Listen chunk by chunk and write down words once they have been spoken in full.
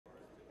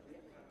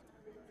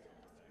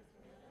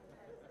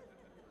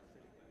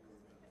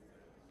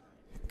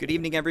Good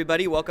evening,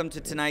 everybody. Welcome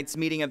to tonight's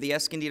meeting of the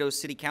Escondido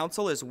City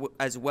Council,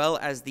 as well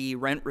as the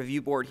Rent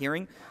Review Board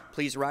hearing.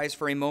 Please rise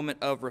for a moment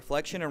of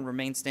reflection and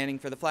remain standing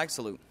for the flag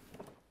salute.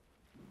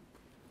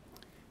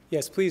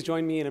 Yes, please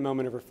join me in a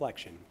moment of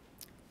reflection.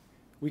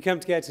 We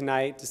come together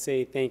tonight to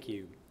say thank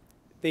you.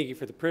 Thank you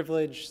for the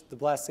privilege, the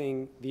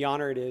blessing, the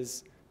honor it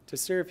is to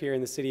serve here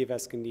in the city of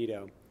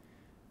Escondido.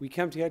 We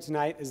come together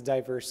tonight as a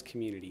diverse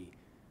community,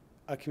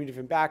 a community of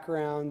different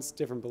backgrounds,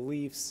 different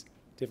beliefs,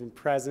 different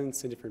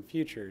presents, and different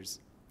futures,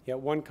 yet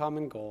one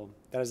common goal,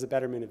 that is the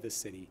betterment of this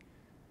city.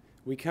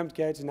 We come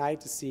together tonight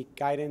to seek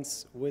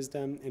guidance,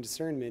 wisdom, and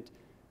discernment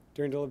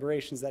during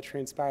deliberations that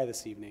transpire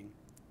this evening.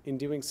 In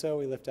doing so,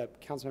 we lift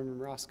up Councilmember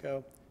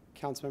Morosco,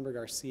 Councilmember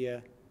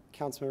Garcia,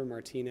 Councilmember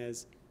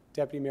Martinez,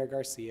 Deputy Mayor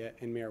Garcia,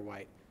 and Mayor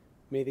White.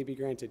 May they be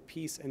granted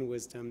peace and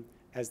wisdom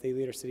as they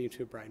lead our city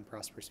into a bright and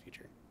prosperous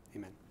future.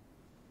 Amen.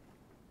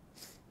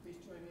 Please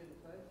join me in the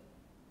pledge.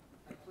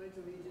 I pledge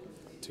allegiance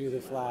to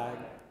the flag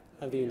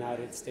of the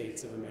United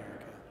States of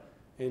America,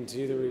 and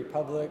to the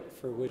republic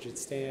for which it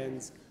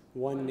stands,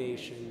 one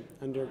nation,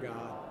 under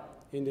God,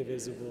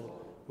 indivisible,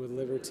 with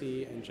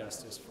liberty and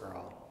justice for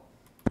all.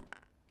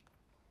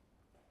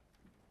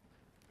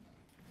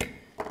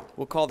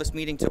 We'll call this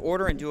meeting to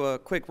order and do a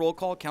quick roll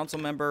call.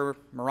 Councilmember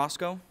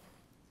Morosco.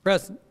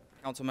 Present.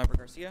 Councilmember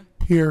Garcia.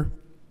 Here.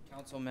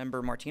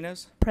 Councilmember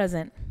Martinez.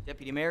 Present.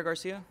 Deputy Mayor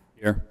Garcia.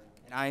 Here.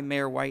 And I,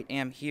 Mayor White,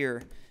 am here.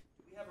 Do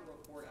we have a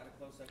report out of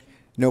closed session?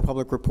 No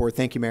public report.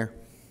 Thank you, Mayor.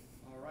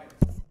 All right.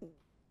 We'll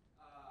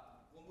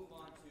move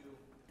on to,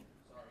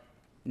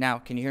 Now,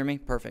 can you hear me?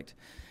 Perfect.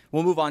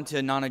 We'll move on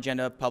to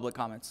non-agenda public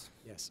comments.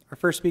 Yes. Our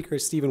first speaker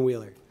is Stephen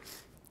Wheeler.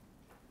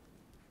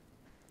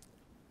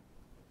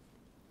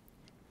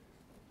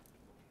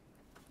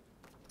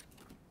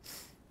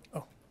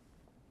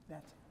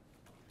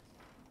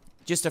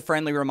 Just a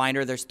friendly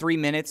reminder, there's 3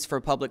 minutes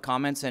for public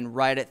comments, and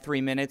right at 3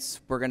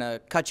 minutes, we're going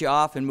to cut you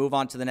off and move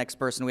on to the next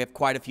person. We have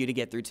quite a few to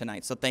get through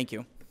tonight, so thank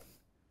you.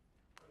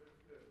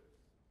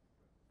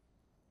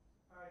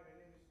 Hi, my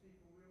name is Stephen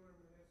Wheeler. I'm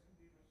an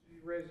Escondido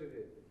City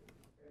resident.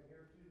 I'm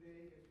here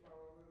today as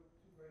following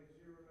to my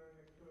 09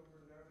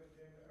 October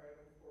non-agenda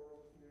item for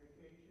oral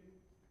communication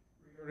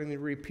regarding the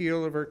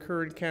repeal of our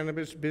current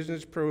cannabis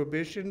business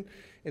prohibition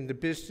and the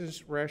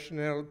business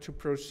rationale to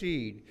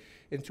proceed,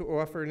 and to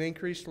offer an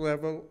increased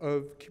level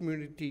of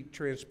community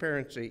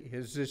transparency,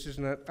 as this is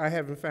not, I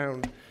haven't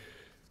found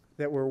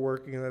that we're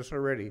working on this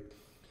already.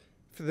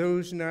 For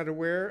those not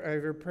aware,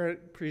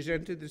 I've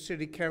presented the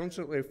City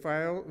Council a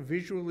file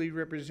visually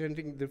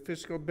representing the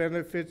fiscal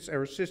benefits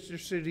our sister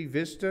city,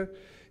 Vista,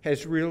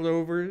 has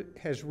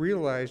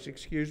realized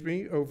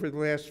over the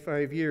last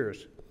 5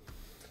 years.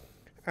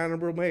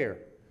 Honorable Mayor,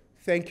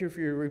 thank you for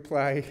your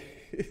reply,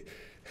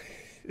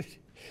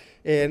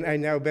 and I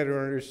now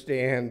better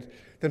understand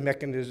the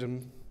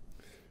mechanism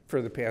for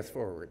the path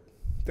forward.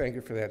 Thank you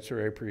for that,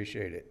 sir. I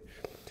appreciate it.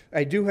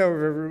 I do,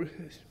 however,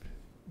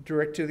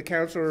 direct to the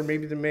council or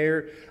maybe the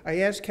mayor, I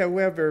ask,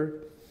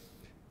 however,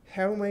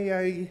 how may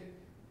I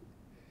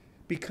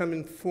become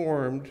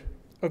informed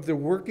of the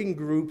working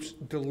group's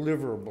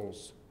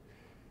deliverables?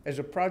 As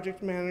a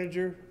project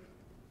manager,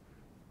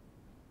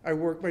 I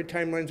work my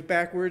timelines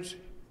backwards.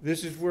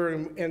 This is where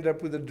I end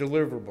up with a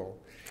deliverable.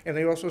 And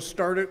I also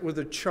start it with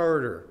a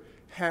charter.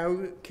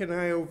 How can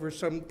I, over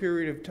some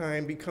period of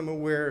time, become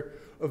aware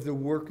of the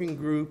working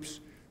group's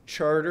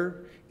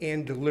charter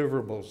and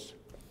deliverables?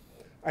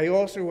 I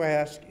also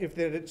ask if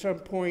that at some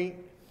point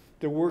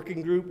the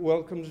working group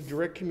welcomes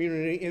direct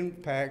community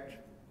impact.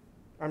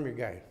 I'm your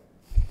guy.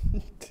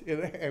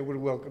 And I would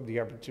welcome the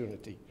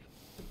opportunity.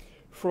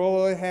 For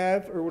all I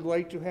have or would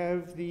like to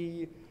have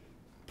the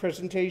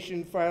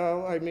presentation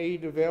file I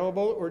made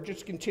available, or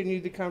just continue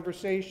the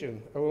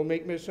conversation, I will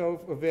make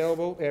myself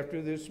available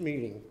after this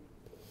meeting.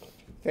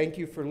 Thank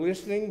you for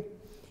listening.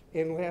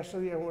 And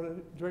lastly, I want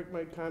to direct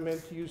my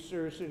comment to you,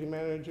 sir, City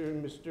Manager,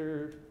 and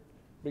Mr.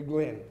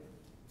 McGlynn.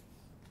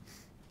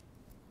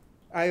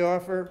 I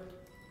offer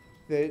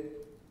that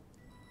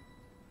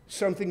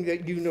something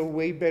that you know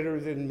way better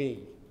than me.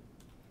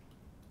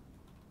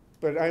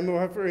 But I'm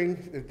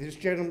offering that this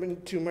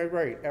gentleman to my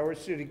right, our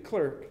city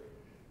clerk,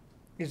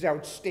 is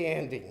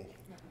outstanding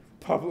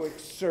public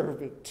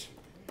servant.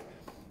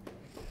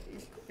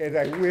 And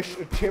I wish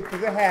a tip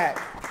of the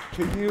hat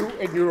to you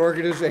and your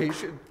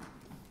organization.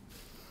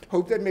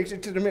 Hope that makes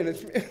it to the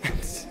minutes.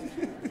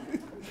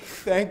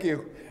 Thank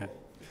you.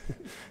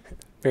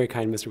 Very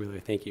kind, Mr. Wheeler.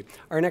 Thank you.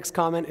 Our next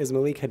comment is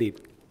Malik Hadid.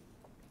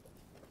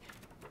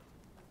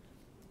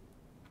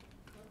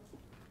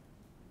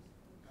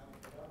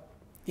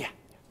 Yeah.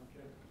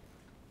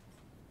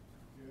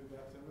 Good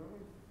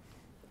afternoon.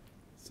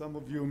 Some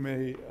of you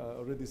may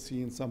already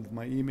seen some of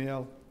my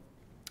email.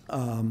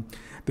 The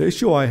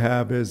issue I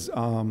have is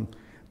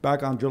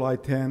back on July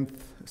 10th,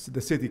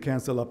 the City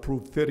Council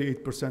approved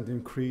 38%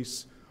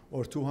 increase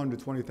or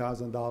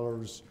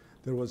 $220,000.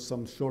 There was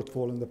some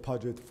shortfall in the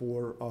budget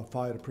for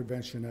fire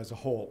prevention as a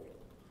whole.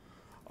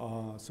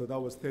 So that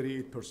was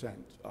 38%.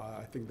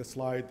 I think the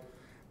slide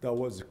that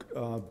was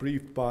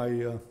briefed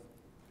by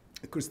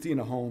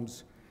Christina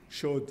Holmes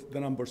showed the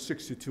number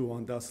 62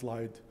 on that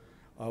slide.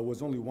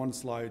 Was only one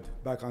slide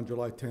back on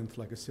July 10th,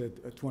 like I said,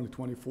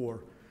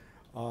 2024.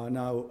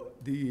 Now,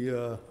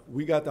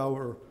 we got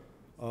our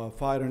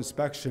fire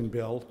inspection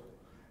bill,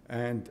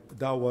 and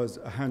that was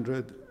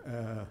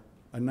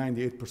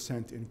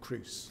 198%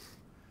 increase.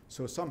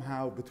 So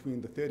somehow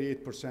between the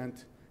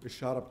 38%, it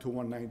shot up to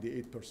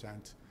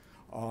 198%.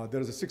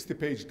 There's a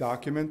 60-page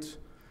document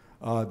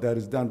that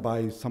is done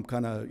by some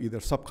kind of either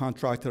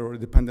subcontractor or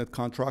independent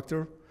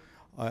contractor.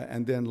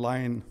 And then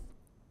line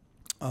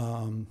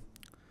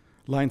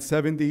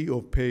 70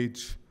 of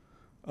page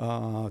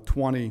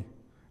 20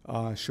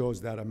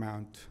 shows that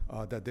amount,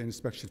 that the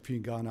inspection fee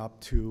gone up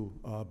to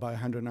by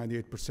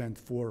 198%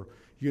 for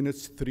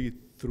units 3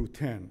 through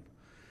 10.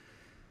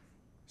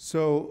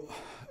 So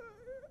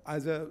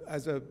as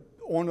a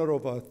owner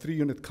of a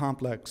 3-unit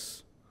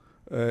complex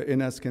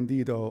in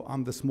Escondido,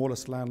 I'm the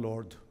smallest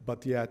landlord,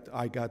 but yet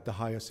I got the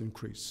highest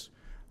increase.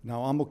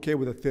 Now, I'm okay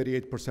with a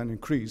 38%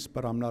 increase,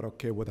 but I'm not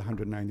okay with a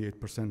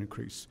 198%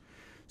 increase.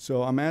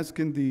 So I'm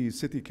asking the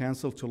city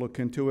council to look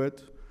into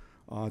it,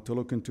 to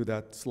look into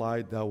that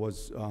slide that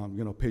was,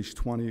 page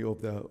 20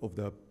 of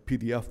the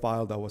PDF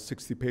file that was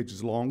 60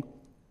 pages long.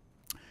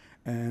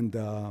 And,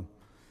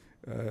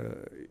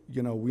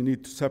 we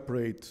need to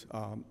separate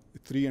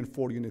 3 and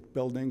 4 unit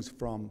buildings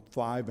from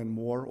 5 and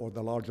more, or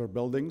the larger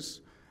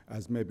buildings,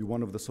 as maybe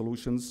one of the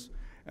solutions.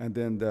 And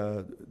then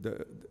the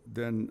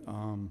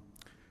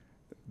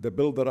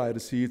bill that I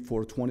received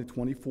for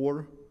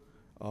 2024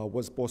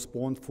 was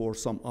postponed for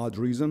some odd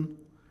reason,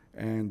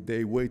 and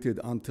they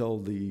waited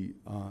until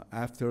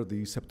after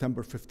the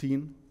September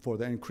 15 for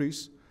the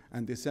increase,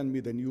 and they sent me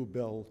the new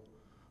bill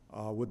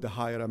with the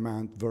higher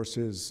amount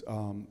versus,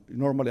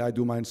 normally I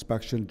do my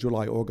inspection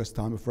July, August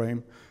time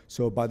frame,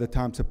 so by the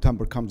time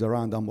September comes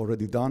around, I'm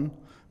already done.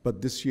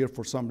 But this year,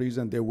 for some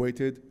reason, they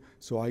waited,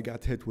 so I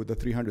got hit with the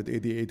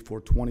 388 for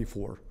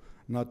 24,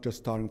 not just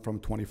starting from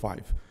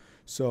 25.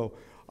 So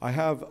I'm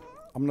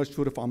not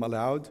sure if I'm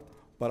allowed,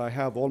 but I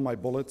have all my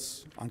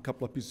bullets on a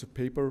couple of pieces of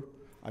paper.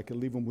 I can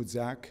leave them with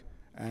Zach,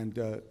 and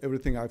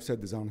everything I've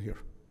said is on here.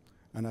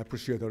 And I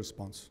appreciate the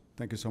response.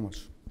 Thank you so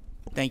much.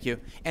 Thank you.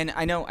 And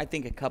I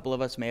think a couple of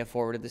us may have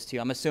forwarded this to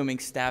you. I'm assuming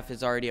staff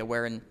is already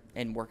aware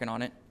and working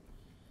on it?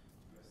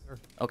 Yes, sir.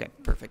 Okay,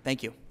 perfect.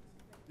 Thank you.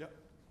 Yep.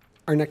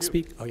 Our next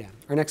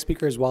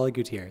speaker is Wally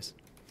Gutierrez.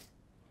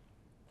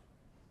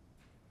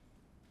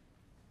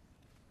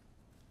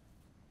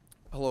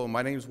 Hello,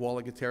 my name is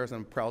Wally Gutierrez.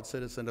 I'm a proud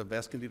citizen of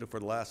Escondido for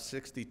the last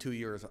 62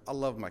 years. I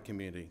love my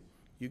community.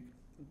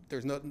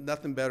 There's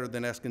nothing better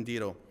than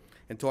Escondido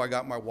until I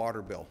got my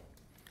water bill.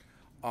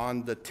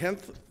 On the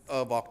 10th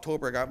of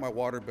October, I got my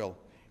water bill,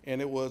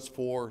 and it was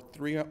for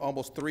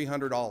almost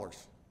 $300.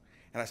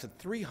 And I said,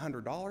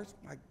 $300?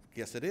 I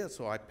guess it is,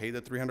 so I paid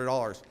the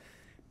 $300.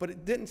 But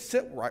it didn't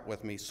sit right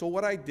with me. So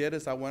what I did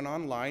is I went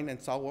online and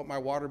saw what my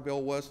water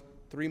bill was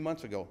 3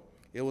 months ago.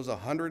 It was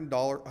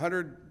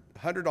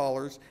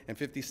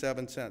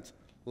 $100.57.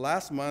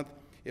 Last month,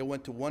 it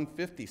went to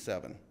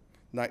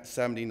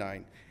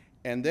 $157.79.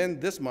 And then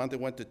this month, it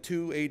went to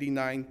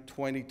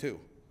 $289.22.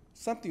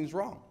 Something's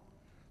wrong.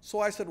 So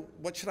I said,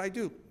 what should I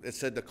do? It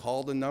said to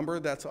call the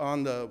number that's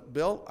on the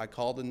bill. I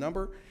called the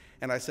number,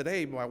 and I said,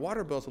 hey, my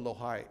water bill's a little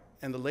high.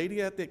 And the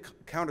lady at the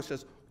counter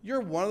says, you're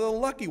one of the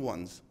lucky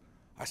ones.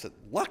 I said,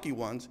 lucky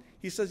ones?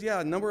 He says,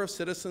 yeah, a number of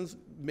citizens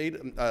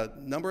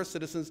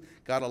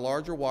got a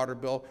larger water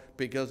bill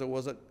because it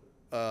was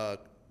a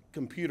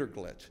computer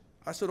glitch.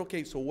 I said,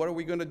 okay, so what are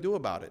we going to do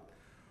about it?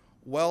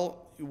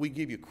 Well, we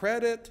give you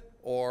credit,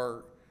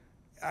 or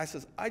I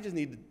says, I just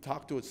need to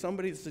talk to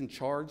somebody that's in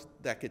charge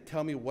that could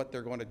tell me what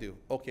they're going to do.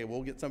 Okay,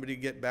 we'll get somebody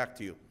to get back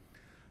to you.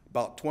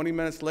 About 20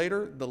 minutes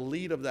later, the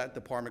lead of that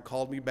department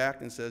called me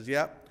back and says,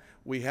 yep,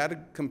 we had a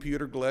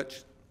computer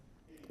glitch.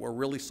 We're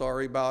really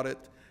sorry about it.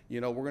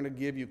 We're going to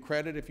give you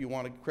credit if you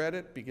want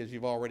credit because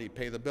you've already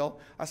paid the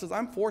bill. I says,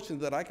 I'm fortunate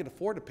that I can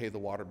afford to pay the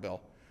water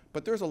bill,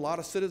 but there's a lot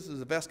of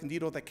citizens of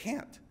Escondido that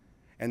can't.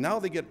 And now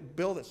they get a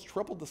bill that's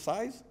tripled the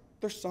size.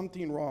 There's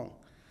something wrong.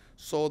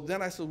 So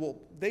then I said, well,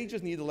 they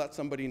just need to let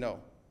somebody know.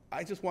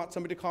 I just want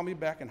somebody to call me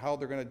back and how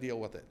they're going to deal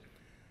with it.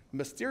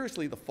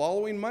 Mysteriously, the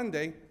following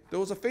Monday, there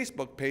was a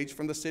Facebook page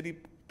from the city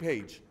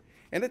page,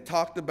 and it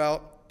talked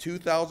about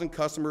 2,000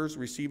 customers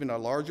receiving a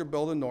larger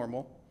bill than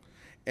normal,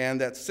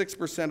 and that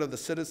 6% of the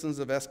citizens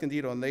of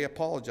Escondido, and they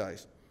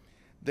apologized.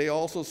 They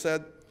also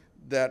said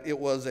that it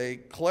was a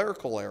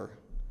clerical error.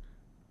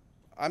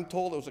 I'm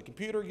told it was a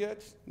computer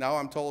glitch. Now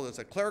I'm told it's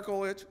a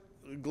clerical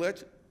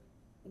glitch.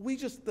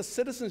 The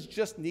citizens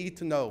just need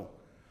to know.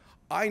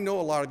 I know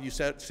a lot of you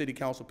city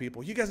council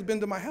people. You guys have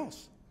been to my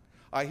house.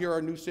 I hear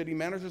our new city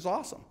manager is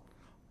awesome.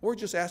 We're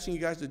just asking you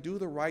guys to do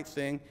the right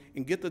thing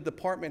and get the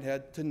department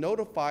head to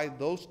notify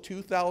those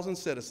 2,000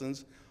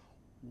 citizens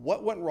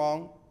what went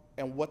wrong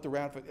and what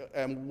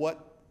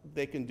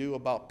they can do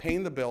about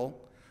paying the bill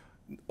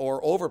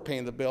or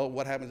overpaying the bill.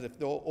 What happens if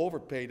they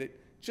overpaid it?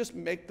 Just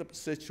make the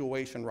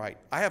situation right.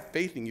 I have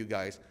faith in you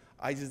guys.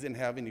 I just didn't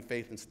have any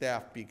faith in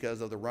staff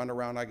because of the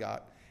runaround I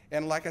got.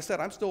 And like I said,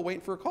 I'm still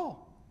waiting for a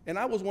call. And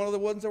I was one of the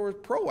ones that were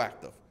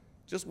proactive.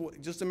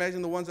 Just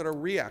imagine the ones that are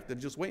reactive,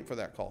 just waiting for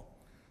that call.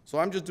 So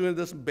I'm just doing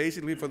this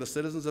basically for the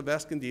citizens of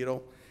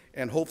Escondido,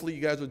 and hopefully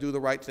you guys will do the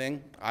right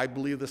thing. I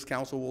believe this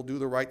council will do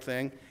the right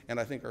thing, and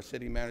I think our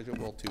city manager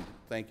will too.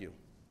 Thank you.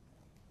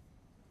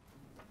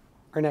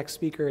 Our next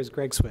speaker is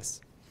Greg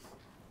Swiss.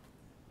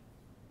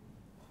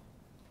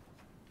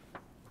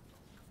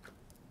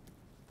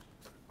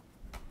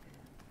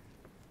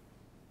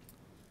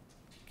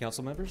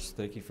 Council members,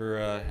 thank you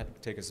for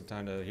taking some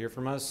time to hear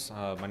from us.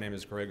 My name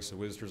is Greg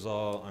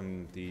Swizdrazal.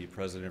 I'm the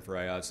president for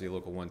IATSE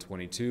Local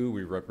 122.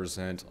 We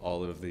represent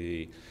all of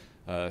the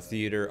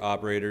theater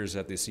operators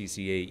at the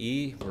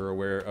CCAE. We're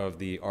aware of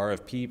the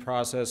RFP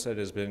process that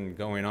has been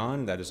going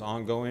on, that is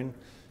ongoing,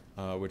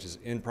 which is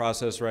in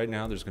process right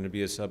now. There's going to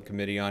be a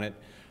subcommittee on it.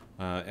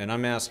 And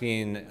I'm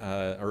asking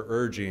or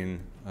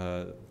urging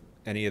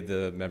any of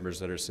the members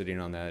that are sitting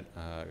on that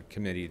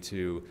committee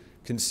to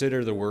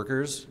consider the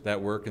workers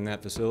that work in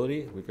that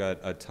facility. We've got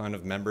a ton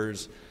of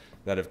members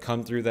that have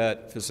come through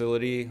that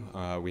facility.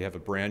 We have a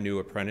brand new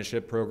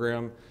apprenticeship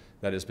program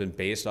that has been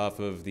based off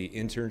of the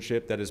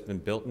internship that has been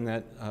built in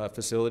that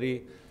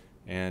facility.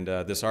 And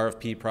this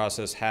RFP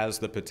process has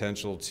the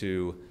potential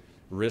to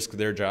risk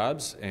their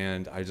jobs.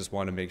 And I just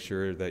want to make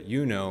sure that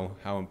you know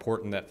how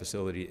important that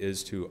facility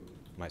is to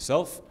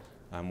myself.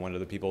 I'm one of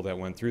the people that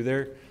went through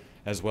there,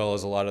 as well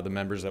as a lot of the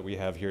members that we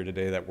have here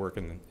today that work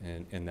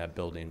in that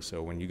building.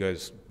 So when you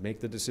guys make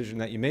the decision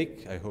that you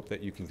make, I hope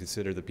that you can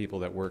consider the people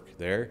that work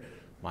there,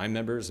 my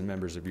members and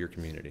members of your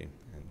community.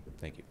 And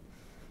thank you.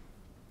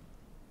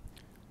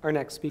 Our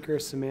next speaker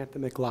is Samantha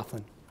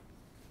McLaughlin.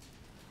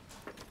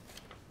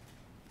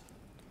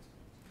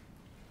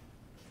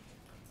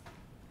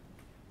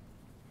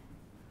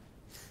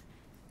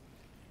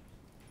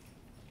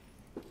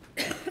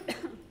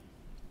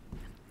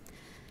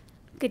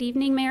 Good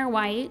evening, Mayor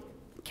White,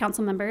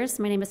 council members.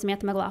 My name is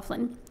Samantha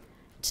McLaughlin.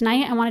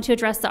 Tonight, I wanted to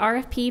address the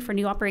RFP for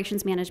new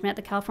operations management at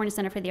the California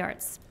Center for the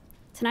Arts.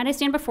 Tonight, I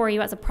stand before you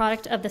as a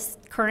product of this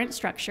current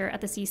structure at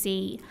the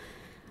CCAE.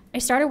 I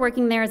started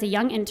working there as a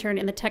young intern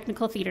in the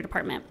technical theater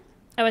department.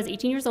 I was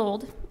 18 years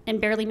old and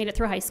barely made it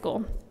through high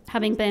school,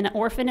 having been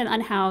orphaned and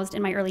unhoused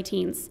in my early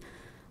teens.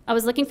 I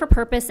was looking for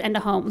purpose and a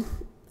home.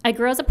 I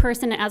grew as a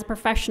person and as a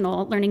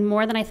professional, learning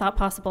more than I thought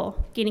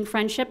possible, gaining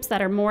friendships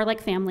that are more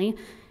like family,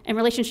 and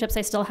relationships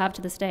I still have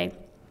to this day.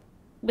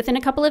 Within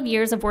a couple of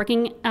years of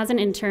working as an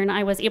intern,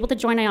 I was able to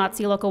join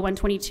IATSE Local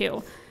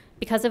 122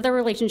 because of the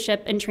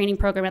relationship and training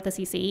program at the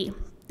CCAE.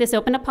 This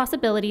opened up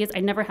possibilities I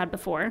never had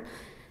before,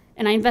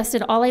 and I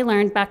invested all I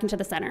learned back into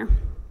the center.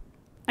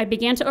 I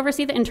began to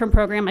oversee the intern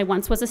program I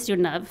once was a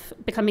student of,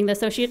 becoming the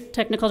Associate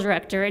Technical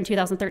Director in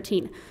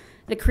 2013.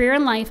 The career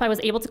and life I was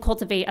able to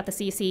cultivate at the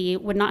CCAE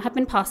would not have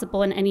been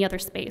possible in any other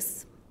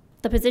space.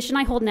 The position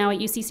I hold now at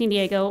UC San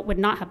Diego would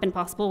not have been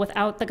possible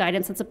without the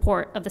guidance and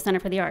support of the Center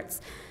for the Arts.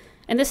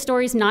 And this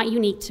story is not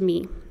unique to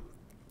me.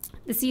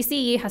 The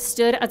CCAE has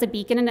stood as a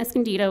beacon in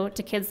Escondido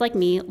to kids like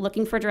me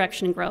looking for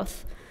direction and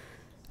growth,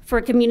 for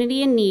a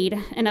community in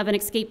need and of an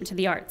escape into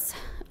the arts,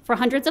 for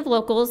hundreds of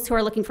locals who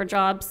are looking for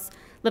jobs,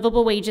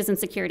 livable wages, and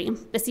security.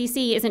 The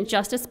CCAE isn't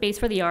just a space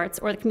for the arts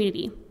or the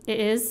community. It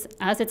is,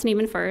 as its name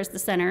infers, the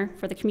center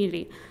for the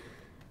community.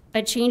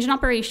 A change in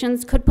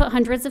operations could put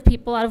hundreds of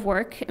people out of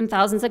work and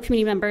thousands of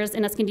community members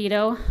in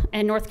Escondido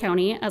and North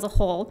County as a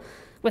whole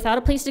without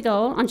a place to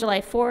go on July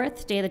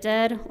 4th, Day of the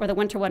Dead, or the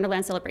Winter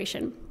Wonderland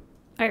celebration.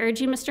 I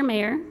urge you, Mr.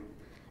 Mayor,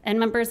 and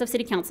members of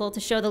City Council to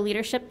show the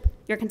leadership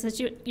your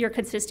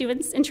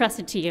constituents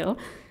entrusted to you,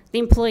 the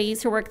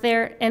employees who work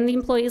there, and the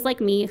employees like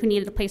me who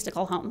needed a place to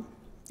call home.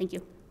 Thank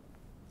you.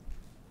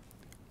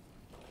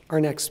 Our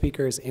next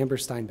speaker is Amber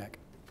Steinbeck.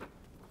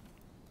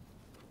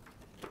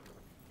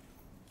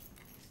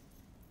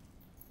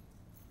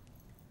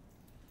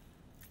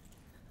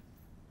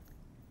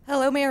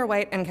 Hello, Mayor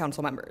White and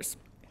council members.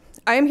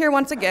 I am here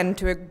once again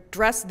to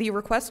address the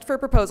request for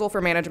proposal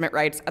for management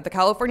rights at the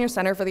California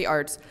Center for the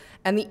Arts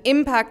and the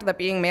impact that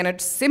being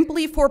managed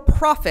simply for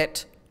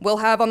profit will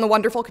have on the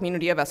wonderful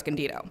community of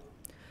Escondido.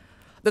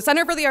 The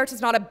Center for the Arts is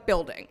not a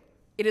building.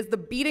 It is the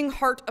beating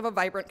heart of a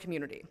vibrant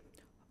community.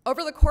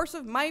 Over the course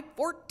of my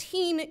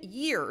 14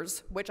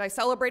 years, which I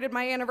celebrated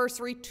my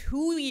anniversary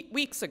 2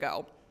 weeks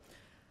ago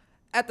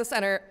at the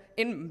center,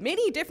 in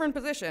many different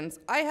positions,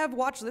 I have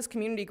watched this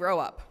community grow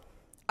up.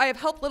 I have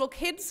helped little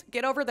kids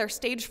get over their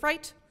stage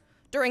fright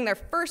during their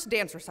first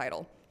dance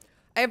recital.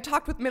 I have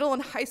talked with middle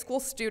and high school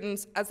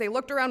students as they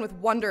looked around with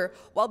wonder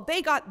while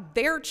they got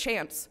their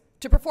chance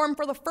to perform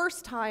for the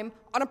first time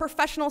on a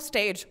professional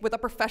stage with a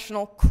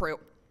professional crew.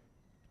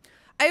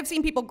 I have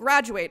seen people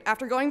graduate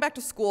after going back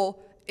to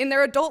school in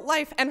their adult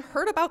life and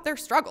heard about their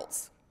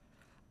struggles.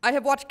 I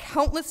have watched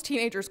countless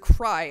teenagers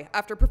cry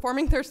after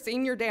performing their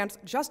senior dance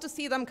just to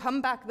see them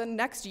come back the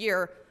next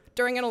year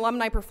during an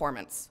alumni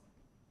performance.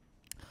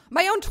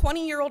 My own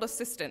 20-year-old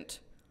assistant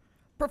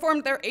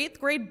performed their 8th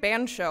grade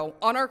band show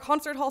on our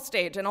concert hall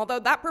stage, and although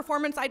that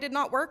performance I did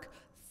not work,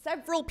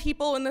 several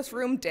people in this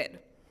room did.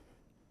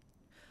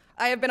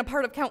 I have been a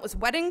part of countless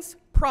weddings,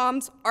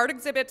 proms, art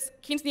exhibits,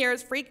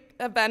 quinceañeras, freak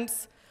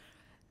events,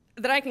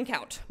 that I can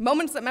count,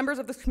 moments that members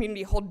of this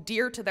community hold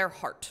dear to their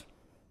heart.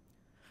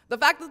 The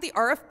fact that the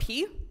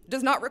RFP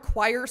does not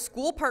require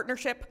school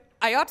partnership,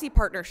 IATSE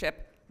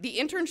partnership, the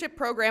internship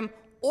program,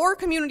 or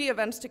community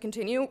events to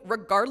continue,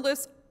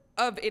 regardless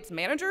of its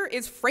manager,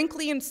 is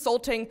frankly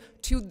insulting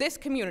to this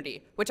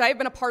community, which I have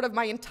been a part of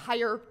my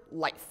entire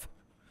life.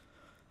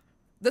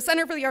 The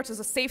Center for the Arts is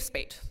a safe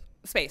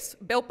space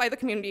built by the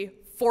community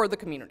for the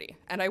community,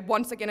 and I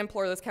once again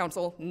implore this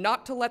council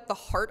not to let the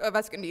heart of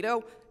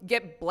Escondido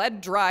get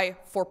bled dry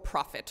for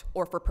profit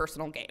or for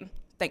personal gain.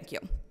 Thank you.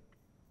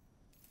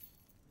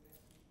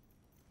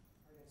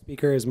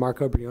 Speaker is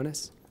Marco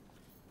Briones.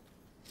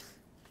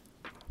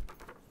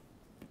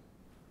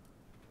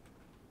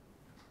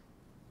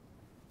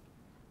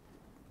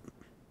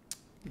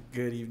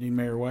 Good evening,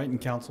 Mayor White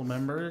and council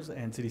members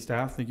and city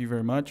staff. Thank you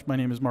very much. My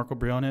name is Marco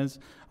Briones.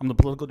 I'm the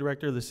political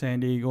director of the San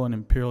Diego and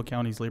Imperial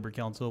Counties Labor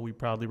Council. We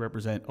proudly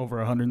represent over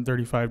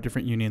 135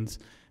 different unions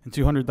and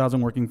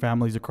 200,000 working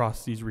families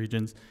across these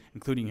regions,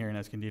 including here in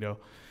Escondido.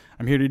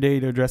 I'm here today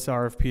to address the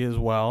RFP as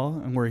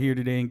well, and we're here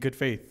today in good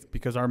faith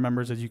because our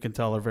members, as you can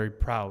tell, are very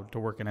proud to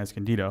work in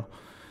Escondido.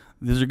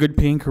 These are good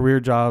paying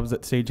career jobs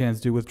that stagehands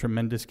do with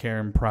tremendous care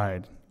and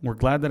pride. We're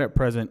glad that at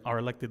present our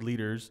elected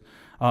leaders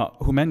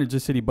who manage the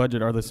city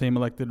budget are the same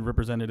elected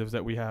representatives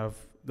that we have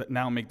that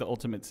now make the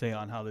ultimate say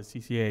on how the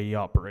CCAE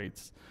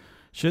operates.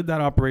 Should that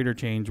operator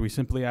change, we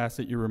simply ask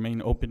that you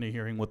remain open to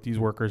hearing what these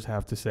workers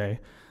have to say.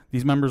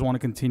 These members want to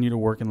continue to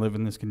work and live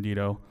in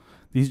Escondido.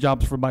 These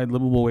jobs provide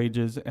livable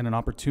wages and an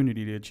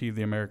opportunity to achieve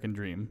the American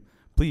dream.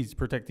 Please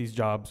protect these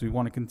jobs. We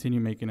want to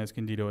continue making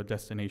Escondido a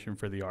destination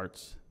for the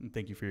arts. And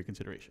thank you for your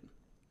consideration.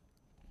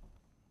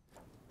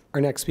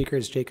 Our next speaker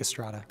is Jake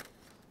Estrada.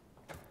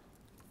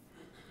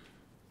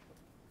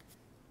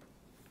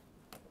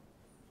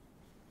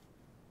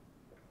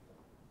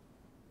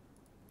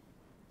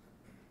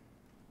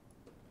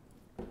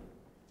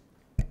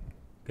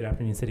 Good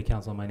afternoon, City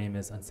Council. My name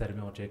is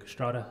Anselmo Jake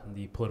Estrada. I'm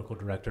the political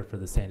director for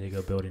the San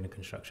Diego Building and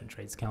Construction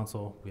Trades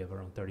Council. We have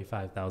around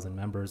 35,000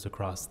 members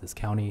across this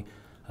county,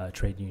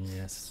 trade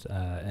unionists,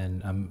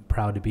 and I'm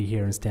proud to be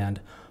here and stand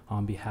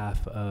on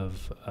behalf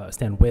of,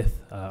 stand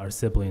with our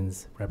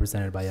siblings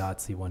represented by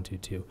IATSE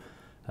 122.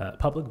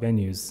 Public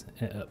venues,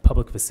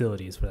 public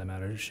facilities for that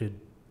matter, should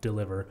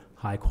deliver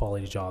high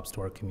quality jobs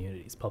to our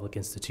communities. Public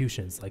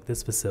institutions like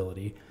this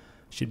facility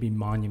should be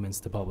monuments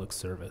to public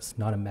service,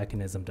 not a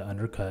mechanism to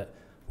undercut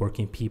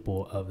working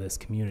people of this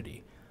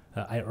community.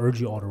 I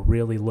urge you all to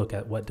really look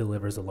at what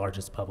delivers the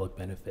largest public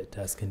benefit to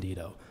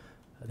Escondido.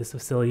 This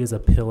facility is a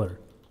pillar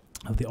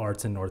of the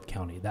arts in North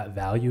County. That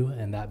value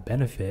and that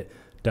benefit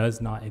does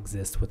not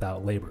exist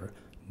without labor.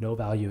 No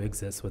value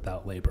exists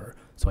without labor.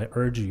 So I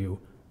urge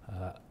you,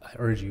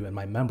 and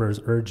my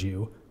members urge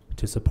you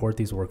to support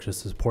these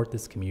workers, to support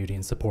this community,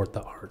 and support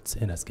the arts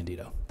in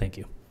Escondido. Thank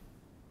you.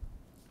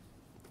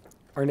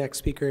 Our next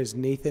speaker is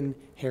Nathan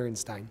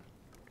Herenstein.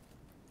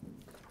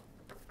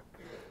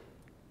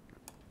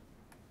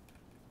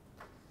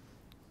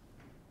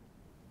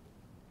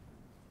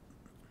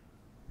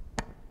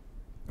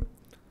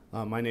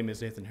 My name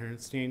is Nathan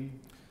Herenstein,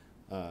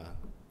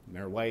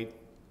 Mayor White,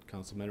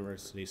 council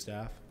members, city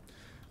staff.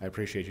 I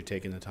appreciate you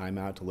taking the time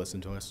out to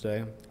listen to us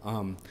today.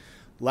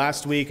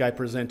 Last week I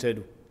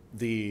presented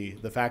the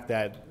fact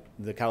that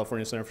the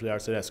California Center for the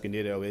Arts at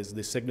Escondido is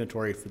the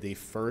signatory for the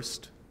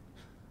first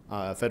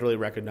federally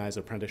recognized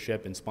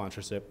apprenticeship and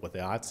sponsorship with the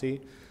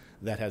IATSE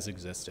that has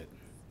existed.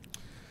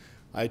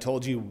 I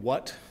told you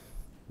what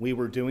we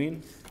were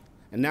doing,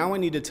 and now I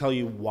need to tell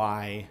you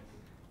why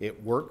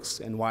it works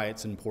and why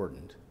it's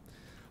important.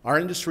 Our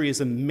industry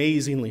is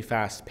amazingly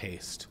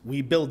fast-paced.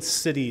 We build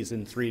cities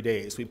in 3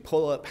 days. We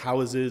pull up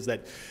houses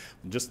that,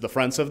 just the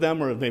fronts of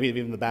them, or maybe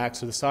even the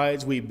backs or the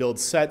sides. We build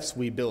sets,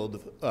 we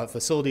build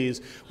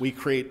facilities, we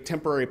create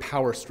temporary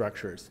power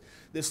structures.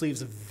 This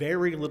leaves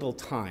very little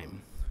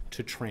time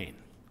to train.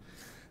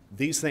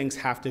 These things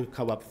have to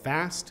come up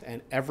fast,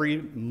 and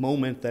every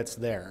moment that's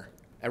there,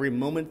 every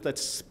moment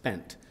that's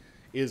spent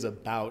is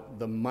about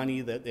the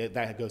money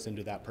that goes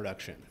into that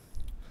production.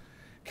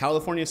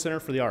 California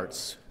Center for the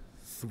Arts,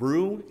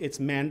 through its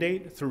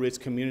mandate, through its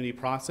community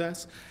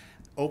process,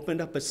 opened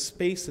up a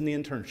space in the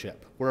internship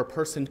where a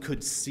person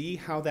could see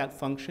how that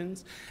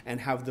functions and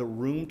have the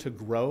room to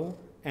grow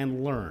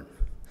and learn.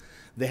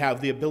 They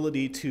have the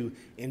ability to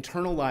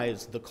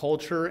internalize the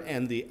culture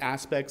and the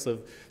aspects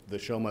of the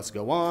show must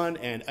go on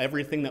and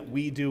everything that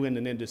we do in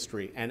an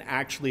industry, and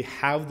actually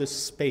have the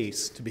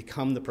space to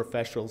become the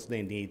professionals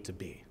they need to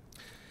be.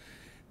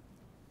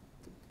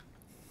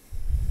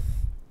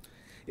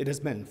 It has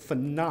been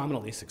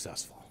phenomenally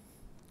successful.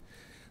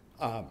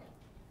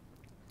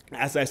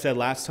 As I said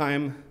last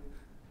time,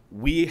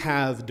 we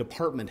have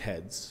department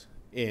heads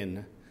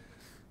in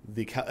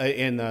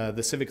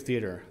the Civic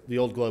Theater, the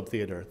Old Globe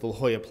Theater, the La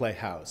Jolla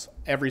Playhouse,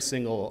 every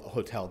single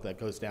hotel that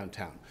goes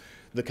downtown,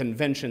 the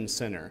Convention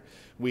Center.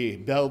 We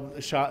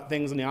build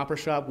things in the Opera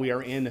Shop. We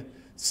are in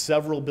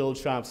several build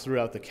shops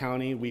throughout the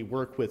county. We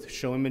work with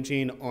Show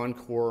Imaging,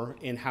 Encore,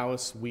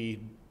 in-house.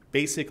 We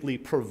basically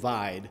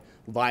provide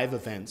live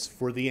events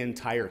for the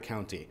entire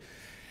county.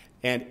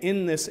 And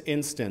in this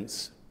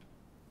instance,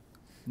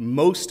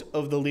 most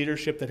of the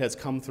leadership that has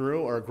come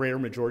through, or a greater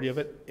majority of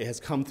it, has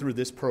come through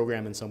this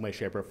program in some way,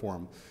 shape, or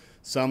form.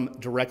 Some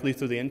directly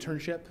through the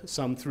internship,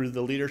 some through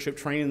the leadership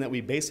training that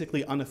we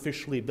basically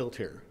unofficially built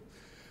here.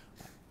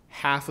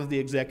 Half of the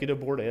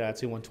executive board at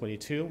IATSE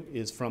 122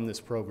 is from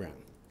this program.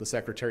 The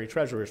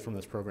secretary-treasurer is from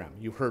this program.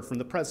 You heard from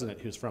the president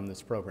who's from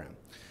this program.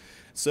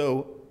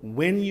 So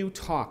when you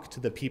talk to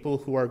the people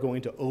who are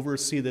going to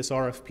oversee this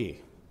RFP,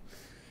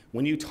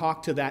 when you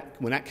talk to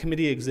when that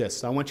committee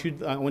exists, I want you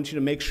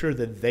to make sure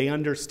that they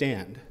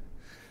understand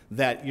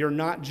that you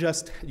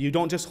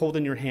don't just hold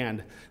in your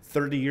hand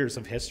 30 years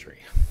of history.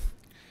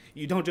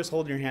 You don't just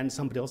hold in your hand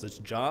somebody else's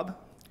job.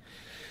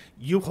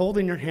 You hold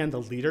in your hand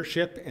the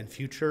leadership and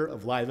future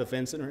of live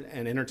events and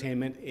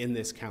entertainment in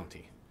this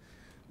county,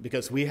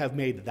 because we have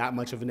made that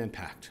much of an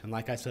impact. And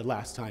like I said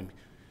last time,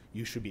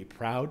 you should be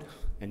proud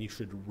and you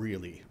should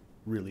really,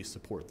 really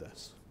support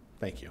this.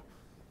 Thank you.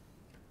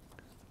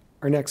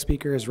 Our next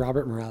speaker is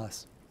Robert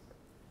Morales.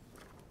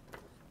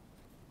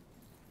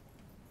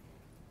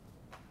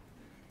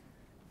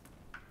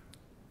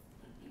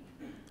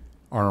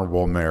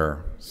 Honorable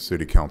Mayor,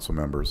 City Council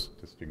members,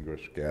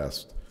 distinguished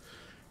guests,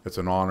 it's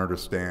an honor to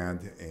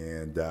stand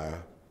and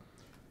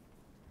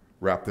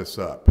wrap this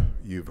up.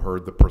 You've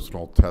heard the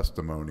personal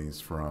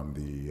testimonies from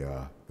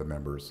the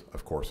members,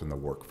 of course, in the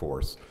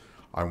workforce.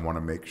 I want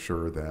to make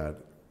sure that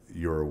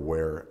you're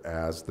aware,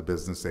 as the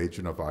business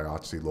agent of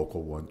IATSE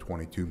Local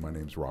 122, my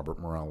name's Robert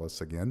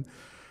Morales again.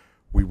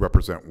 We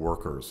represent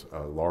workers,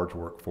 a large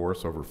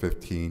workforce, over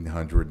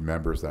 1,500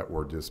 members that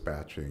we're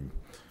dispatching.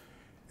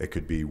 It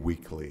could be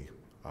weekly.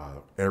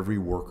 Every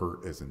worker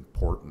is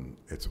important.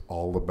 It's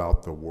all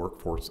about the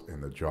workforce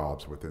and the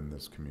jobs within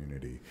this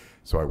community.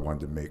 So I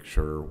wanted to make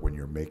sure when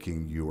you're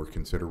making your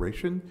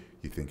consideration,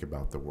 you think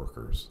about the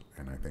workers.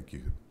 And I thank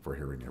you for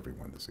hearing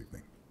everyone this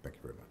evening. Thank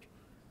you very much.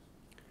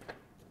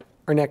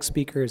 Our next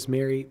speaker is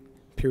Mary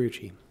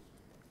Pierucci.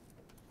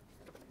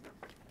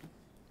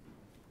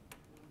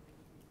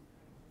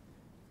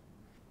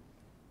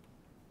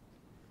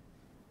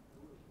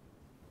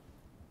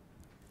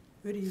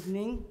 Good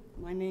evening.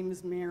 My name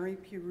is Mary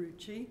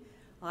Pierucci.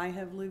 I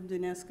have lived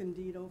in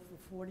Escondido for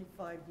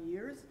 45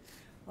 years.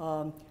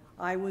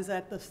 I was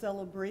at the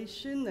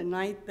celebration the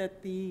night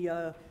that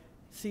the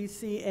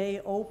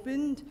CCA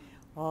opened.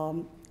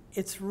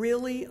 It's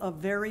really a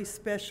very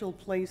special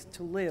place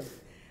to live.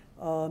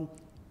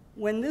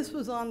 When this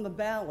was on the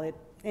ballot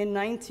in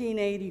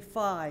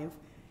 1985,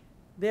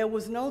 there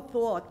was no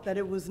thought that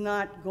it was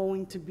not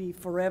going to be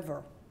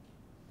forever.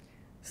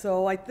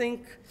 So I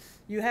think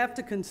you have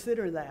to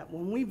consider that.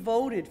 When we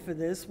voted for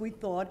this, we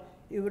thought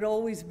it would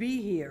always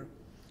be here.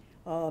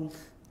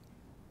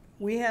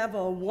 We have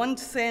a 1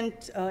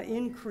 cent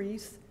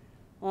increase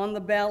on the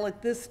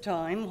ballot this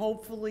time.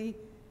 Hopefully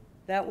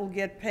that will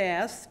get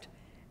passed.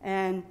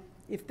 And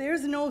if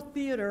there's no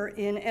theater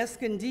in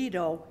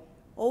Escondido,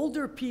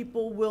 older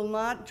people will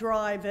not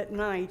drive at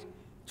night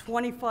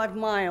 25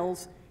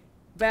 miles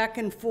back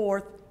and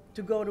forth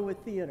to go to a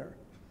theater.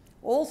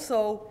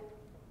 Also,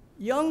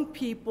 young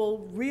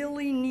people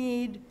really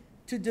need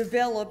to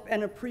develop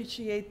and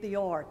appreciate the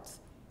arts.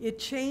 It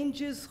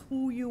changes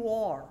who you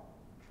are.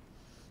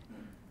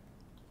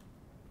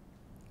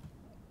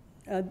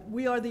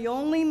 We are the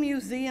only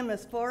museum,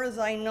 as far as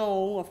I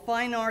know, a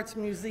fine arts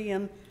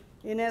museum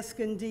in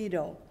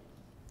Escondido.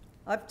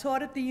 I've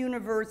taught at the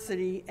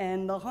university,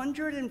 and the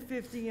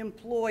 150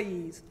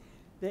 employees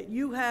that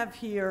you have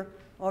here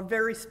are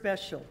very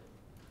special.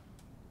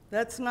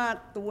 That's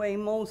not the way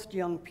most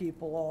young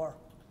people are.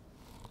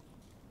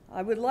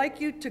 I would like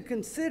you to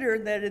consider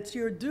that it's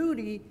your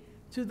duty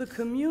to the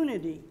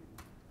community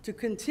to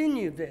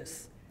continue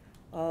this.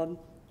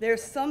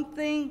 There's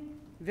something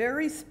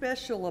very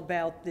special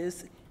about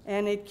this,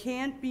 and it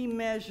can't be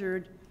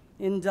measured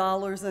in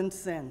dollars and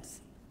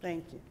cents.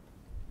 Thank you.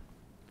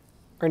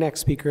 Our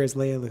next speaker is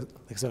Leah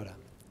Lixota.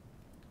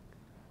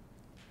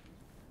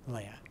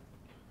 Leah.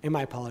 And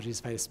my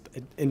apologies if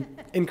I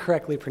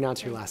incorrectly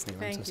pronounce your last name.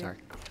 I'm so sorry.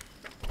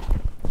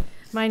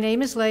 My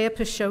name is Leah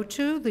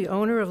Pishotu, the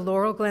owner of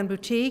Laurel Glen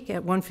Boutique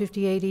at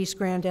 158 East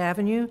Grand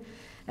Avenue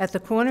at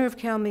the corner of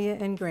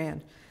Calmia and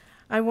Grand.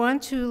 I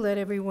want to let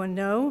everyone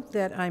know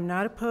that I'm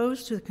not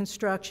opposed to the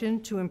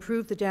construction to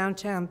improve the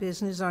downtown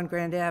business on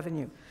Grand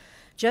Avenue,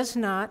 just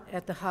not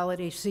at the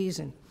holiday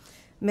season.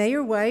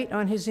 Mayor White,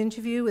 on his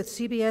interview with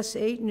CBS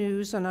 8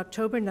 News on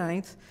October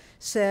 9th,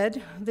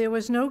 said there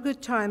was no good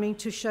timing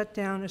to shut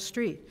down a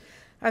street.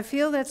 I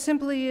feel that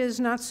simply is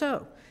not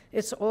so.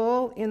 It's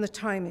all in the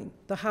timing.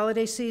 The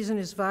holiday season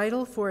is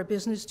vital for a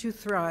business to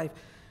thrive.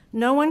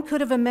 No one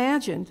could have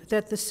imagined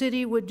that the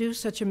city would do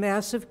such a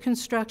massive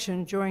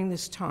construction during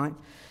this time.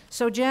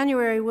 So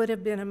January would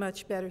have been a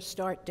much better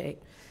start date.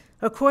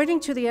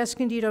 According to the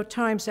Escondido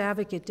Times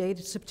Advocate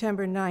dated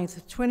September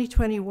 9th,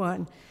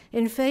 2021,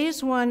 in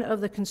phase 1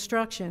 of the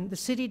construction, the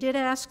city did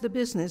ask the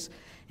business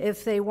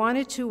if they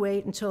wanted to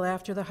wait until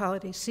after the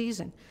holiday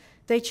season.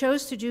 They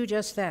chose to do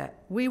just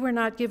that. We were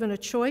not given a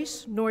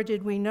choice, nor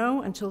did we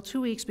know until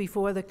 2 weeks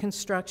before the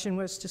construction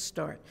was to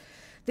start.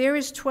 There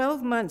is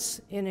 12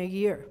 months in a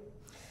year.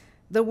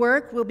 The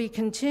work will be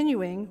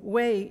continuing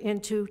way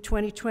into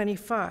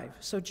 2025,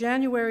 so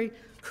January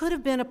could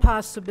have been a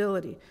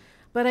possibility.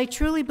 But I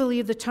truly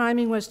believe the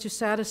timing was to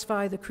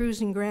satisfy the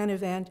Cruising Grant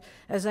event,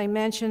 as I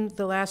mentioned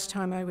the last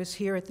time I was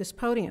here at this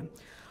podium.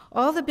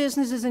 All the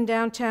businesses in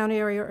downtown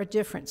area are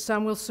different.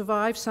 Some will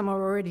survive, some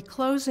are already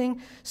closing,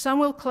 some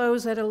will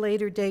close at a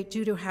later date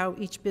due to how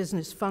each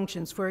business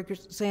functions. For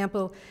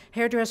example,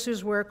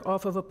 hairdressers work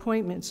off of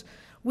appointments.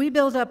 We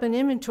build up an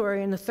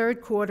inventory in the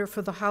third quarter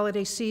for the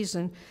holiday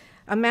season,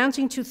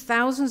 amounting to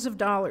thousands of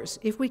dollars.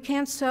 If we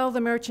can't sell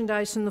the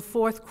merchandise in the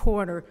fourth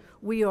quarter,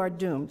 we are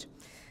doomed.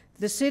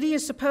 The city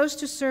is supposed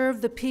to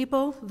serve the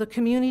people, the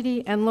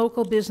community, and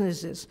local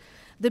businesses.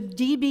 The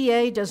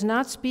DBA does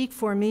not speak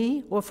for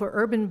me or for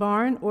Urban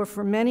Barn or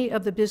for many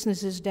of the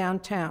businesses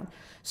downtown.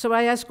 So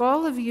I ask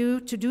all of you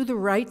to do the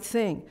right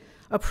thing.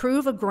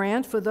 Approve a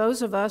grant for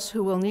those of us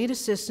who will need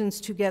assistance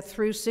to get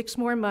through 6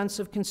 more months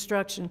of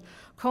construction,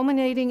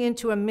 culminating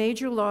into a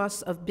major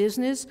loss of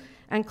business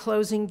and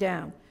closing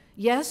down.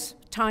 Yes,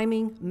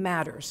 timing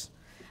matters.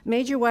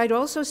 Major White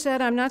also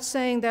said, I'm not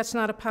saying that's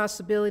not a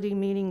possibility,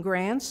 meaning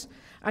grants.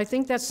 I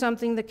think that's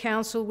something the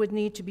council would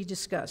need to be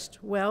discussed.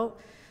 Well,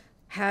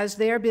 has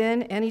there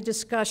been any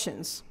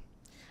discussions?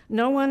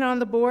 No one on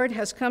the board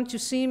has come to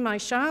see my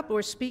shop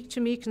or speak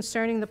to me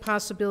concerning the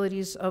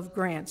possibilities of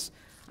grants.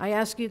 I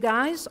ask you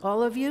guys,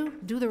 all of you,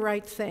 do the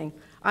right thing.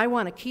 I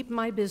want to keep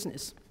my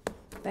business.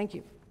 Thank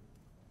you.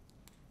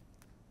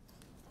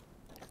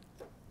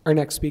 Our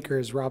next speaker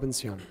is Robin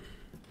Sion.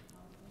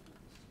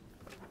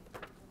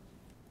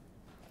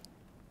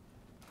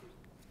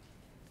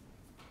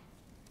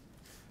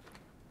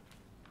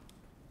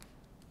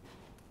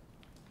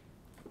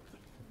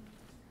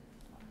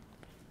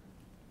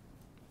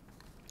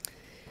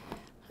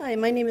 Hi,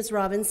 my name is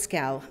Robin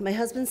Scow. My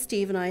husband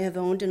Steve and I have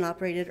owned and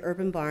operated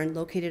Urban Barn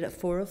located at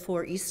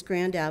 404 East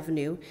Grand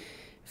Avenue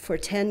for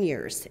 10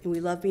 years, and we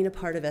love being a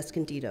part of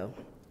Escondido.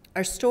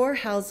 Our store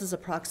houses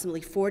approximately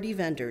 40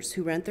 vendors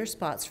who rent their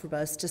spots for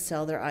us to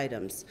sell their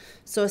items.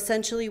 So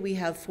essentially, we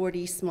have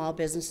 40 small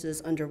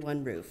businesses under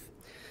one roof.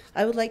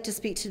 I would like to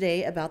speak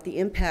today about the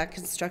impact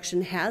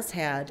construction has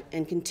had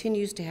and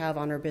continues to have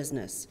on our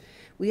business.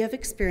 We have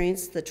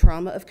experienced the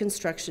trauma of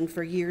construction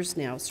for years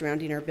now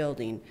surrounding our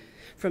building.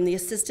 From the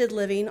assisted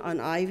living on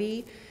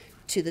Ivy,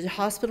 to the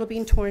hospital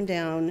being torn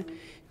down,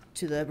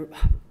 to the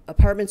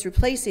apartments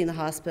replacing the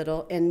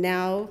hospital, and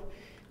now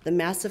the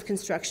massive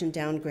construction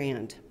down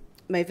Grand.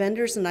 My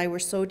vendors and I were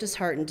so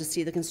disheartened to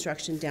see the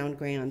construction down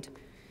Grand.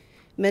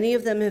 Many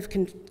of them have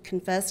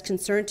confessed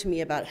concern to me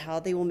about how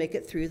they will make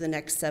it through the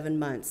next 7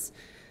 months.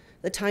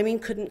 The timing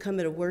couldn't come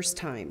at a worse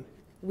time.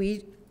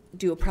 We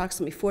do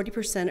approximately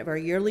 40% of our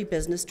yearly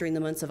business during the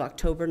months of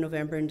October,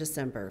 November, and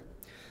December.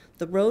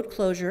 The road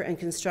closure and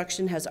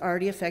construction has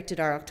already affected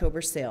our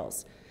October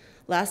sales.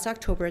 Last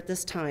October at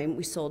this time,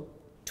 we sold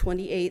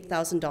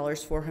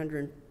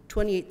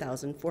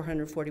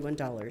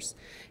 $28,441,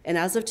 and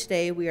as of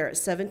today, we are at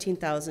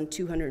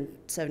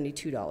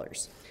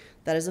 $17,272.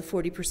 That is a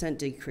 40%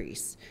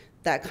 decrease.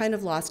 That kind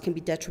of loss can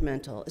be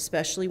detrimental,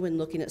 especially when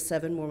looking at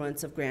 7 more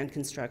months of grand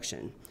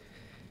construction.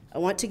 I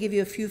want to give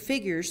you a few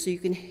figures so you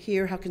can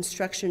hear how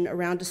construction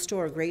around a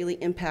store greatly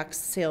impacts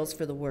sales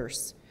for the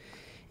worse.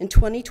 In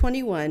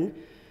 2021,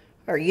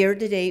 our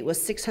year-to-date was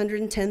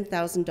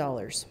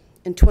 $610,000.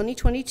 In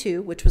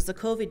 2022, which was the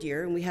COVID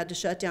year, and we had to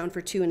shut down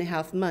for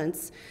 2.5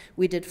 months,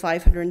 we did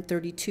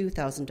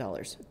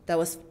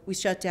 $532,000. We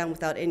shut down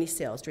without any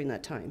sales during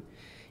that time.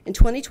 In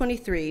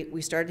 2023,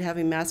 we started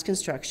having mass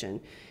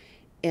construction,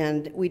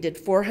 and we did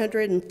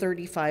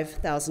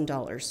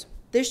 $435,000.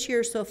 This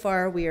year so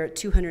far, we are at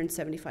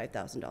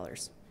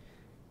 $275,000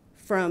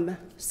 from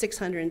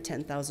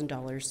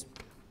 $610,000.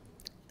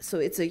 So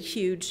it's a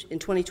huge, in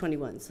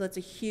 2021, so that's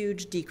a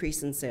huge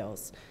decrease in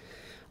sales.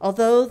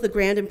 Although the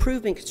grand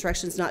improvement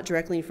construction is not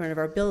directly in front of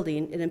our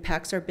building, it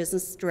impacts our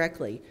business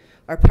directly.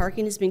 Our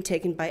parking is being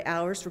taken by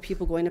hours for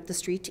people going up the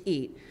street to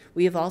eat.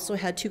 We have also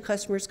had 2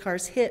 customers'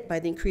 cars hit by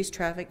the increased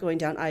traffic going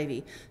down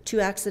Ivy, 2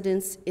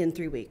 accidents in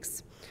 3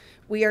 weeks.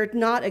 We are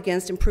not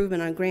against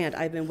improvement on Grand.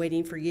 I've been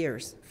waiting for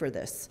years for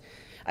this.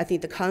 I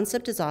think the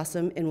concept is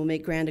awesome and will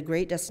make Grand a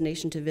great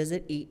destination to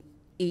visit, eat,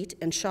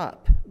 and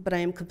shop, but I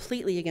am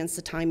completely against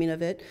the timing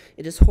of it.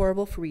 It is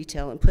horrible for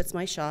retail and puts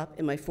my shop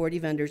and my 40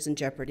 vendors in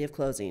jeopardy of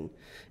closing,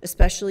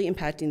 especially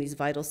impacting these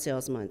vital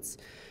sales months.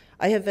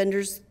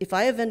 If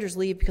I have vendors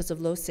leave because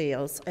of low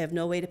sales, I have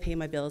no way to pay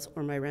my bills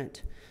or my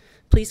rent.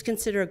 Please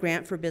consider a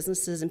grant for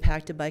businesses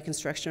impacted by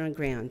construction on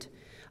Grand.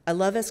 I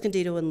love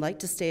Escondido and like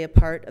to stay a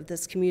part of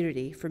this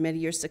community for many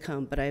years to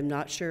come, but I am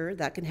not sure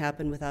that can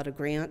happen without a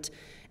grant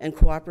and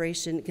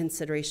cooperation and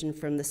consideration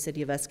from the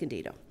city of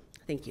Escondido.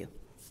 Thank you.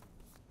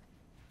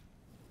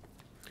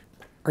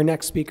 Our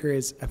next speaker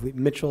is, I believe,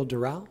 Mitchell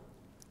Durrell.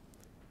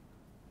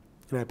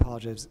 And I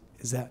apologize.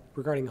 Is that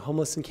regarding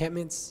homeless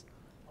encampments?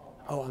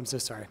 Oh, I'm so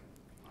sorry.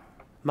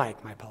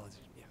 Mike, my apologies.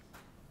 Yeah.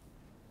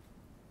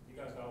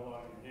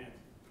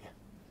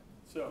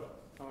 So,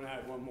 I'm going to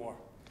add one more.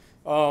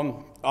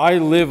 I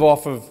live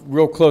off of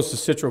real close to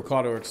Citro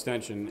Cotto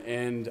Extension,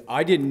 and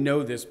I didn't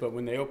know this, but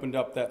when they opened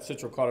up that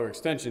Citro Cotto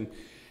Extension,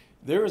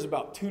 there is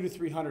about 200 to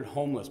 300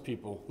 homeless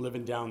people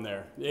living down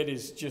there. It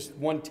is just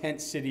one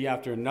tent city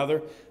after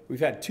another.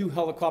 We've had 2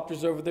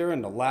 helicopters over there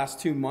in the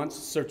last 2 months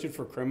searching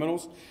for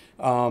criminals.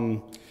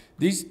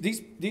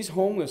 These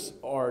homeless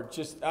are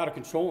just out of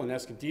control in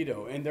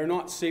Escondido, and they're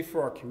not safe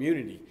for our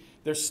community.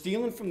 They're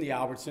stealing from the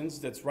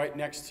Albertsons that's right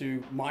next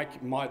to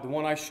the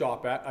one I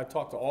shop at. I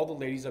talked to all the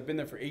ladies. I've been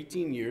there for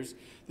 18 years.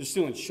 They're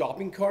stealing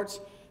shopping carts.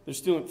 They're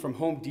stealing from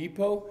Home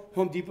Depot.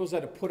 Home Depot's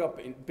had to put up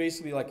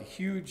basically like a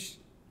huge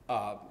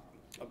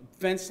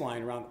fence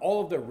line around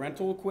all of their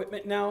rental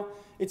equipment now.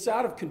 It's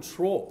out of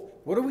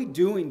control. What are we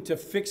doing to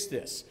fix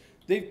this?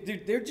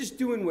 They're just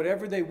doing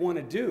whatever they want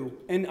to do.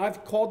 And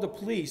I've called the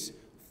police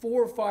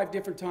 4 or 5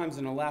 different times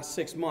in the last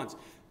 6 months.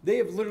 They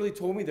have literally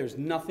told me there's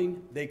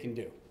nothing they can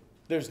do.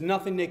 There's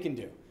nothing they can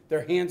do.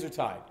 Their hands are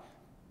tied.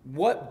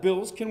 What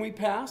bills can we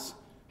pass?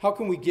 How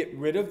can we get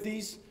rid of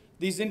these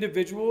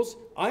individuals?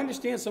 I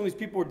understand some of these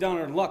people are down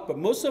on their luck, but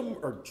most of them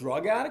are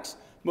drug addicts.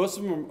 Most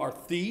of them are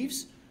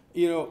thieves.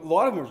 You know, a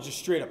lot of them are just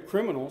straight up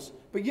criminals,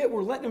 but yet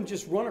we're letting them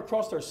just run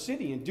across our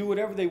city and do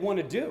whatever they want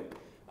to do.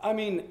 I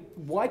mean,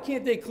 why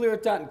can't they clear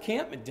out that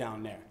encampment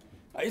down there?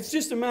 It's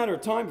just a matter of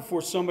time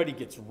before somebody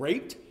gets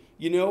raped,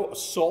 you know,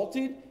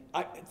 assaulted.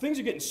 Things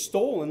are getting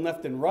stolen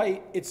left and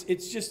right.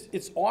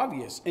 It's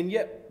obvious, and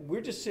yet we're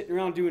just sitting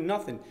around doing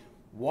nothing.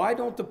 Why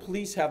don't the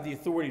police have the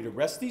authority to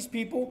arrest these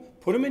people,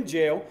 put them in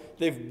jail?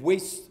 They've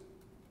wasted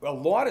a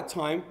lot of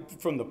time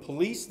from the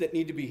police that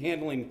need to be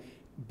handling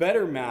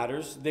better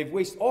matters. They've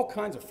wasted all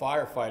kinds of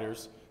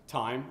firefighters'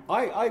 time.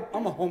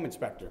 I'm a home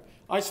inspector.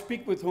 I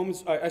speak with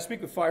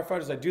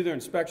firefighters. I do their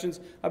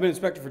inspections. I've been an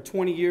inspector for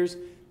 20 years.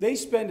 They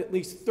spend at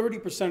least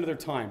 30% of their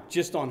time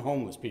just on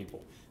homeless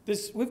people.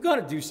 We've got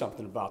to do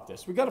something about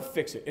this. We've got to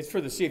fix it. It's for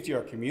the safety of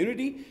our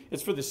community.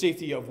 It's for the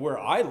safety of where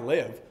I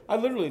live. I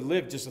literally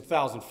live just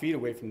 1,000 feet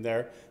away from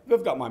there.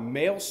 I've got my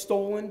mail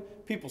stolen.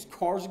 People's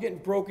cars are getting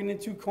broken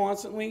into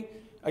constantly.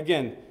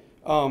 Again,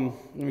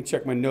 let me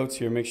check my notes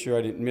here, make sure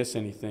I didn't miss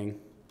anything.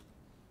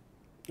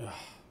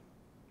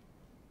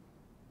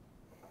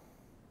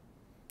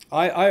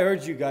 I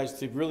urge you guys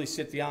to really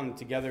sit down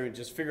together and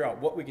just figure out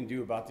what we can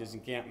do about these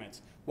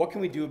encampments. What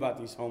can we do about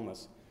these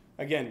homeless?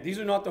 Again, these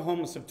are not the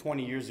homeless of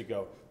 20 years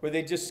ago, where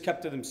they just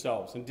kept to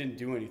themselves and didn't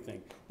do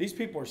anything. These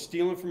people are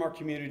stealing from our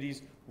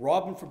communities,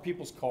 robbing from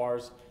people's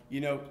cars, you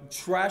know,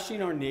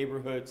 trashing our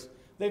neighborhoods.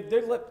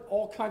 They've left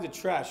all kinds of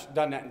trash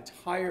down that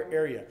entire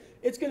area.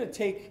 It's going to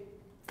take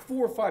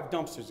 4 or 5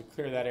 dumpsters to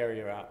clear that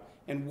area out.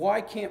 And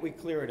why can't we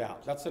clear it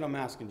out? That's what I'm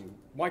asking you.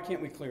 Why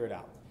can't we clear it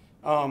out?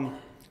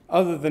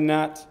 Other than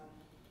that,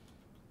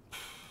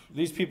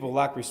 these people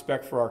lack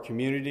respect for our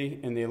community,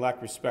 and they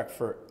lack respect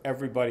for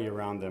everybody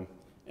around them.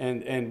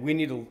 And we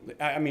need to,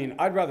 I mean,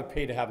 I'd rather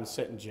pay to have them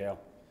sit in jail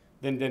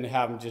than to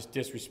have them just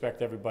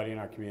disrespect everybody in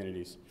our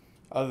communities.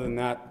 Other than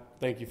that,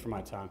 thank you for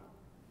my time.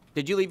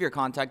 Did you leave your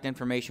contact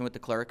information with the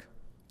clerk?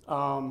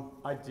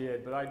 I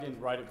did, but I didn't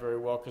write it very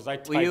well because I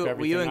type everything.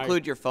 Will you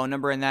include your phone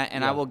number in that?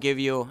 And Yeah. I will give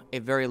you a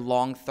very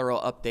long, thorough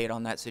update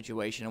on that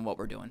situation and what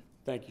we're doing.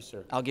 Thank you,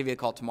 sir. I'll give you a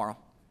call tomorrow.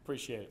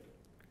 Appreciate it.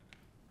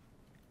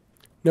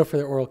 No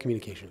further oral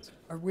communications.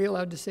 Are we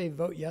allowed to say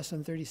vote yes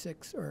on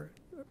 36 or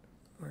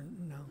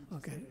no?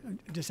 Okay, I'm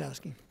just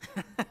asking.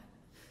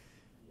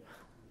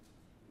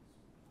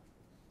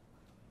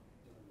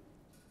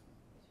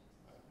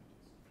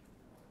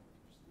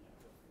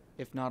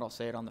 If not, I'll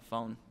say it on the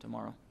phone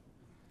tomorrow.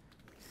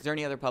 Is there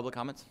any other public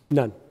comments?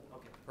 None.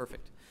 Okay,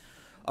 perfect.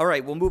 All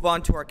right, we'll move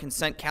on to our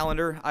consent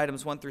calendar.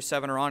 Items 1 through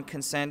 7 are on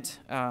consent.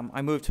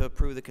 I move to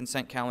approve the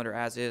consent calendar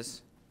as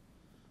is.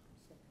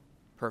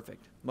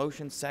 Perfect.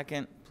 Motion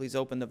second. Please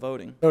open the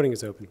voting. Voting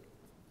is open.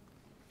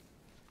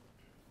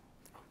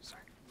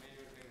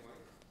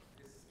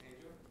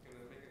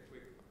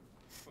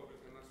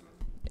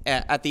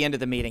 At the end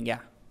of the meeting, yeah.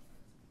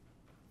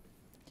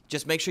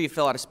 Just make sure you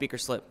fill out a speaker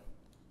slip. Do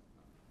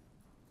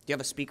you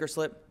have a speaker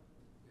slip?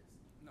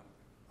 No.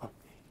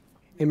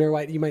 Hey, Mayor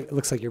White, it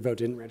looks like your vote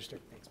didn't register.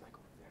 Thanks, Michael.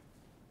 Yeah.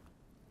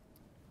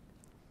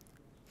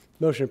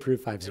 Motion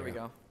approved 5-0. There we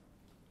go.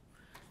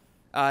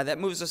 That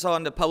moves us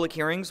on to public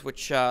hearings,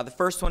 which the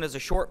first one is a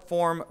short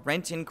form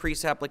rent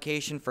increase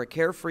application for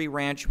Carefree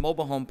Ranch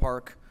Mobile Home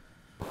Park.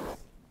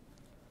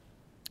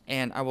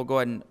 And I will go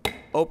ahead and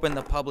open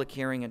the public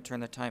hearing and turn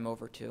the time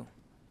over to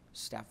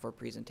staff for a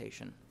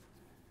presentation.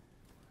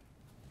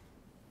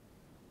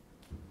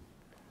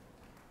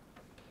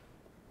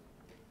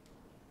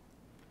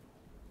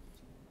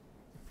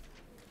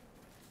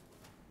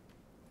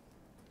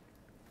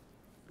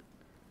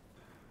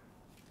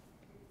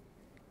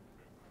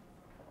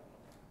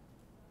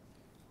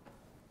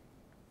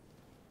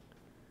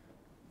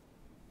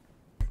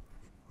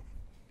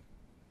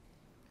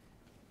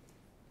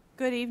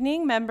 Good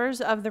evening, members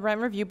of the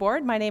Rent Review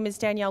Board. My name is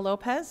Danielle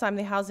Lopez. I'm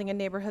the Housing and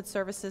Neighborhood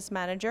Services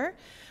Manager.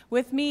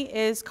 With me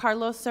is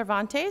Carlos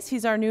Cervantes.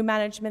 He's our new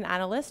management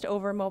analyst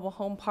over Mobile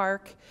Home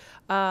Park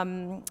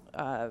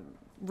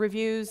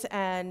reviews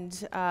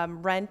and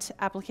rent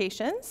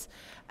applications,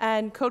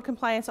 and Code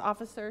Compliance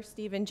Officer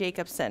Stephen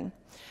Jacobson.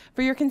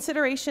 For your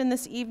consideration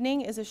this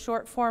evening is a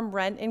short-form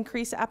rent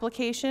increase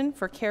application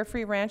for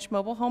Carefree Ranch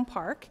Mobile Home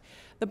Park.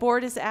 The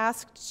board is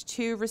asked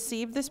to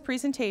receive this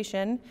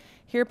presentation,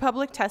 hear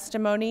public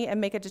testimony, and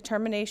make a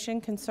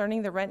determination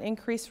concerning the rent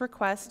increase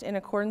request in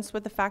accordance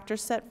with the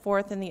factors set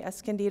forth in the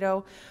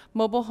Escondido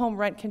Mobile Home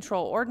Rent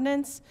Control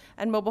Ordinance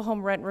and Mobile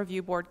Home Rent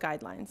Review Board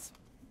guidelines.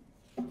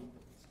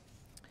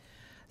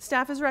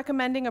 Staff is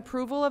recommending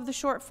approval of the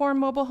short-form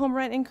mobile home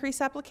rent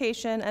increase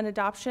application and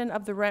adoption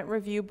of the Rent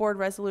Review Board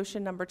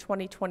Resolution number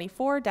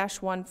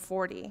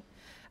 2024-140.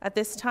 At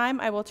this time,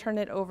 I will turn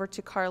it over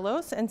to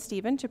Carlos and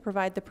Stephen to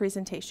provide the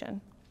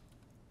presentation.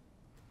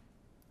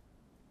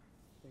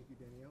 Thank you,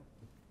 Danielle.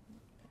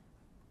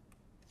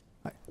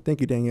 Hi,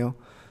 thank you, Danielle.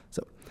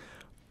 So,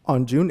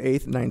 on June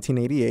 8th,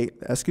 1988,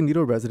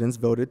 Escondido residents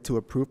voted to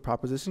approve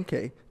Proposition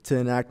K to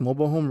enact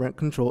mobile home rent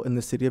control in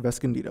the city of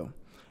Escondido.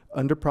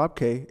 Under Prop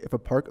K, if a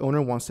park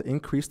owner wants to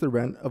increase the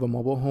rent of a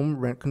mobile home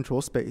rent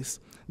control space,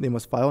 they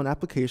must file an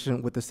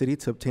application with the city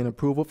to obtain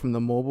approval from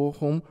the Mobile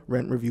Home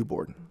Rent Review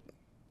Board.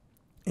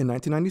 In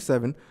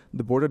 1997,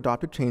 the board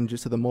adopted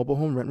changes to the Mobile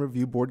Home Rent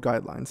Review Board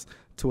guidelines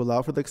to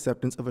allow for the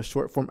acceptance of a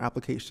short-form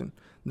application.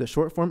 The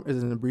short form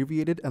is an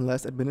abbreviated and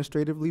less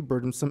administratively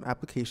burdensome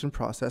application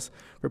process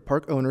for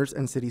park owners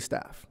and city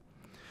staff.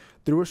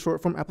 Through a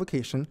short-form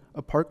application,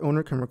 a park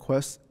owner can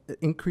request an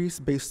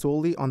increase based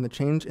solely on the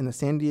change in the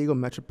San Diego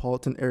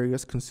metropolitan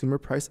area's Consumer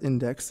Price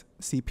Index,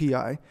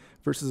 CPI,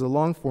 versus a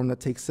long form that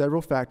takes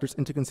several factors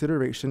into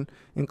consideration,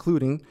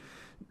 including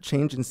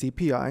change in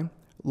CPI,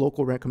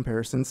 local rent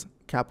comparisons,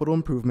 capital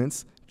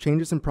improvements,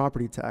 changes in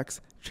property tax,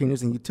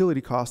 changes in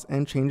utility costs,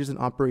 and changes in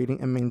operating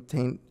and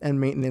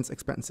maintenance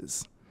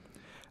expenses.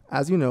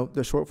 As you know,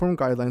 the short-form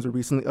guidelines were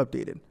recently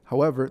updated.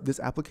 However, this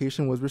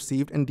application was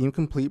received and deemed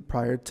complete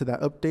prior to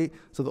that update,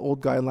 so the old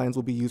guidelines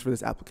will be used for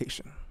this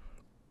application.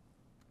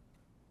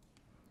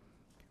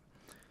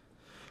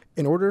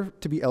 In order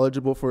to be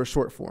eligible for a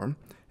short form,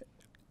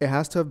 it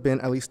has to have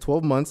been at least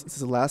 12 months since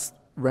the last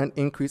rent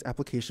increase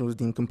application was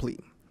deemed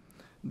complete.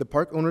 The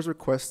park owner's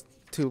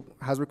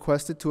has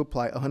requested to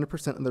apply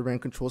 100% of the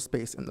rent control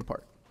space in the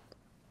park.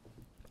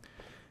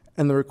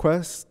 And the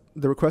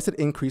requested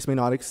increase may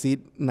not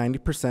exceed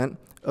 90%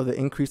 of the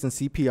increase in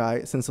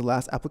CPI since the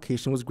last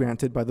application was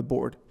granted by the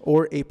board,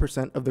 or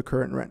 8% of the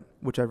current rent,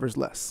 whichever is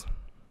less.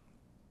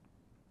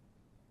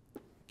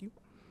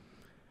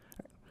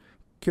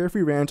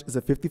 Carefree Ranch is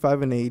a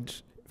 55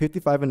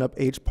 and up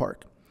age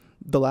park.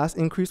 The last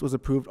increase was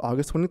approved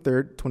August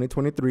 23rd,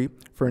 2023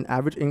 for an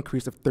average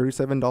increase of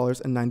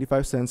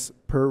 $37.95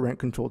 per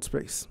rent-controlled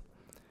space.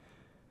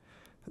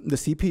 The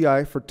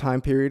CPI for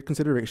time period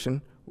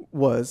consideration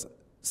was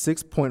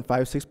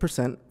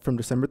 6.56% from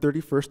December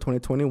 31st,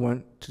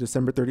 2021 to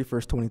December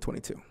 31st,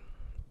 2022.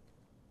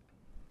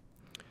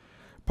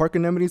 Park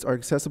amenities are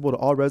accessible to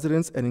all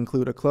residents and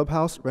include a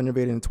clubhouse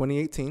renovated in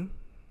 2018,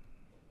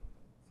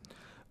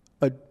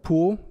 a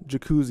pool,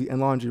 jacuzzi,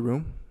 and laundry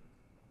room,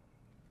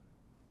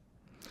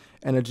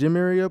 and a gym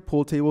area,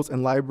 pool tables,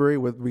 and library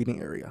with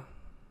reading area.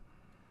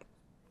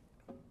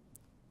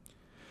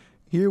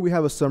 Here we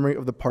have a summary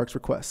of the park's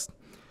request.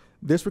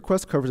 This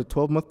request covers a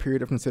 12-month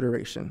period of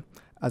consideration.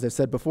 As I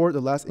said before,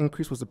 the last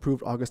increase was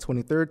approved August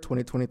 23rd,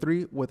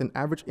 2023, with an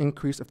average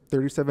increase of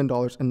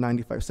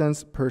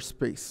 $37.95 per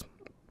space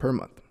per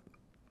month.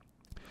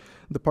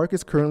 The park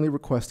is currently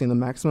requesting the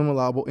maximum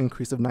allowable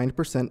increase of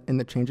 90% in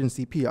the change in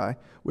CPI,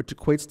 which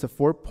equates to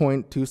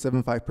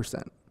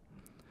 4.275%.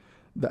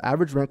 The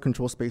average rent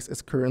control space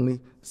is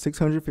currently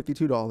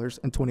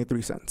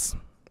 $652.23.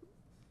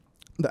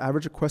 The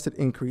average requested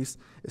increase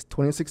is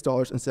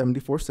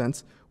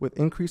 $26.74, with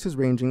increases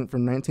ranging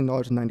from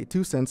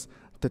 $19.92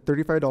 to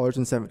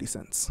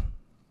 $35.70.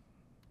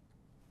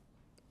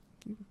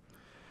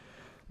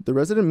 The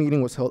resident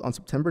meeting was held on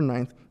September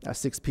 9th at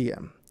 6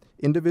 p.m.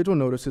 Individual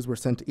notices were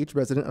sent to each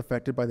resident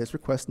affected by this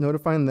request,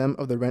 notifying them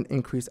of the rent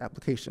increase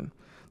application,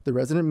 the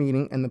resident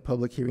meeting, and the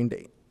public hearing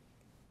date.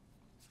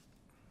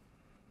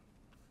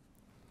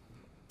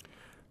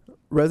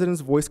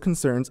 Residents voiced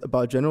concerns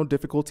about general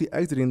difficulty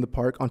exiting the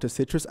park onto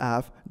Citrus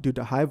Ave due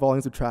to high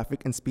volumes of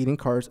traffic and speeding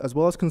cars, as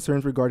well as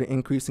concerns regarding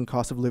increase in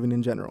cost of living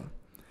in general.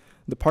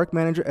 The park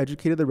manager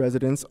educated the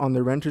residents on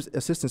the Renters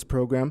Assistance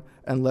Program,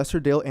 and Lester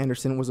Dale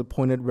Anderson was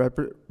appointed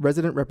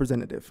resident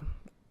representative.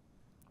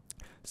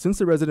 Since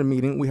the resident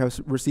meeting, we have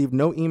received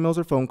no emails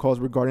or phone calls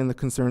regarding the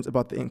concerns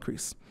about the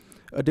increase.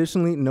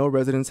 Additionally, no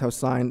residents have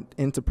signed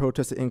in to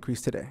protest the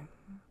increase today.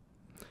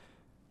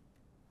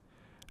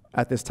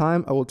 At this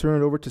time, I will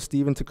turn it over to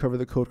Stephen to cover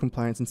the code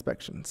compliance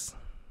inspections.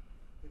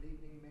 Good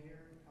evening,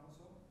 Mayor and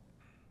Council.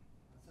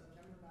 On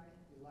September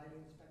 9th, the lighting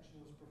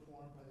inspection was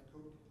performed by the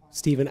code compliance.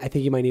 Stephen, I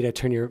think you might need to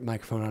turn your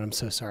microphone on. I'm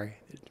so sorry.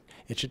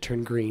 It should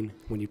turn green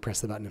when you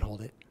press the button and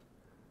hold it.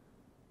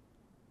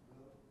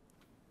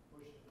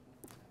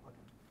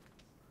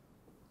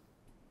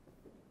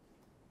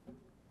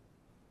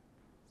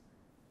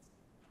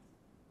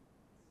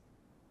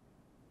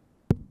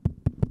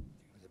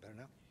 Is it better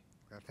now?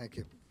 Thank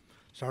you.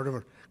 Start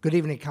over. Good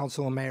evening,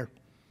 Council and Mayor.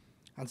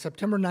 On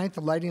September 9th,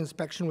 a lighting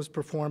inspection was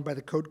performed by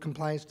the Code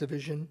Compliance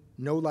Division.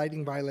 No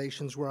lighting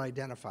violations were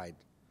identified.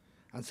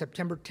 On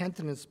September 10th,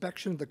 an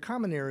inspection of the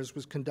common areas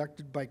was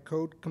conducted by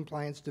Code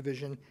Compliance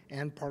Division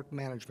and Park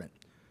Management.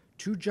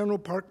 2 general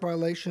park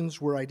violations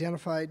were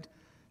identified.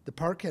 The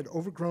park had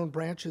overgrown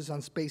branches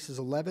on spaces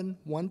 11,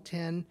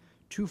 110,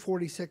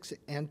 246,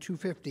 and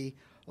 250,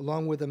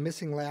 along with a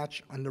missing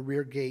latch on the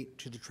rear gate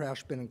to the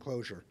trash bin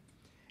enclosure.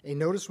 A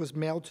notice was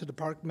mailed to the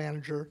park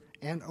manager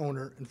and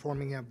owner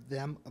informing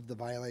them of the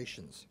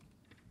violations.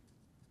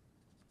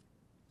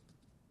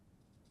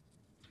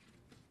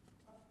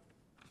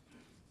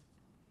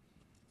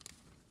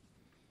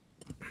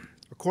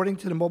 According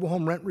to the Mobile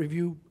Home Rent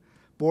Review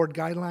Board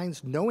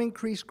guidelines, no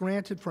increase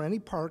granted for any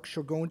park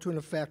shall go into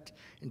effect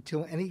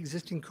until any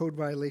existing code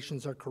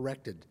violations are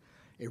corrected.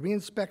 A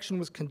reinspection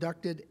was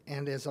conducted,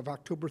 and as of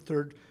October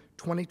 3rd,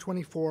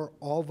 2024,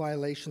 all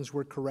violations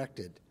were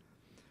corrected.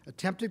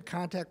 Attempted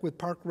contact with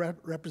Park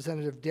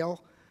Representative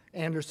Dale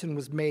Anderson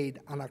was made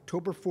on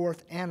October 4th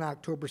and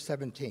October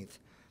 17th.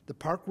 The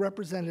park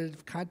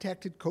representative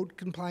contacted Code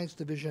Compliance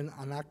Division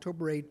on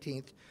October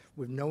 18th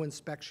with no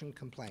inspection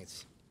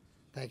complaints.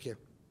 Thank you.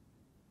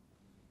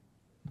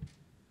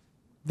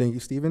 Thank you,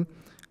 Stephen.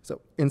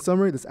 So, in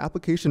summary, this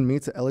application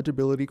meets the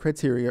eligibility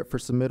criteria for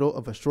submittal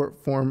of a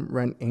short-form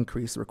rent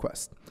increase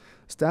request.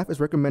 Staff is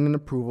recommending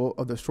approval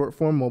of the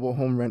short-form mobile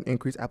home rent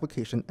increase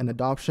application and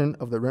adoption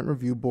of the Rent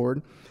Review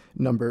Board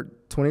number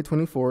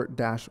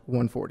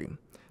 2024-140.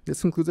 This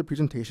concludes the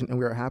presentation, and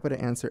we are happy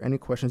to answer any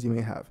questions you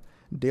may have.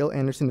 Dale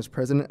Anderson is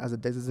present as a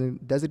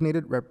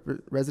designated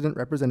resident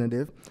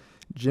representative.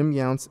 Jim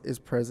Younce is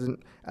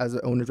present as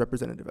the owner's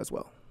representative as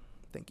well.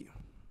 Thank you.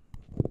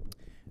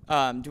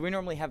 Do we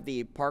normally have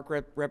the park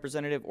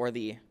representative or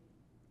the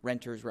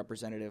renter's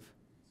representative?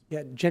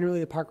 Yeah, generally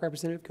the park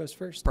representative goes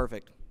first.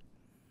 Perfect.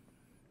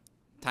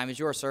 Time is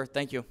yours, sir.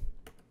 Thank you.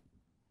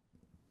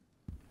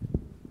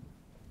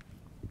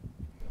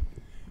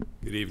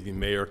 Good evening,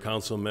 Mayor,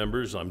 Council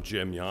members. I'm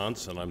Jim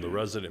Younce, and I'm the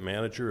resident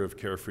manager of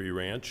Carefree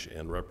Ranch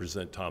and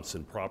represent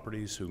Thompson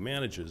Properties, who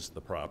manages the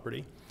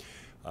property.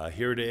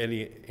 Here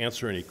to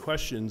answer any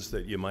questions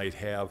that you might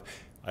have.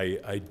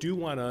 I do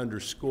want to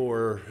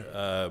underscore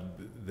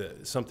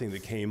something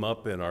that came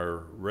up in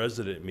our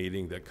resident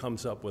meeting that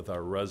comes up with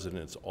our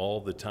residents all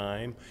the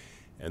time,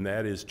 and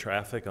that is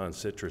traffic on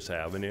Citrus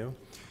Avenue.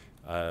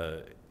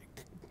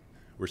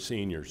 We're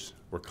seniors.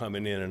 We're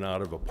coming in and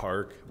out of a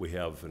park. We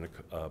have an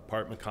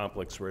apartment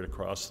complex right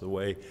across the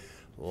way.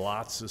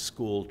 Lots of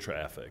school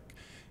traffic.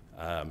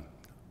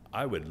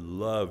 I would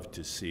love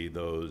to see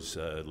those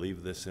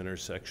leave this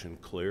intersection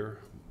clear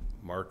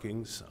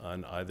markings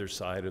on either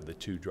side of the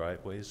 2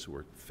 driveways.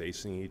 We're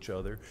facing each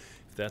other.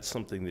 If that's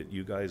something that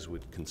you guys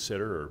would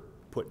consider or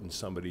put in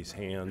somebody's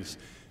hands,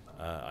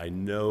 I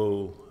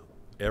know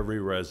every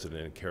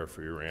resident in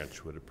Carefree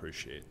Ranch would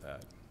appreciate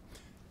that.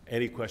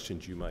 Any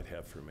questions you might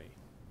have for me?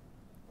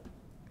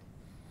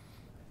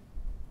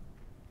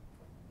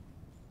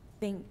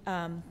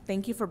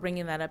 Thank you for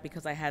bringing that up,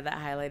 because I had that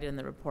highlighted in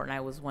the report, and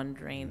I was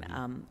wondering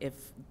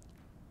if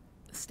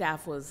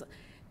staff was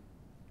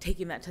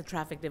taking that to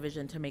traffic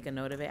division to make a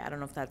note of it. I don't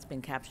know if that's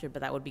been captured,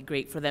 but that would be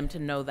great for them to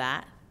know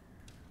that.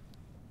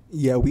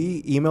 Yeah,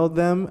 we emailed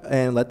them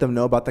and let them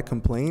know about the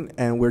complaint,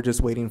 and we're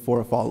just waiting for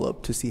a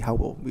follow-up to see how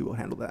we will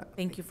handle that.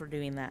 Thank you for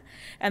doing that.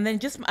 And then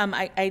just,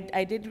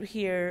 I did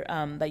hear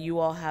that you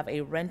all have a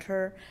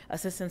renter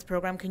assistance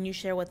program. Can you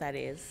share what that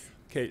is?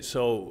 Okay,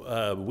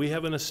 so we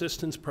have an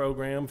assistance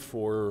program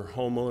for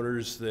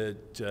homeowners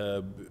that,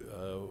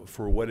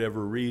 for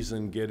whatever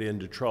reason, get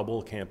into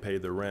trouble, can't pay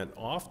the rent.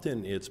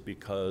 Often it's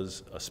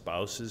because a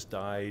spouse has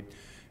died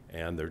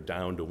and they're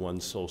down to one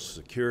Social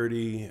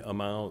Security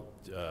amount.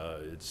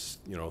 It's,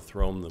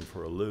 thrown them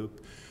for a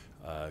loop.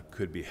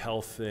 Could be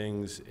health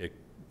things. It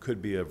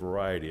could be a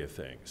variety of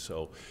things.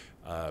 So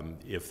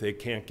if they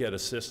can't get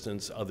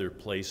assistance other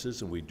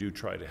places, and we do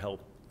try to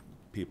help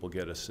people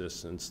get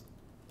assistance,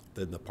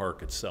 then the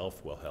park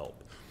itself will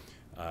help.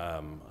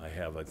 I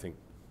have, I think,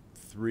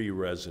 3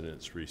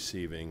 residents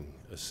receiving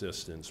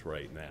assistance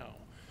right now.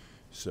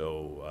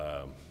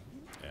 So,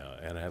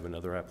 and I have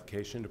another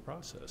application to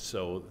process.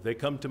 So they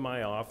come to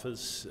my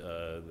office.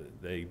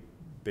 They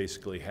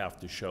basically have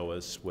to show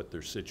us what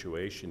their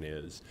situation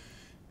is.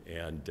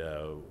 And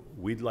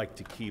we'd like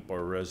to keep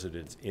our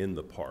residents in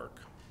the park.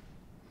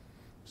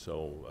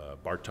 So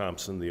Bart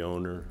Thompson, the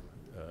owner,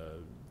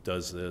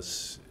 does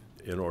this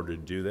in order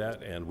to do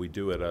that, and we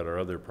do it at our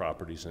other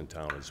properties in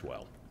town as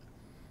well.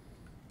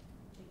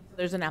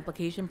 There's an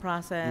application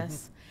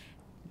process,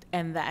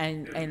 and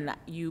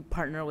you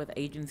partner with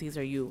agencies,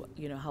 or you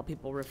help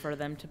people refer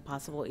them to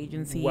possible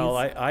agencies? Well,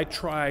 I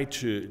try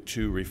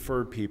to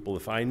refer people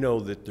if I know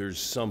that there's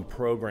some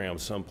program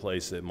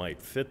someplace that might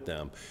fit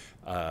them,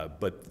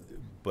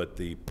 but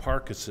the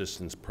park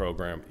assistance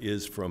program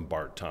is from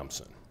Bart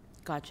Thompson.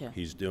 Gotcha.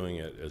 He's doing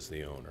it as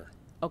the owner.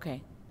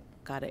 Okay.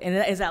 Got it. And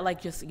is that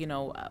like just, you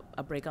know,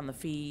 a break on the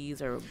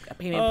fees or a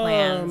payment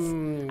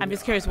plans? I'm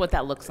just curious what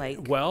that looks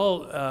like.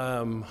 Well,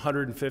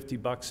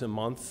 $150 a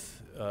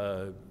month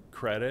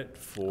credit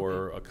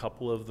for a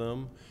couple of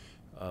them,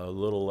 a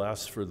little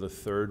less for the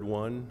third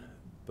one.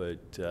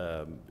 But,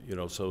 you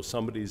know, so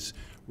somebody's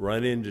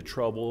run into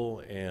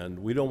trouble, and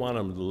we don't want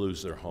them to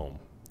lose their home.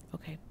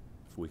 Okay.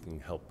 If we can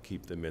help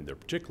keep them in there,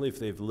 particularly if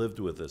they've lived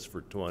with us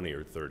for 20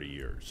 or 30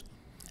 years.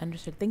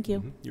 Understood. Thank you.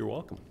 Mm-hmm. You're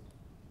welcome.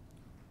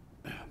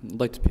 I'd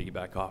like to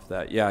piggyback off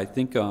that. Yeah, I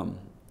think I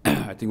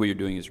think what you're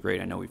doing is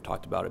great. I know we've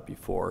talked about it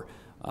before.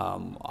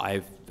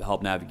 I've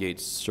helped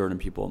navigate certain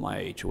people in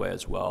my HOA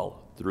as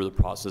well through the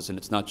process, and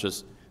it's not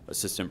just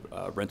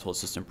rental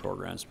assistant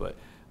programs, but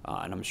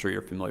and I'm sure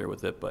you're familiar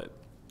with it. But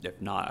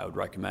if not, I would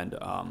recommend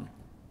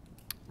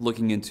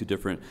looking into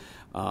different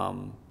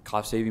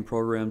cost-saving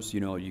programs.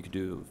 You know, you could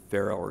do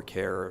fair hour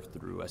care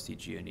through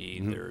SDG&E.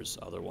 Mm-hmm. There's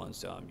other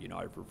ones. You know,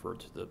 I've referred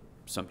to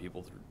some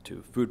people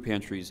to food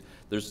pantries.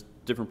 There's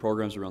different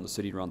programs around the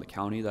city, around the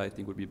county that I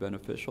think would be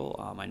beneficial.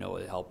 I know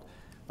it helped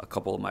a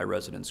couple of my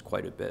residents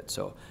quite a bit.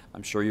 So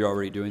I'm sure you're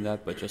already doing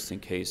that, but just in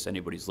case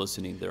anybody's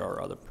listening, there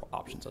are other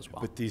options as well.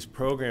 But these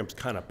programs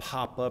kind of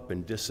pop up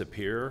and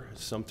disappear,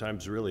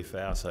 sometimes really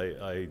fast.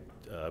 I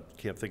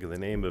can't think of the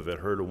name of it,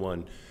 heard of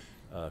one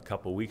a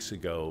couple weeks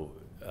ago,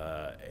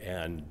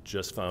 and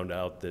just found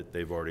out that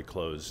they've already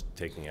closed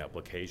taking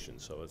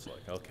applications. So it's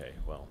like, okay,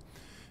 well.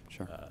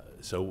 Sure.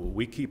 So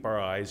we keep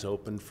our eyes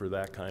open for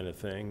that kind of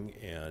thing,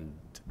 and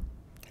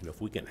you know,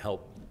 if we can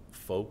help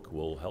folk,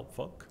 we'll help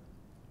folk.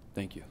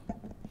 Thank you.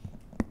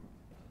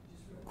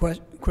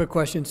 Quick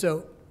question.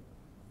 So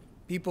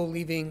people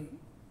leaving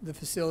the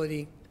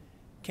facility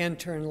can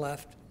turn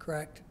left,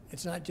 correct?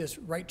 It's not just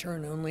right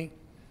turn only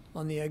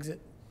on the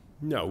exit?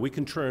 No, we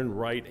can turn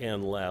right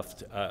and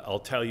left. I'll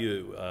tell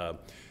you,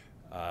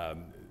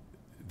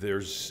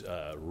 there's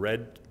a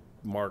red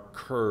marked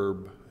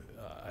curb,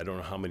 I don't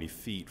know how many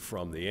feet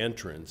from the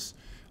entrance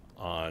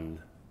on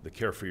the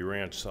Carefree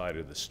Ranch side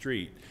of the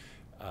street,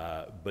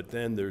 but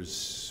then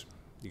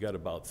you got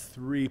about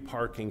 3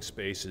 parking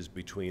spaces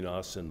between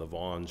us and the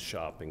Vaughn's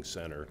Shopping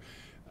Center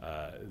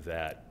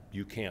that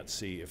you can't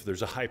see. If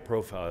there's a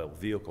high-profile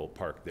vehicle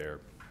parked there,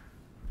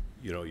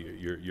 you know,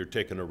 you're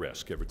taking a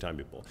risk every time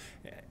you pull.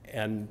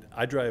 And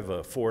I drive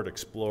a Ford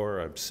Explorer,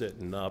 I'm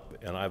sitting up,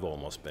 and I've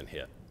almost been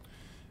hit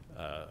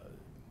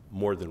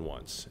more than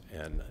once.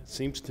 And it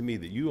seems to me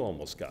that you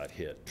almost got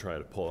hit trying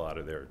to pull out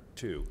of there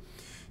too.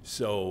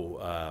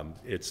 So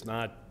it's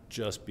not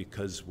just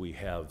because we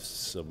have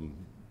some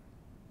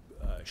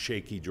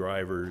shaky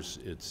drivers.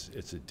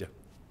 It's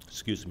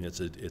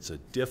a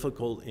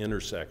difficult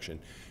intersection,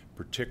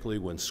 particularly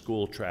when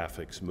school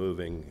traffic's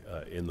moving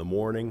in the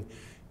morning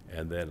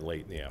and then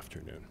late in the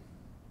afternoon.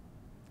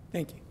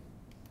 Thank you.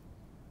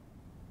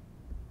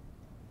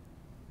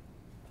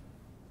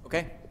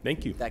 Okay.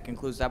 Thank you. That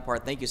concludes that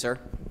part. Thank you, sir.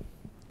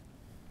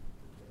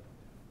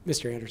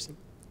 Mr. Anderson.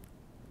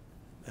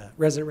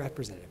 Resident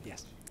representative,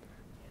 yes.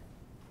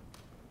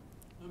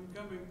 I'm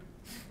coming.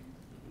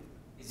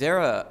 Is there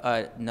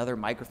another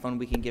microphone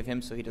we can give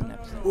him so he doesn't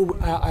have to? Ooh,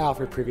 I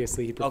offered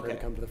previously, he preferred to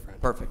come to the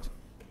front. Perfect.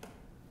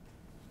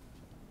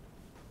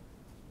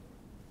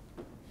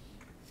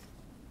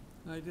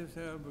 I just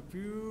have a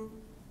few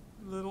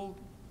little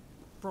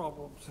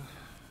problems.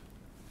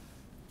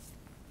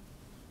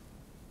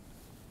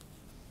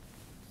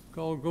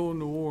 Called going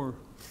to war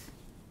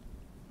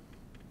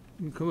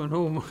and coming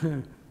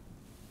home.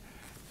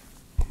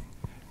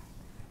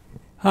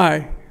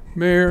 Hi,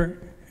 Mayor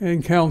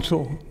and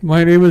Council.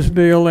 My name is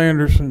Dale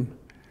Anderson.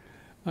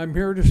 I'm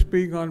here to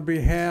speak on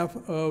behalf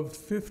of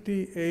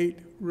 58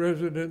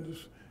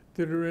 residents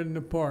that are in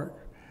the park.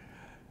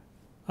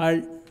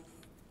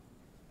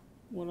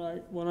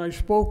 When I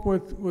spoke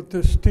with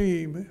this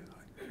team,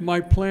 my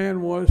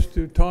plan was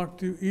to talk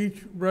to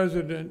each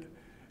resident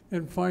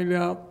and find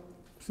out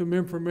some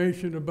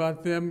information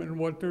about them and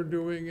what they're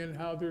doing and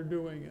how they're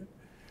doing it.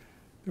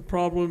 The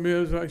problem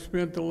is I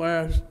spent the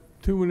last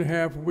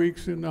 2.5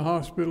 weeks in the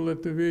hospital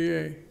at the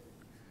VA.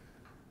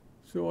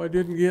 So I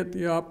didn't get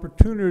the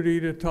opportunity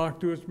to talk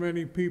to as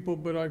many people,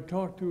 but I've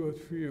talked to a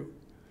few.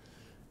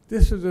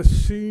 This is a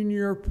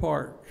senior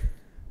park,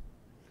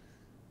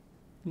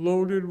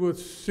 loaded with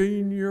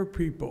senior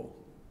people.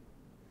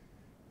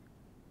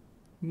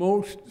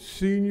 Most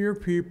senior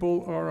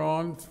people are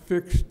on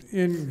fixed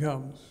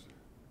incomes.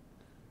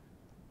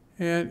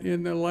 And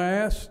in the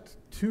last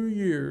 2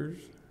 years,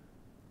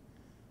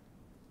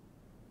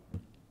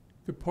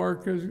 the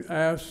park has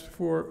asked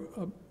for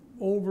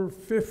over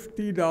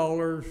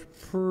 $50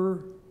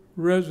 per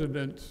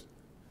resident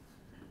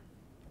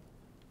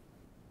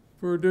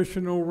for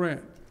additional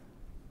rent.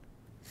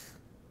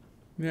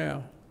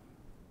 Now,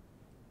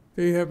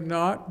 they have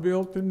not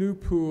built a new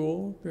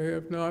pool, they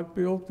have not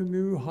built a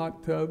new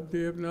hot tub,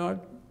 they have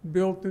not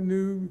built a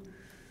new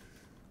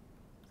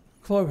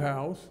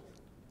clubhouse.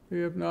 They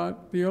have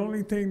not, the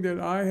only thing that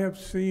I have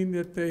seen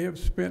that they have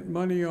spent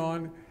money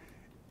on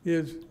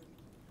is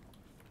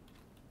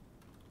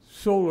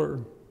solar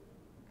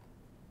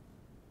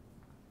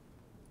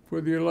for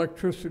the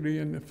electricity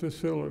in the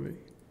facility.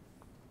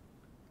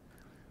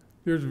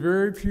 There's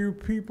very few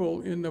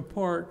people in the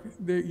park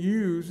that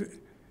use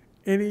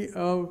any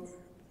of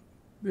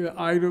the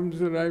items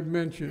that I've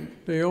mentioned.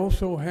 They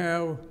also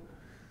have,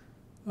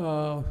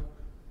 God,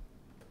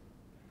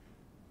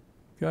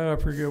 I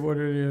forget what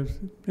it is.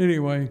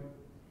 Anyway,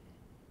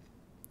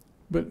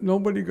 but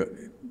nobody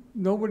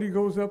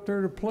goes up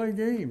there to play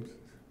games.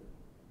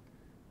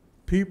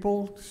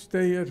 People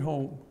stay at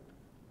home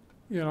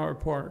in our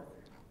park.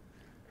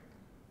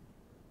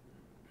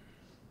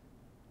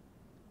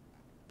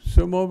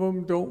 Some of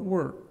them don't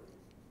work.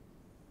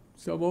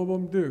 Some of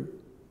them do.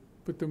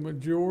 But the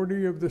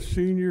majority of the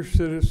senior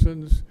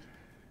citizens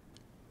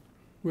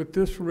with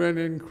this rent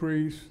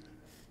increase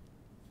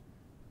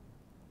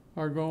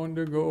are going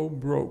to go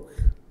broke.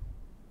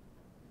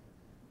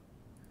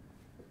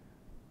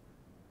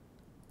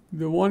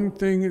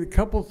 A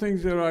couple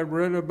things that I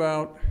read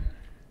about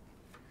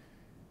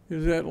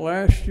is that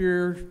last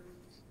year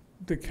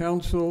the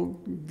council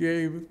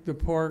gave the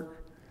park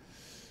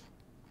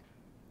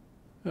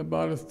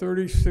about a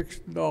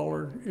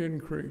 $36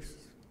 increase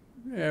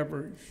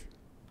average.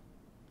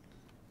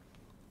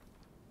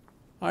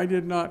 I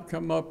did not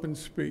come up and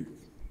speak.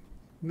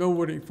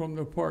 Nobody from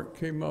the park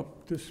came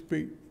up to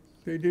speak.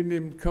 They didn't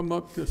even come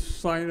up to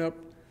sign up,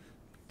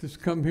 to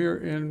come here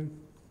and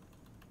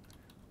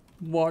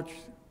watch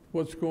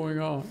what's going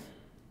on.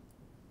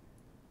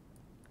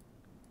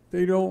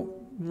 They don't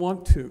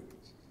want to.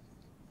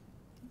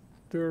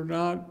 They're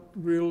not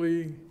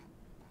really,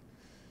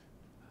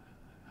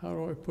 how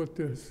do I put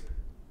this?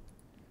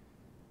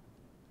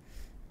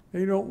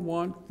 They don't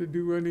want to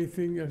do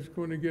anything that's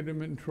going to get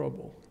them in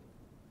trouble.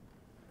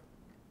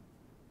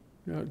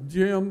 Now,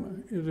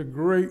 Jim is a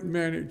great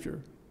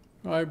manager.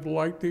 I've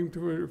liked him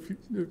for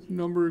the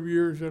number of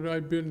years that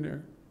I've been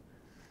there.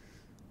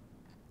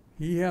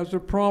 He has a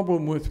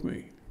problem with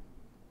me,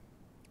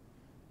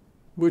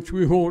 which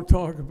we won't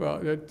talk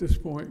about at this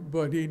point,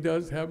 but he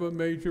does have a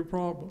major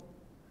problem.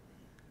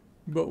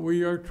 But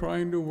we are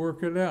trying to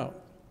work it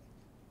out,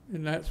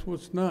 and that's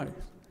what's nice.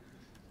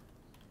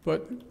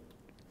 But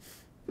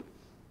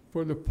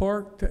for the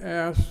park to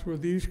ask for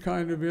these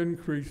kind of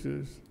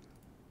increases,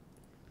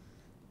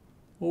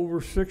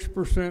 over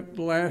 6%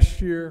 last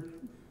year,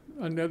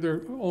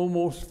 another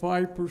almost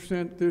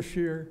 5% this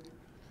year,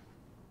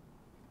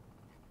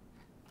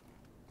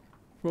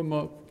 from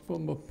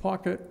a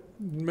pocket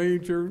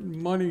major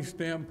money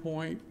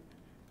standpoint,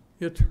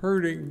 it's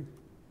hurting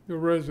the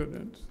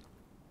residents.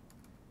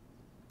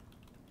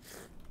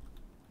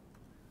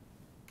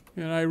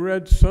 And I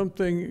read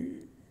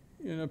something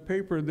in a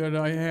paper that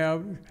I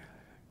have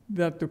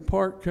that the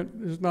park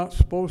is not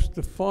supposed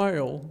to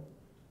file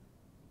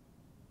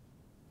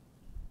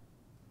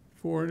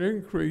for an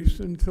increase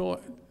until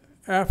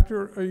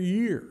after a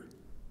year.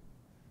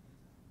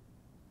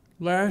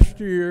 Last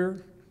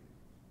year,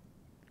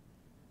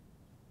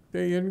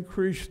 they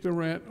increased the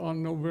rent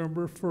on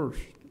November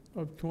 1st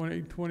of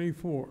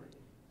 2024.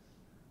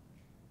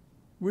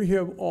 We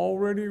have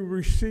already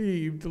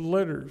received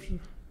letters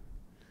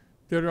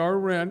that our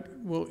rent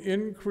will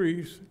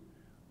increase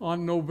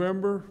on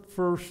November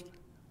 1st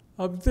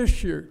of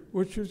this year,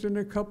 which is in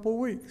a couple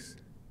weeks.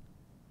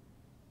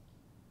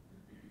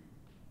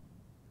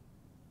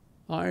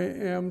 I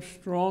am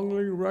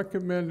strongly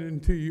recommending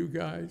to you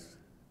guys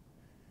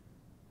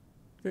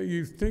that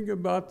you think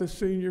about the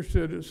senior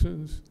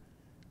citizens.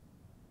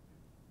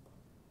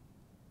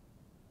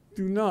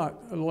 Do not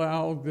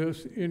allow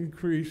this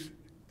increase.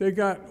 They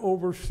got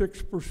over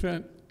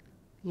 6%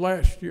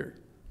 last year.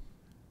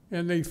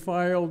 And they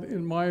filed,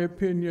 in my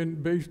opinion,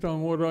 based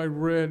on what I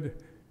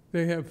read,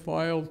 they have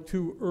filed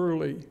too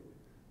early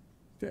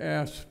to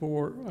ask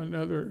for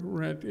another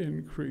rent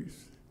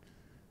increase.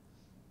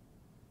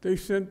 They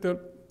sent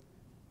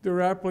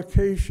their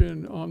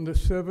application on the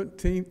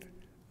 17th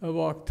of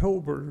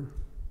October,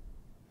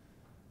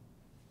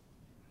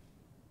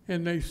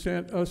 and they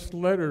sent us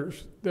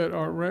letters that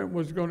our rent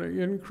was going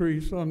to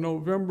increase on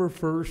November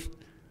 1st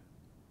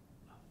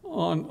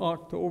on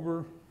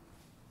October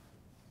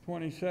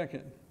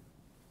 22nd.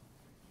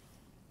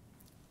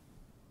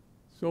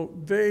 So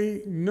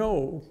they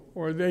know,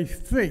 or they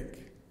think,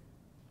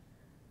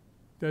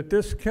 that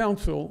this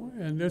council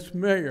and this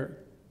mayor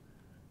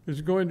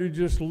is going to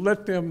just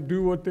let them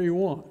do what they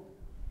want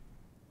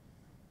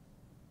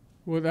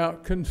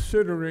without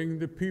considering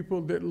the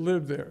people that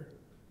live there.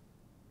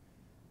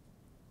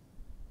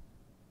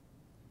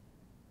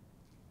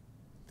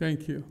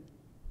 Thank you.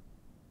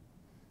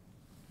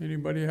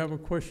 Anybody have a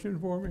question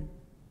for me?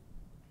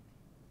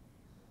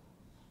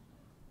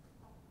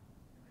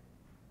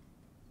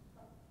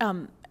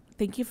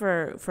 Thank you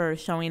for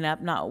showing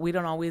up. We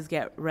don't always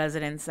get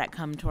residents that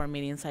come to our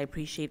meetings, so I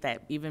appreciate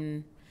that.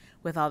 Even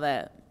with all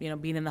the,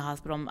 being in the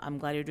hospital, I'm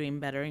glad you're doing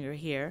better and you're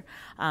here,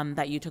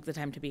 that you took the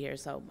time to be here.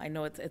 So I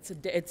know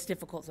it's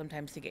difficult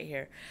sometimes to get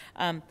here.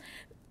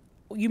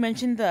 You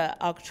mentioned the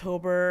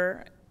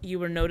October, you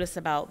were noticed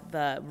about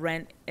the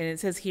rent, and it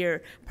says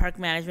here, park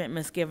management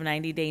must give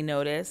 90-day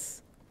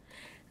notice.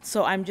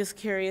 So I'm just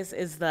curious,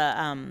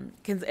 I'm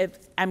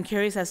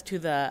curious as to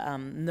the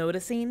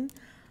noticing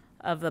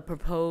of the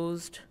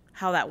proposed,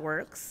 how that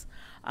works.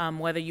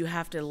 Whether you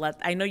have to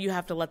I know you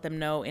have to let them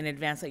know in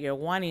advance that you're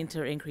wanting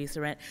to increase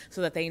the rent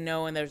so that they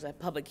know, and there's a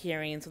public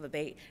hearing so that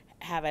they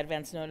have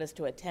advance notice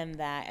to attend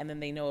that, and then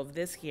they know of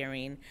this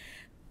hearing.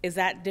 Is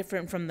that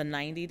different from the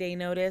 90-day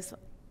notice?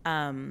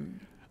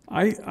 From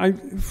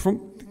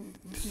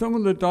some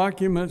of the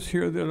documents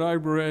here that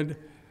I've read,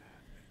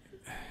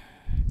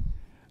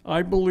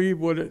 I believe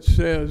what it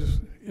says,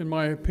 in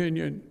my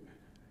opinion,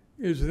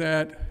 is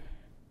that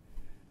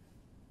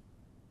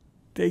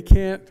they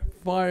can't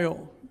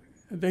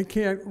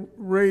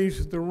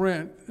raise the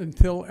rent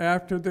until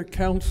after the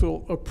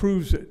council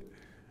approves it.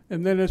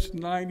 And then it's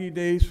 90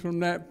 days from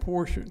that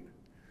portion.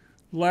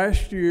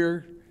 Last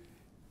year,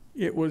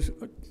 it was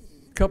a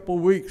couple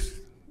weeks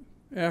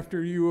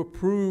after you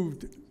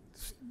approved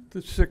the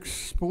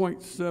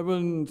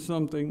 6.7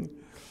 something.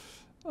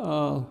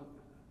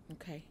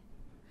 Okay.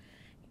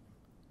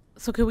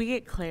 So could we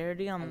get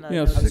clarity on the?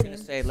 I was going to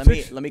say, let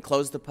me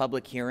close the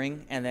public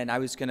hearing, and then I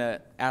was going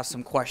to ask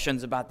some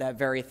questions about that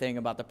very thing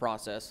about the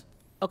process.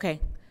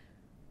 Okay.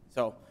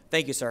 So,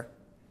 thank you, sir.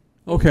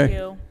 Okay. Thank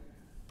you.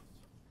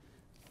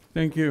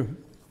 Thank you.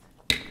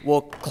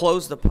 We'll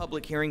close the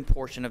public hearing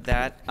portion of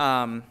that.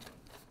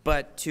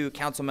 But to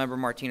Councilmember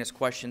Martinez's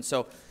question,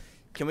 so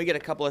can we get a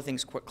couple of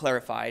things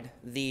clarified?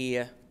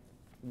 The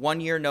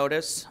 1-year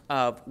notice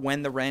of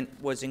when the rent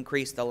was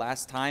increased the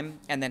last time,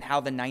 and then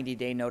how the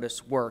 90-day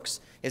notice works.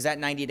 Is that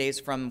 90 days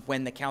from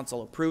when the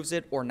council approves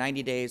it, or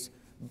 90 days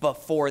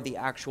before the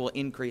actual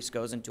increase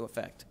goes into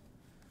effect?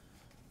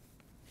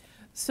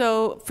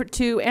 So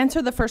to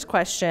answer the first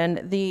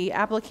question, the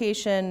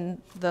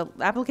application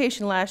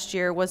last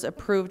year was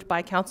approved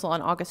by council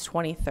on August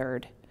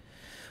 23rd,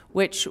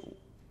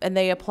 and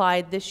they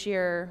applied this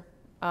year,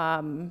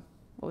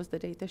 what was the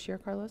date this year,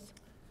 Carlos?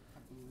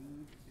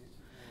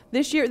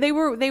 This year, they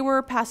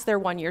were past their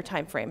 1-year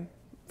time frame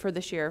for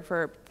this year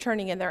for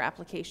turning in their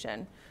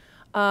application.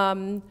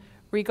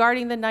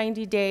 Regarding the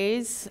 90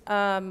 days,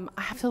 I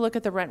have to look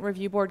at the rent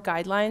review board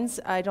guidelines.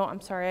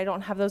 I'm sorry, I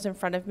don't have those in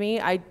front of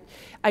me.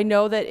 I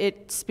know that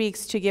it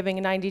speaks to giving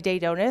a 90-day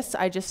notice.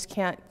 I just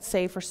can't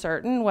say for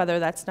certain whether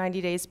that's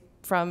 90 days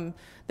from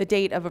the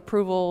date of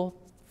approval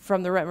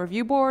from the rent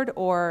review board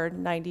or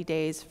 90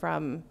 days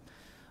from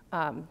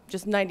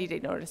just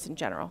 90-day notice in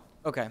general.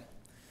 Okay.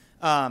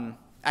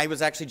 I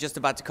was actually just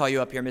about to call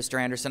you up here, Mr.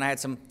 Anderson. I had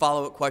some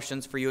follow-up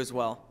questions for you as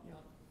well.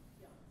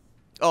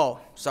 Oh,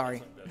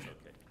 sorry. That's okay.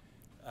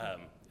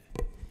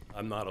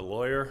 I'm not a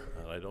lawyer,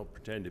 and I don't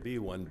pretend to be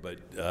one, but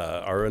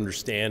our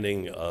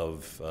understanding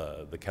of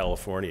the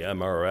California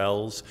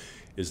MRLs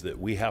is that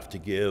we have to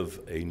give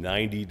a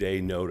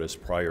 90-day notice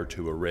prior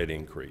to a rent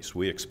increase.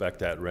 We expect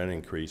that rent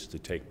increase to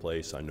take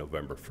place on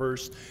November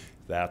 1st.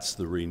 That's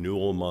the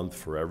renewal month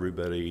for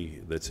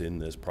everybody that's in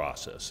this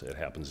process. It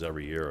happens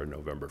every year on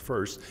November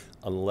 1st,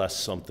 unless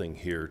something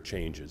here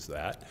changes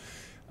that.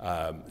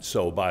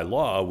 So by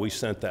law, we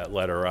sent that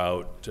letter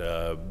out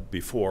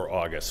before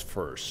August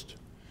 1st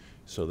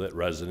so that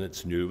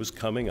residents knew it was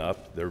coming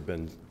up. There have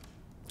been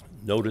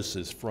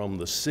notices from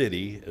the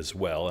city as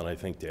well, and I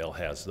think Dale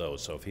has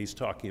those. So if he's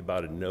talking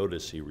about a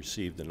notice he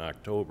received in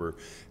October,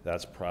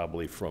 that's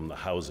probably from the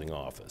housing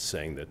office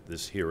saying that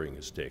this hearing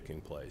is taking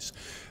place.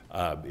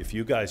 If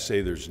you guys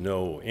say there's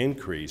no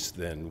increase,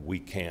 then we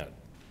can't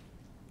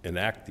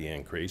enact the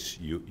increase.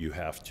 You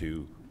have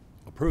to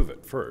approve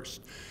it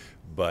first.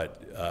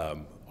 But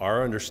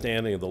our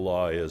understanding of the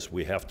law is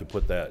we have to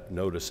put that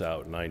notice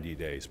out 90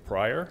 days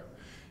prior,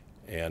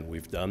 and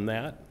we've done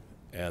that.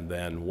 And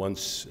then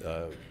once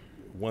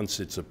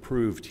it's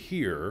approved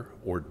here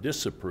or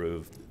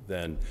disapproved,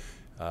 then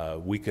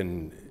we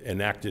can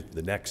enact it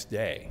the next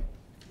day.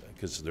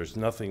 Because there's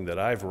nothing that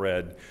I've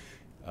read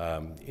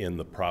in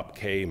the Prop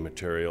K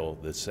material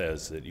that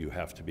says that you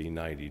have to be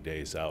 90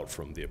 days out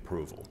from the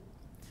approval.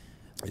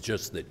 It's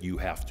just that you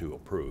have to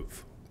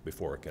approve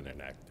before it can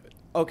enact it.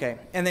 Okay,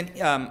 and then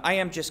I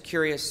am just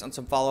curious on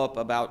some follow-up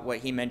about what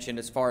he mentioned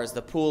as far as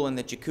the pool and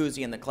the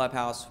jacuzzi and the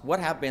clubhouse. What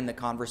have been the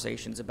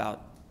conversations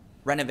about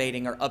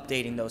renovating or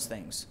updating those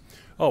things?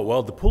 Oh,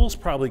 well, the pool's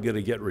probably going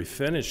to get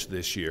refinished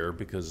this year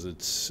because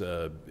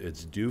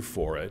it's due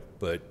for it,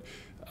 but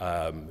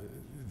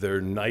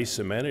they're nice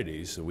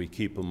amenities, and we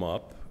keep them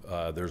up.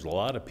 There's a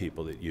lot of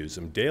people that use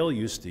them. Dale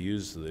used to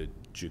use the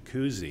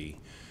jacuzzi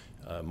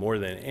more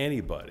than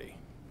anybody.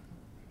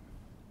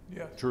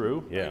 Yeah.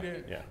 True? I Yeah,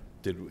 did. yeah.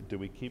 Did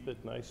we keep it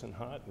nice and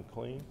hot and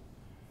clean?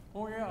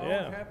 Oh, yeah, Yeah.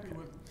 I was happy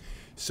with it.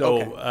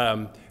 So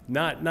Okay.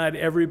 not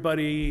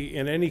everybody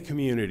in any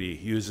community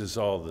uses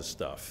all the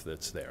stuff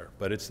that's there,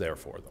 but it's there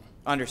for them.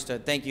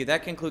 Understood. Thank you.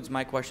 That concludes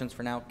my questions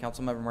for now.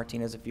 Councilmember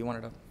Martinez, if you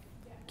wanted to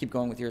keep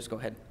going with yours, go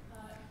ahead.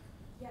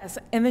 Yes,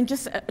 and then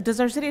just, does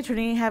our city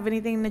attorney have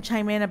anything to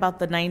chime in about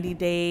the 90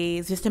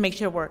 days, just to make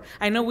sure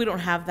I know we don't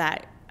have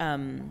that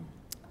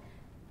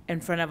in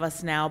front of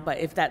us now, but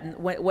if that,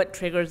 what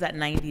triggers that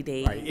 90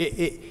 days? Right.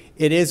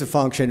 It is a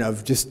function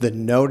of just the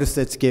notice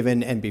that's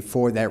given and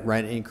before that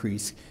rent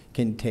increase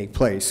can take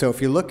place. So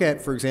if you look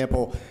at, for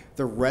example,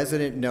 the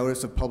resident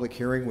notice of public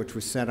hearing, which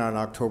was sent on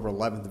October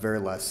 11th, the very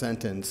last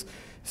sentence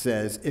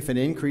says, if an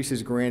increase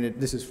is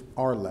granted, this is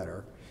our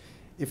letter,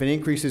 if an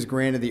increase is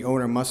granted, the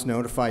owner must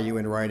notify you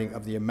in writing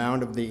of the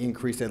amount of the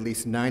increase at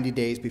least 90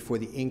 days before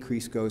the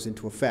increase goes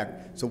into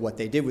effect. So what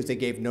they did was they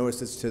gave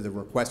notices to the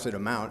requested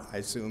amount, I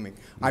assuming.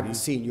 I haven't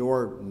seen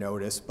your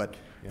notice, but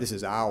this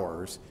is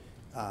ours.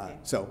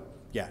 So,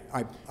 yeah,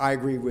 I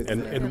agree with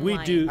and we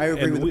do. I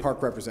agree with the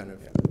park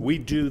representative. We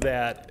do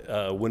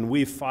that when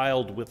we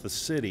filed with the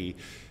city.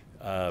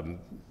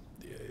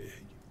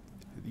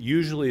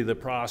 Usually the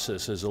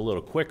process is a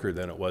little quicker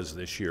than it was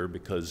this year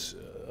because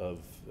of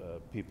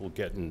people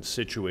getting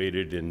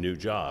situated in new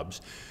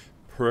jobs.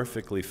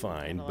 Perfectly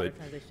fine, but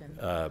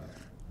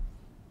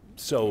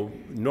so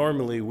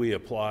normally we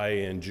apply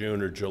in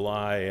June or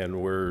July, and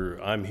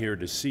I'm here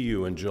to see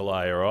you in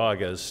July or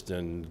August,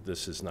 and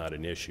this is not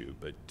an issue.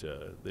 But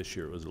this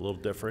year it was a little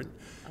different,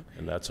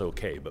 and that's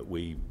okay. But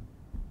we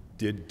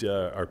did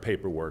our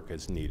paperwork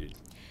as needed.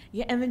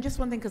 Yeah, and then just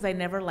one thing, because I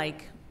never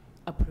like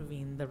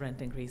approving the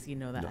rent increase. You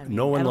know that. I mean,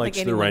 no one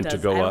likes the rent to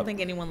go up. I don't think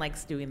anyone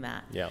likes doing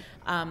that. Yeah.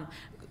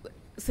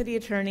 City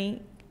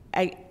attorney,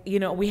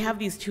 we have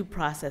these two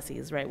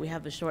processes, right? We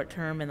have the short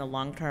term and the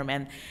long term,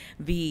 and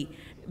the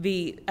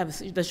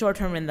short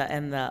term and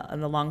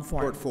the long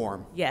form. Short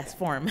form. Yes,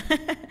 form.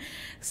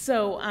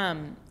 So,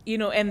 and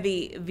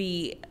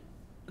the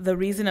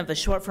reason of the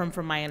short form,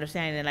 from my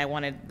understanding, and I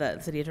wanted the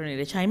city attorney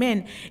to chime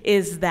in,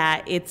 is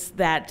that it's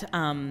that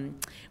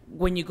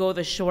when you go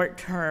the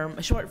short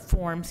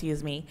form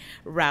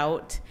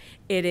route,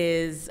 it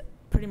is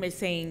pretty much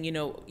saying,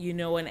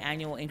 an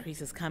annual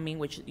increase is coming,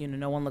 which,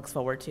 no one looks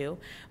forward to,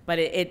 but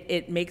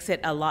it makes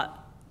it a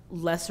lot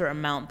lesser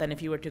amount than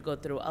if you were to go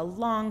through a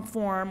long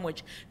form,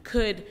 which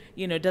could,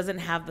 doesn't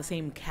have the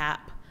same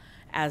cap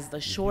as the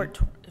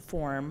short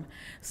form.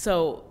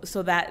 So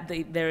that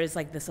there is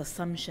like this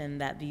assumption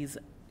that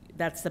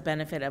that's the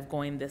benefit of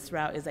going this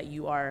route, is that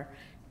you are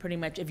pretty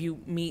much, if you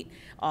meet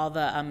all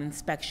the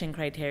inspection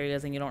criteria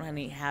and you don't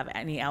have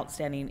any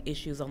outstanding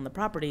issues on the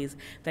properties,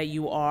 that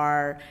you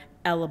are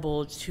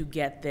eligible to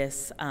get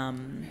this,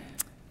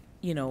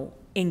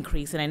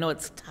 increase. And I know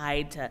it's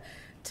tied to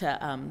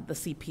the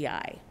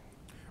CPI.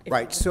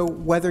 Right. So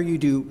whether you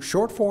do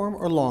short form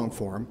or long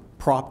form,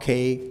 Prop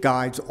K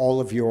guides all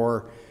of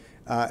your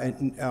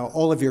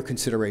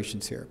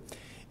considerations here.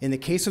 In the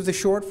case of the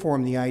short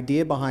form, the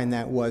idea behind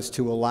that was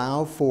to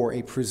allow for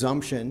a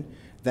presumption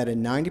that a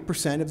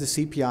 90% of the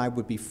CPI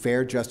would be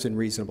fair, just, and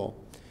reasonable.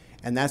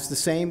 And that's the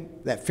same,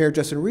 that fair,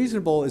 just, and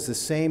reasonable is the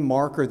same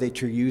marker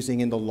that you're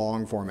using in the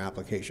long form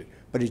application.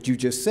 But as you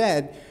just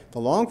said, the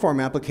long form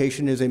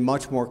application is a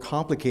much more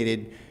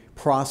complicated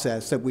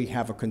process that we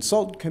have a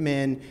consultant come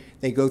in,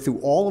 they go through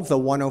all of the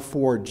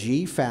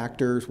 104G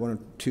factors,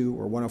 102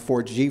 or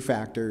 104G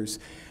factors,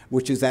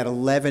 which is that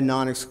 11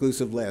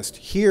 non-exclusive list.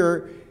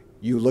 Here,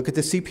 you look at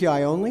the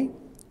CPI only,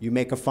 you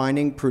make a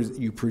finding,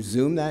 you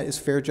presume that is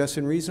fair, just,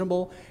 and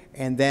reasonable,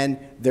 and then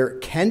there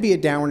can be a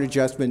downward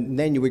adjustment, and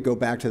then you would go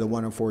back to the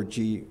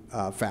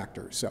 104G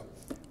factors. So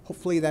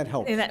hopefully that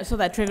helps. And so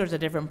that triggers a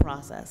different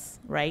process,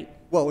 right?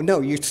 Well,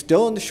 no, you're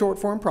still in the short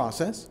form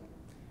process.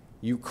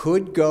 You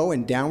could go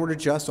and downward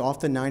adjust off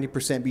the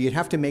 90%, but you'd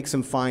have to make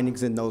some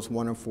findings in those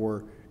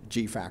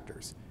 104G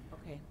factors.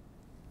 Okay.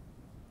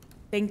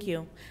 Thank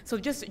you. So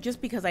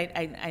just because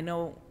I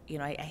know,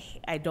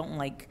 I don't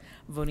like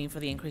voting for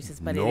the increases,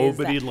 but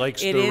nobody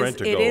likes the rent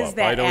to go up. It is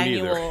that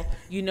annual, either.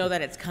 You know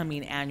that it's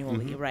coming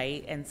annually,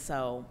 right? And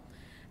so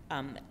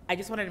I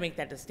just wanted to make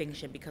that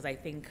distinction, because I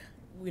think,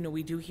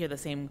 we do hear the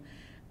same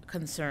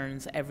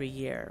concerns every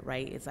year,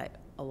 right? It's like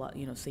a lot,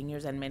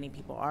 seniors and many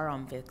people are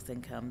on fixed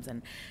incomes,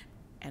 and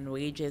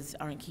wages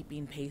aren't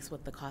keeping pace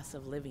with the cost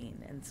of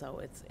living, and so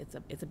it's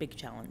a big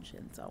challenge,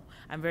 and so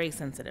I'm very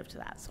sensitive to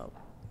that. So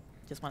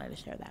just wanted to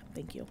share that.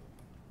 Thank you.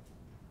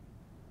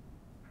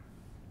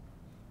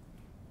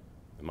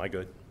 Am I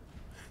good?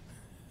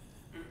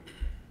 I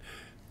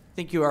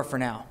think you are for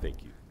now.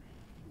 Thank you.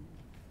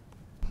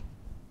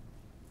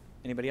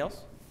 Anybody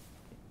else?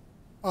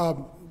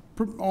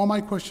 All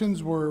my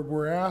questions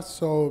were asked,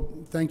 so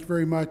thank you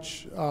very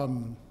much.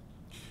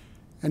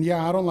 And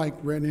yeah, I don't like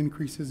rent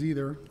increases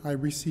either. I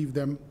received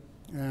them,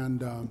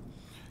 and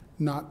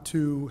not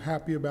too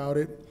happy about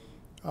it.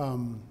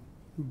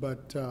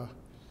 But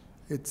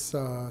it's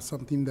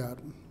something that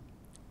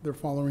they're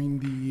following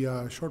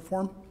the short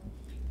form,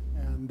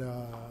 and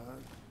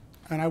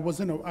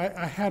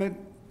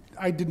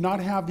I did not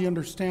have the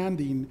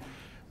understanding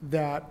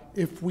that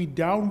if we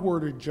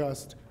downward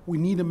adjust, we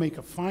need to make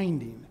a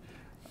finding.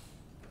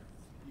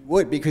 You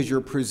would, because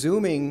you're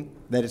presuming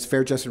that it's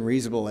fair, just, and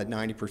reasonable at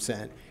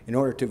 90%. In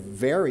order to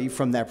vary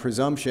from that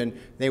presumption,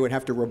 they would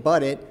have to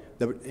rebut it.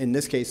 In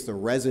this case, the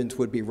residents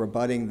would be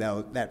rebutting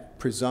that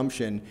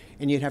presumption,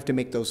 and you'd have to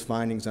make those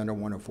findings under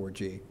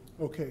 104G.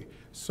 Okay,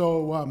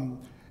 so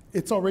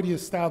it's already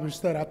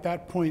established that at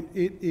that point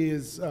it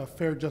is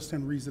fair, just,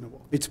 and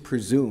reasonable. It's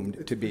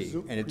presumed to be,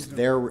 and it's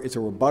a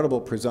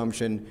rebuttable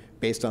presumption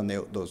based on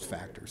those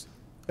factors.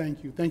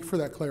 Thank you. Thank you for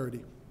that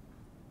clarity.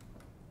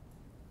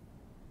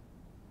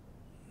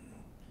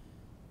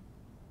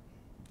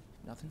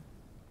 Nothing?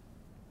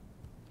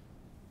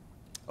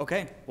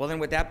 Okay, well then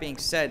with that being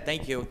said,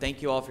 thank you.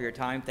 Thank you all for your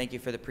time. Thank you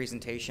for the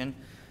presentation.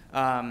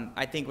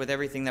 I think with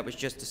everything that was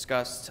just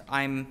discussed,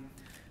 I'm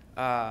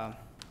going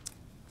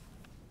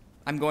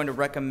to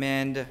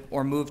recommend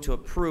or move to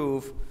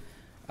approve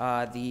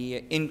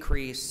the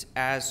increase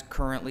as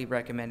currently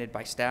recommended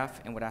by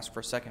staff and would ask for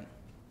a second.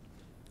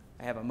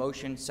 I have a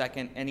motion,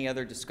 second. Any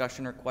other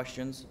discussion or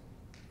questions?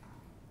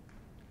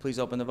 Please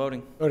open the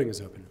voting. Voting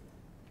is open.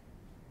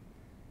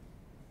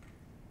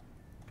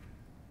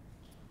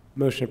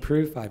 Motion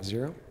approved,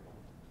 5-0.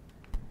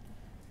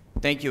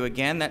 Thank you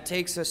again. That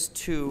takes us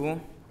to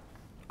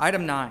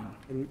item 9.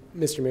 And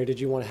Mr. Mayor, did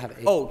you want to have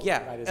Oh,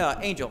 yeah.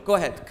 Angel, go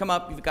ahead. Come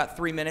up. You've got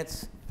 3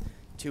 minutes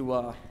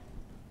to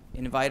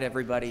invite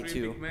everybody to.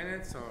 3 big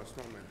minutes or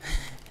small minutes?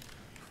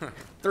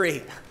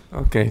 3.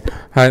 Okay.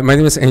 Hi, my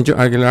name is Angel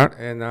Aguilar,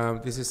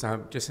 and this is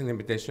just an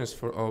invitation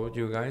for all of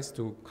you guys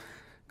to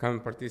come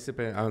and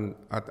participate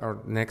at our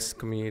next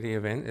community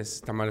event. It's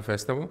Tamal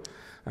Festival.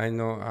 I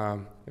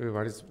know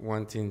everybody's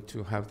wanting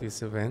to have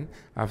this event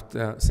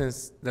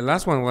since the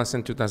last one was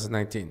in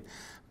 2019.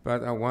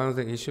 But one of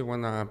the issues I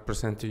want to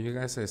present to you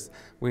guys is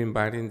we're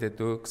inviting the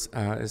Dukes.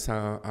 It's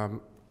a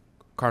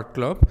card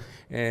club,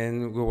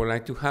 and we would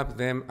like to have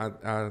them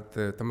at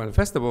the Tamal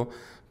Festival.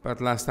 But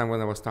last time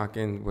when I was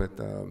talking with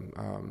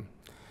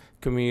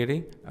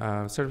community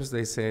service,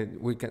 they said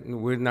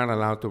we're not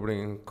allowed to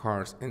bring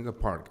cars in the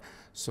park.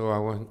 So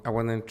I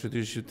want to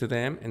introduce you to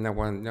them, and I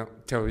want to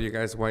tell you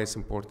guys why it's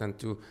important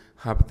to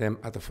have them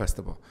at the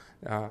festival.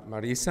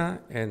 Marisa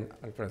and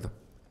Alfredo.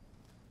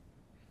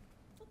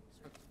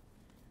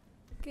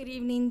 Good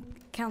evening,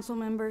 council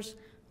members.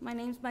 My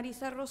name is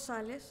Marisa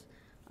Rosales.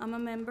 I'm a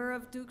member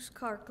of Duke's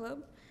Car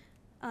Club.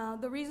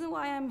 The reason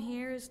why I'm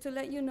here is to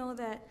let you know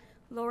that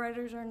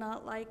lowriders are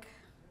not like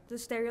the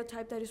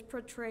stereotype that is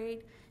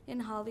portrayed in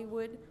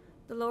Hollywood.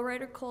 The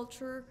lowrider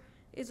culture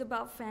is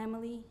about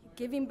family,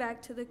 giving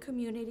back to the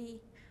community,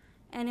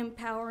 and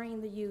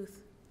empowering the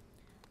youth.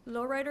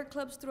 Lowrider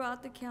clubs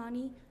throughout the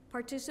county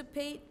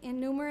participate in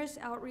numerous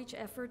outreach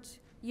efforts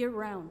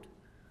year-round,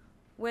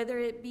 whether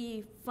it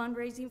be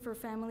fundraising for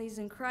families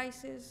in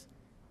crisis,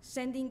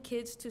 sending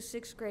kids to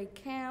 6th grade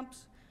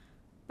camps,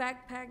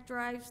 backpack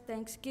drives,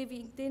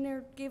 Thanksgiving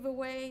dinner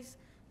giveaways,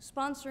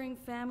 sponsoring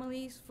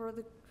families for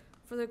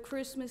the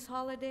Christmas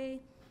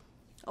holiday,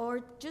 or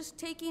just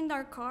taking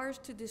our cars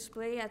to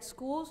display at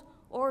schools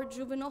or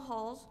juvenile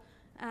halls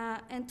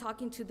and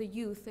talking to the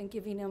youth and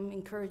giving them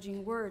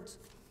encouraging words.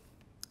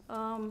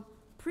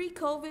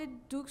 Pre-COVID,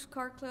 Duke's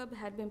Car Club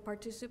had been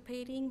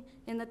participating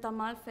in the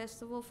Tamal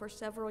Festival for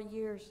several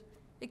years,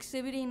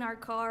 exhibiting our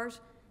cars,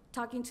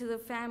 talking to the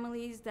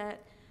families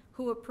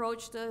who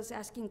approached us,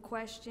 asking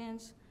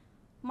questions.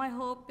 My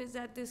hope is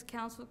that this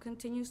council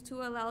continues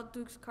to allow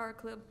Duke's Car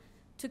Club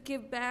to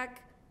give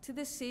back to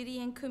the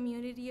city and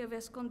community of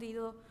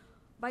Escondido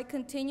by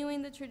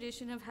continuing the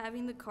tradition of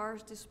having the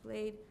cars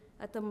displayed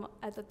at the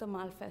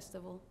Tamal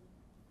Festival.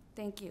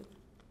 Thank you.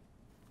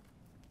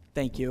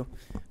 Thank you.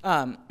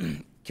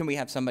 Can we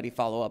have somebody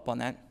follow up on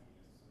that?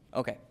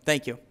 Okay,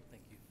 thank you.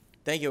 Thank you.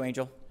 Thank you,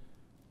 Angel.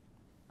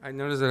 I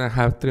noticed that I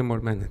have 3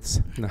 more minutes.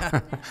 No.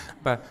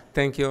 But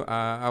thank you.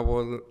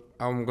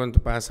 I'm going to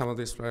pass some of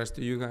these flyers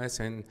to you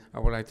guys, and I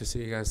would like to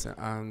see you guys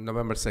on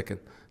November 2nd.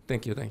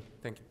 Thank you, Dane.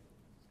 Thank you.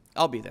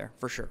 I'll be there,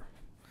 for sure.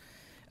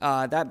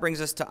 That brings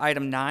us to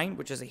item 9,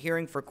 which is a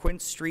hearing for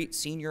Quince Street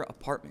Senior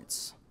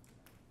Apartments.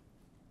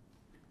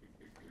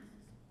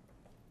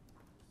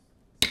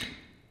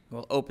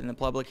 We'll open the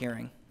public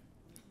hearing.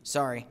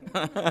 Sorry.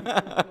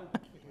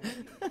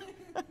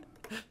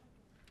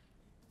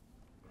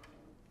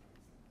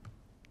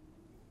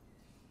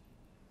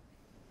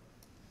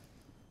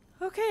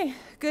 Okay,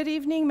 good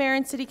evening, Mayor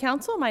and City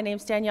Council. My name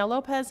is Danielle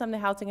Lopez. I'm the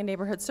Housing and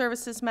Neighborhood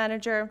Services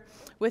Manager.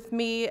 With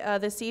me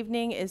this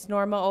evening is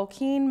Norma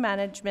O'Keen,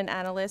 Management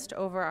Analyst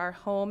over our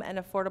home and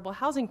affordable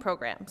housing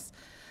programs.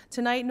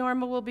 Tonight,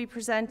 Norma will be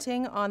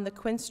presenting on the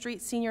Quince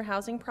Street Senior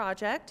Housing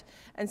Project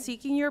and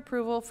seeking your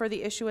approval for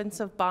the issuance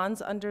of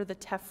bonds under the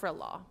TEFRA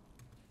law.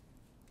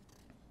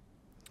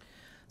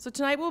 So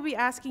tonight we'll be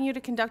asking you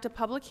to conduct a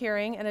public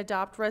hearing and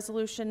adopt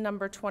resolution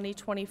number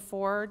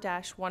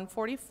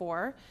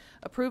 2024-144,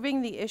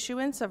 approving the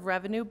issuance of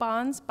revenue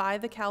bonds by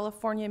the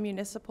California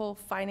Municipal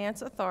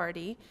Finance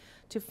Authority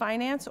to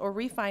finance or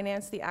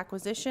refinance the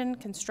acquisition,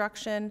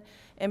 construction,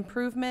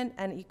 improvement,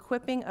 and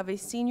equipping of a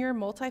senior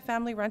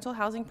multifamily rental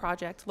housing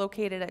project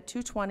located at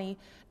 220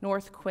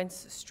 North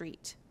Quince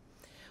Street.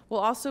 We'll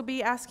also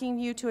be asking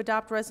you to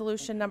adopt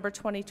resolution number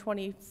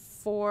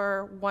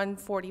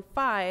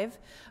 2024-145,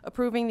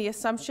 approving the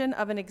assumption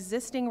of an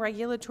existing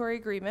regulatory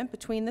agreement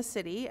between the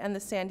city and the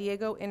San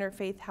Diego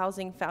Interfaith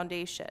Housing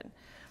Foundation.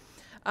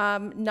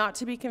 Not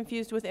to be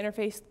confused with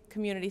Interfaith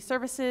Community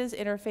Services.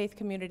 Interfaith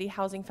Community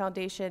Housing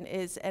Foundation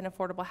is an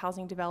affordable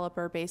housing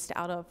developer based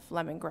out of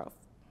Lemon Grove.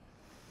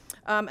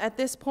 At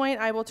this point,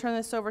 I will turn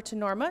this over to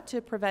Norma to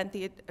present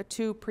the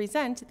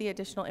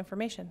additional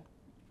information.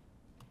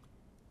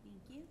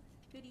 Thank you.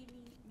 Good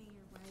evening, Mayor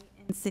White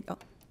and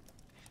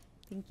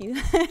Thank you.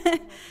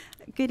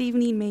 Good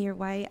evening, Mayor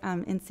White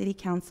and City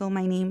Council.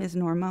 My name is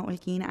Norma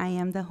Olguin. I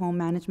am the Home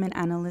Management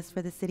Analyst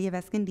for the City of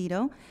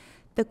Escondido.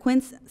 The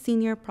Quince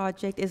Senior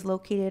Project is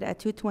located at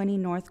 220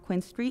 North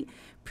Quince Street.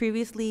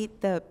 Previously,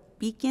 the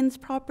Beacons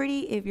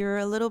property, if you're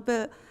a little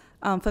bit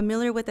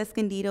familiar with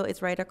Escondido,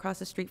 it's right across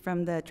the street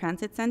from the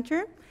Transit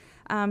Center.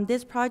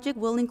 This project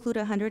will include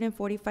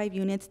 145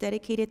 units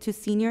dedicated to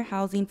senior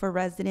housing for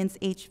residents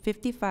aged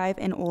 55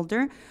 and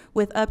older,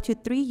 with up to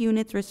 3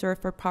 units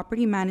reserved for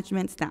property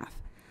management staff.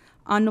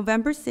 On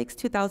November 6,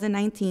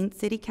 2019,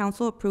 City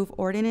Council approved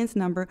Ordinance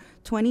number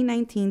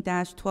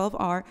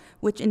 2019-12R,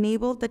 which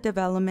enabled the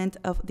development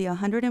of the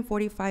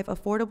 145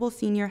 affordable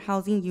senior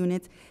housing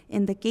units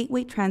in the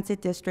Gateway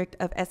Transit District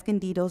of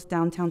Escondido's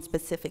Downtown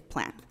Specific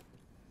Plan.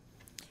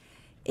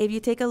 If you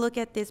take a look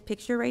at this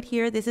picture right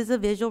here, this is a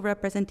visual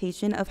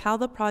representation of how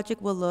the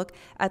project will look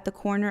at the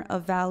corner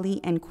of Valley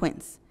and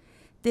Quince.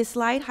 This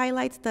slide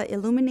highlights the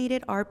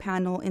illuminated R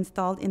panel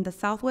installed in the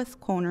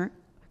southwest corner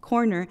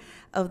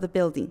of the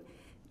building.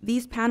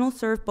 These panels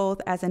serve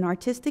both as an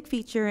artistic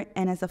feature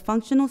and as a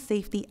functional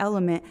safety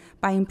element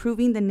by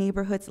improving the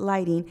neighborhood's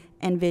lighting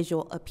and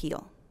visual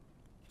appeal.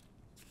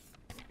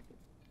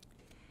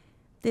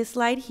 This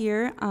slide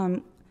here,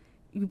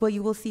 what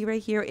you will see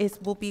right here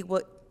will be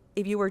what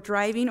if you were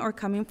driving or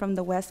coming from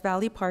the West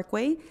Valley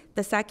Parkway.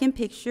 The second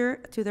picture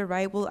to the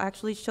right will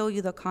actually show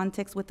you the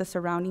context with the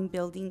surrounding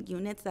building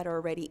units that are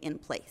already in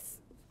place.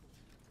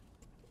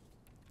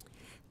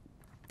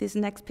 This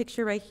next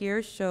picture right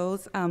here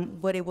shows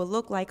what it will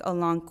look like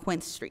along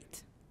Quince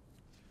Street.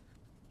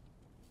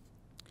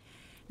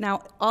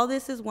 Now, all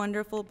this is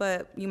wonderful,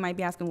 but you might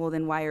be asking, well,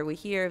 then why are we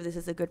here? If this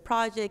is a good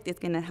project, it's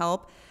going to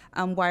help.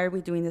 Why are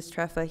we doing this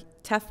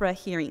TEFRA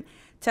hearing?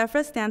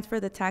 TEFRA stands for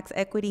the Tax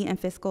Equity and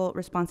Fiscal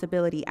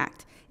Responsibility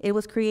Act. It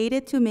was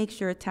created to make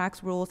sure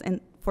tax rules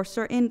and for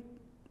certain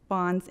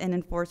bonds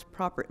and were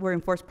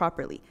enforced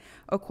properly.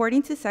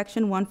 According to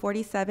Section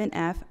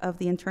 147F of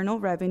the Internal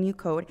Revenue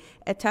Code,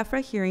 a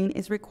TEFRA hearing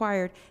is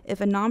required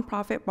if a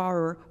nonprofit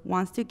borrower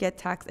wants to get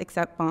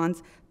tax-exempt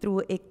bonds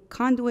through a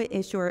conduit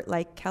issuer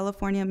like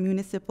California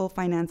Municipal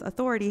Finance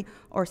Authority,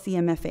 or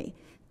CMFA.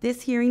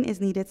 This hearing is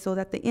needed so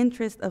that the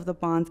interest of the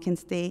bonds can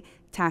stay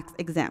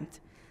tax-exempt.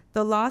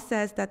 The law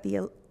says that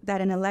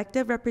an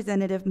elected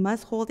representative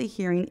must hold a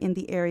hearing in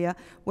the area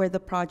where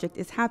the project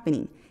is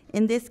happening.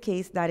 In this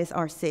case, that is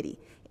our city.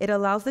 It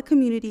allows the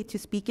community to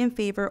speak in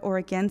favor or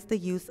against the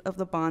use of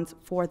the bonds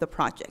for the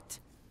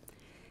project.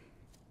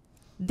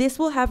 This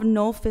will have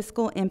no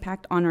fiscal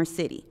impact on our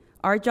city.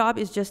 Our job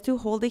is just to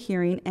hold a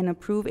hearing and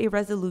approve a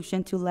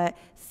resolution to let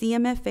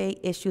CMFA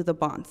issue the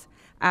bonds.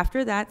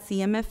 After that,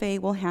 CMFA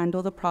will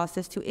handle the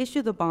process to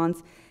issue the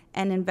bonds,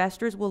 and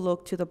investors will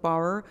look to the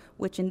borrower,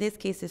 which in this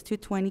case is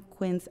 220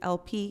 Quince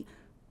LP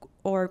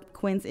or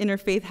Quince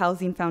Interfaith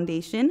Housing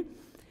Foundation,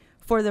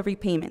 for the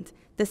repayment.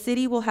 The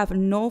city will have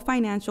no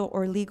financial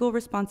or legal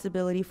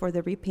responsibility for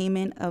the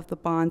repayment of the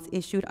bonds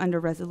issued under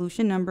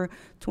resolution number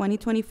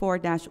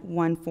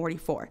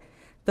 2024-144.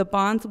 The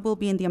bonds will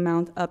be in the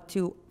amount up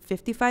to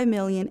 $55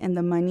 million, and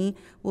the money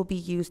will be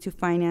used to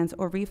finance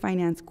or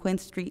refinance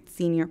Quince Street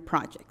Senior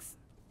project.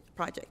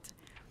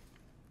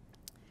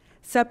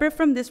 Separate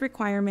from this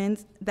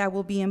requirement that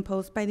will be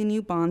imposed by the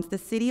new bonds, the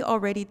city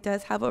already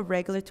does have a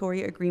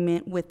regulatory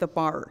agreement with the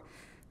borrower.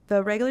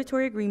 The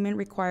regulatory agreement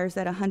requires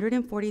that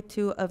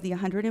 142 of the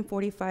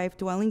 145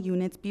 dwelling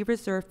units be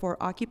reserved for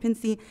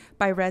occupancy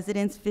by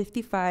residents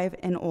 55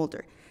 and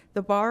older.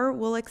 The borrower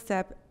will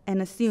accept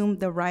and assume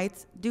the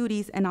rights,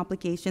 duties, and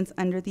obligations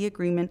under the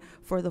agreement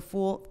for the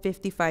full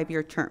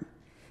 55-year term.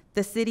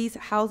 The city's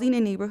Housing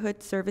and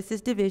Neighborhood Services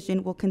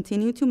Division will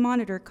continue to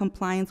monitor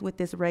compliance with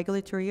this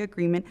regulatory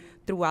agreement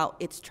throughout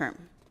its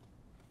term.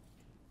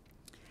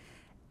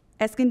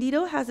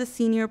 Escondido has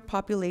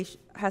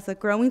a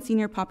growing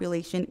senior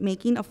population,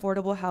 making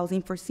affordable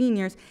housing for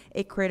seniors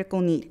a critical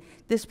need.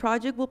 This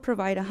project will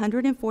provide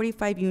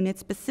 145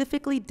 units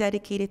specifically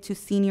dedicated to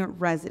senior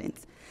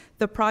residents.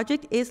 The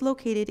project is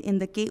located in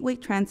the Gateway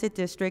Transit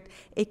District,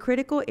 a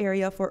critical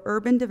area for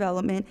urban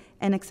development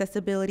and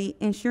accessibility,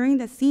 ensuring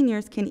that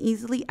seniors can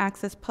easily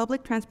access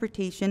public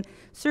transportation,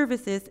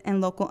 services,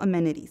 and local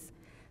amenities.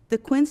 The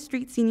Quince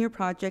Street Senior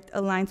Project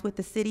aligns with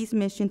the city's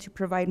mission to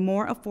provide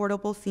more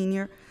affordable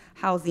senior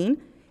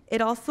housing.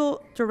 It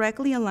also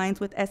directly aligns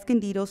with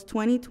Escondido's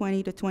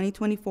 2020 to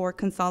 2024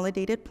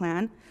 Consolidated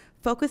Plan,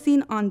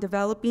 focusing on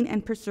developing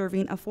and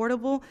preserving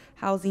affordable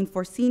housing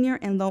for senior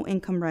and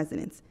low-income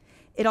residents.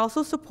 It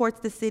also supports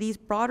the city's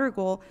broader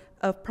goal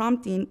of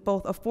prompting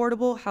both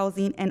affordable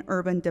housing and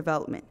urban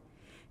development.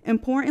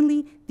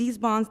 Importantly, these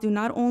bonds do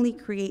not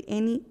create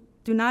any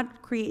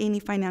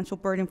financial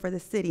burden for the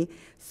city,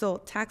 so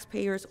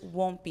taxpayers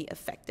won't be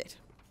affected.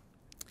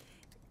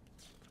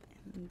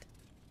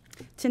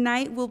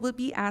 Tonight, we will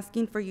be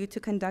asking for you to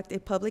conduct a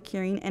public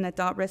hearing and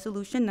adopt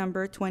resolution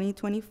number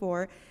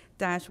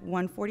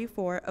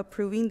 2024-144,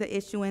 approving the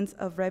issuance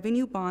of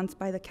revenue bonds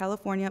by the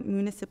California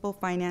Municipal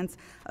Finance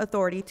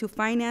Authority to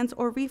finance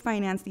or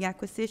refinance the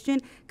acquisition,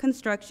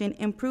 construction,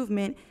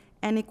 improvement,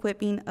 and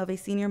equipping of a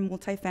senior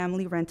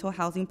multifamily rental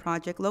housing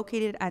project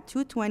located at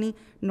 220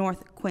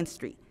 North Quince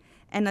Street,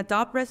 and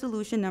adopt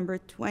resolution number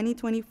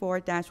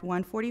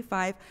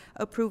 2024-145,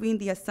 approving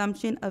the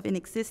assumption of an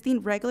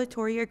existing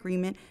regulatory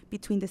agreement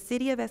between the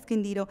City of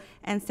Escondido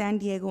and San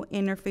Diego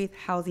Interfaith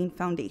Housing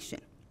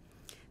Foundation.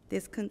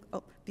 The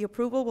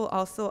approval will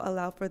also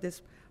allow for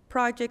this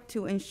project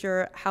to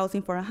ensure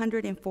housing for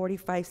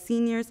 145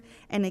 seniors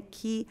and a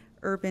key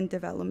urban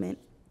development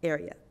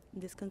area.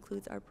 This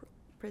concludes our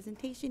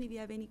presentation. If you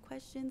have any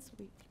questions,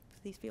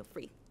 please feel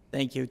free.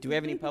 Thank you. Do we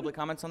have any public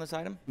comments on this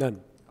item? None.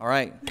 All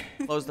right,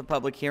 close the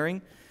public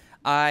hearing.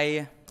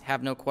 I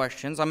have no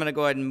questions. I'm going to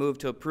go ahead and move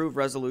to approve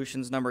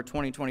resolutions number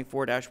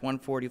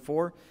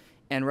 2024-144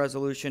 and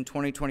resolution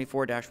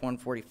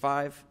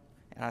 2024-145.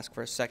 Ask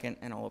for a second,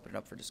 and I'll open it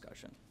up for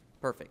discussion.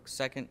 Perfect.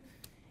 Second.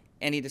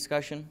 Any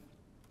discussion?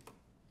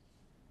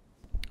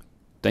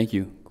 Thank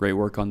you. Great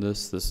work on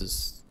this. This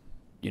is,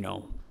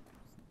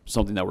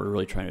 something that we're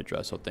really trying to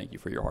address, so thank you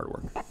for your hard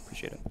work.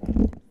 Appreciate it.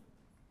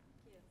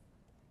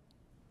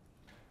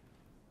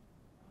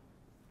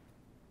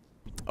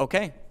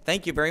 Okay,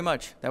 thank you very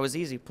much. That was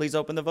easy. Please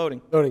open the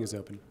voting. Voting is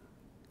open.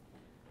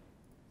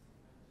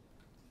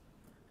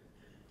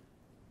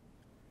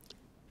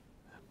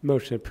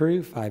 Motion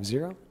approved,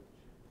 5-0.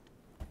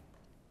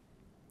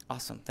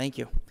 Awesome, thank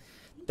you.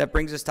 That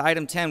brings us to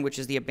item 10, which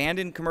is the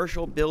Abandoned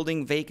Commercial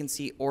Building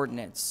Vacancy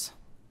Ordinance.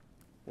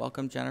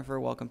 Welcome, Jennifer.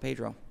 Welcome,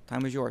 Pedro.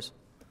 Time is yours.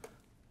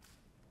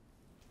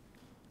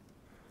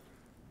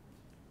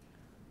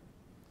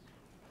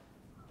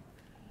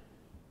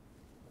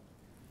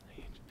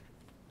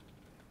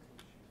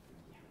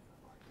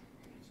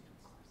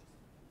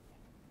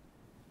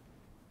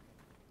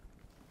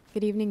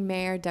 Good evening,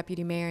 Mayor,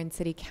 Deputy Mayor, and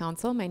City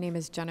Council. My name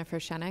is Jennifer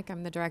Shenik.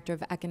 I'm the Director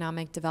of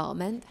Economic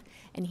Development,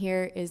 and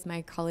here is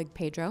my colleague,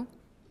 Pedro.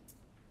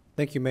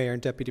 Thank you, Mayor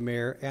and Deputy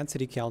Mayor and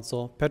City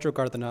Council. Pedro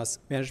Gardenas,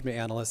 Management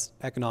Analyst,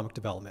 Economic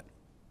Development.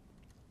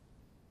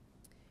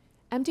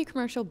 Empty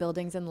commercial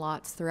buildings and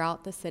lots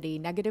throughout the city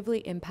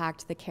negatively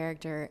impact the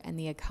character and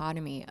the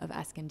economy of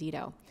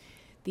Escondido.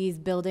 These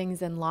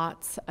buildings and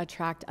lots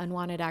attract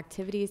unwanted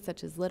activities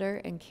such as litter,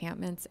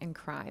 encampments, and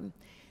crime.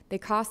 They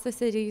cost the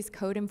city's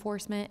code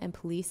enforcement and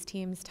police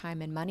teams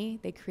time and money.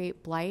 They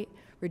create blight,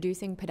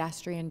 reducing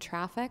pedestrian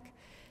traffic.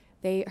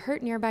 They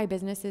hurt nearby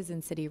businesses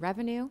and city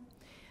revenue,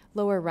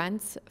 lower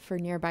rents for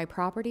nearby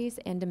properties,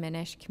 and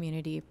diminish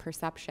community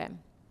perception.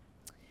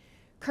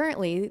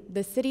 Currently,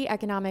 the City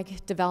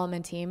Economic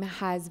Development Team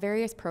has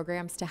various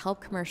programs to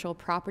help commercial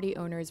property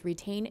owners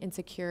retain and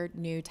secure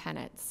new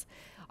tenants.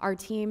 Our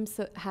team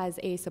has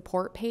a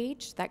support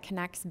page that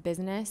connects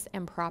business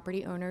and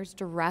property owners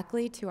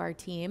directly to our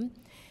team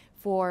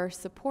for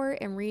support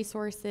and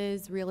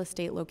resources, real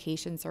estate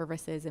location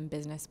services, and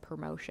business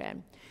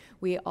promotion.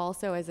 We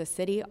also, as a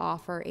city,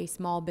 offer a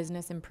small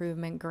business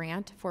improvement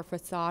grant for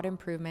facade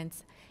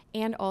improvements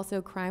and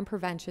also crime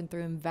prevention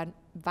through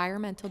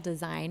environmental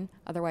design,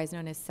 otherwise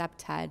known as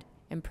CEPTED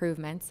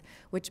improvements,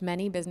 which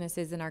many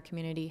businesses in our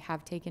community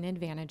have taken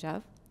advantage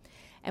of.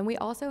 And we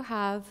also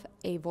have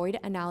a void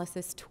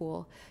analysis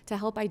tool to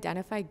help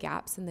identify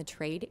gaps in the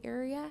trade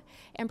area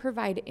and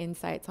provide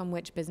insights on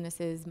which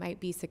businesses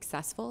might be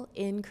successful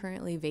in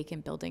currently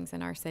vacant buildings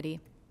in our city.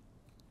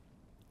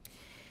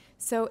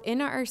 So in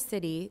our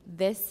city,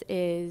 this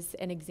is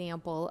an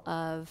example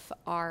of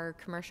our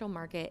commercial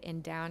market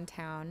in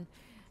downtown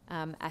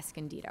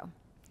Escondido.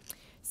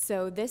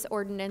 So this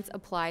ordinance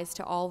applies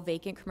to all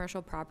vacant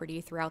commercial property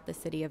throughout the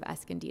city of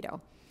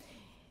Escondido.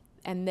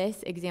 And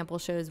this example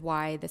shows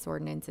why this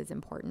ordinance is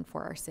important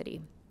for our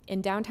city.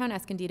 In downtown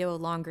Escondido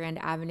along Grand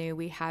Avenue,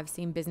 we have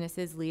seen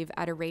businesses leave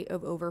at a rate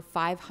of over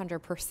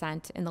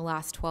 500% in the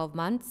last 12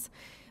 months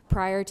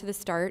prior to the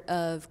start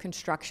of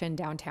construction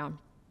downtown.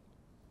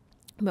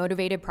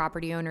 Motivated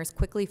property owners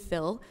quickly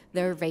fill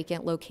their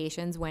vacant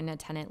locations when a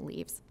tenant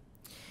leaves.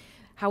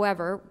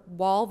 However,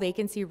 while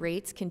vacancy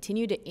rates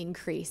continue to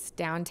increase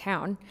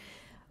downtown,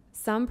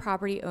 some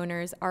property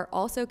owners are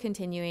also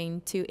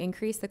continuing to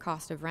increase the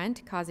cost of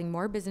rent, causing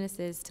more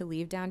businesses to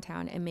leave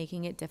downtown and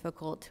making it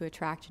difficult to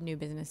attract new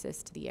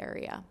businesses to the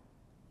area.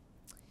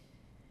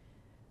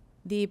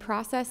 The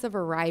process of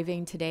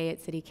arriving today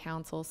at City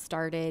Council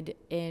started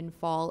in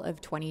fall of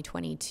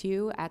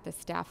 2022 at the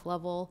staff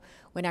level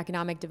when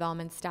economic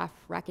development staff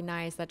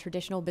recognized that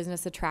traditional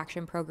business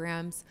attraction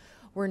programs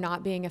were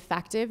not being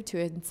effective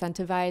to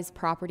incentivize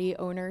property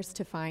owners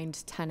to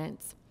find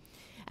tenants.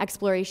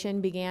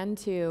 Exploration began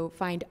to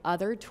find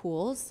other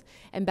tools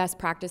and best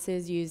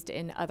practices used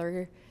in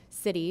other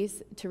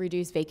cities to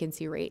reduce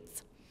vacancy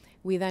rates.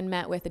 We then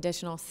met with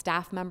additional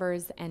staff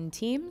members and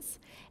teams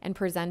and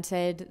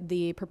presented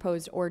the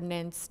proposed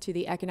ordinance to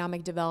the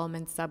Economic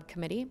Development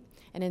Subcommittee.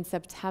 And in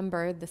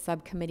September, the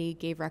subcommittee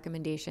gave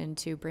recommendation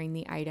to bring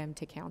the item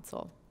to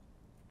council.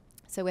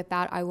 So with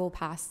that, I will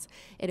pass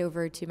it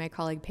over to my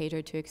colleague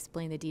Pedro to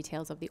explain the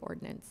details of the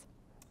ordinance.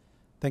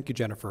 Thank you,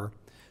 Jennifer.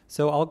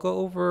 So I'll go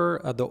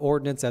over the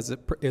ordinance as it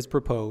is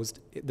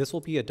proposed. This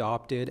will be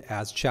adopted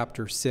as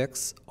Chapter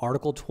 6,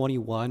 Article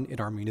 21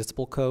 in our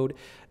municipal code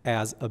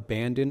as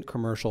abandoned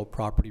commercial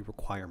property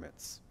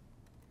requirements.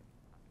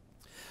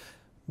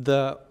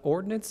 The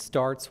ordinance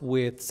starts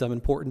with some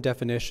important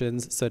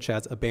definitions such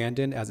as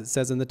abandoned, as it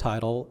says in the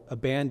title,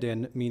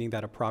 abandoned meaning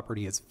that a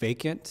property is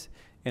vacant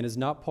and is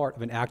not part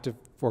of an active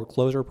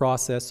foreclosure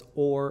process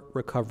or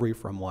recovery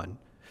from one.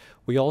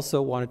 We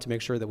also wanted to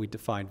make sure that we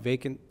define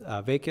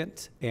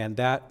vacant, and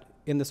that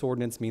in this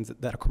ordinance means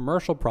that a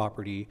commercial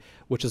property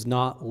which is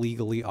not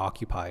legally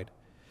occupied.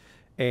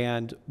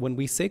 And when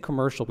we say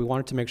commercial, we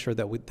wanted to make sure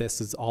that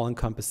this is all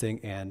encompassing,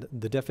 and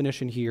the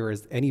definition here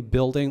is any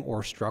building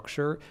or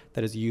structure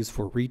that is used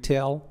for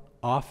retail,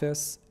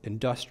 office,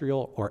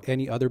 industrial, or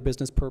any other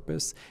business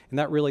purpose. And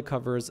that really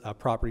covers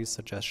properties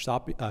such as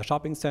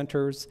shopping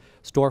centers,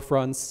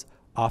 storefronts,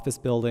 office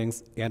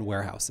buildings, and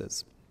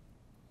warehouses.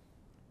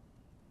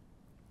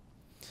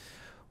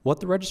 What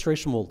the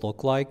registration will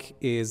look like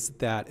is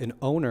that an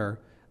owner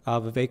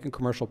of a vacant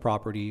commercial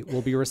property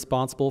will be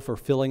responsible for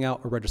filling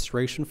out a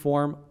registration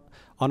form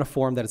on a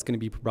form that is going to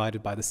be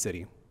provided by the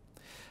city.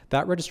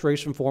 That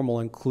registration form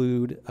will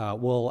include,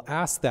 will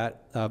ask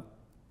that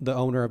the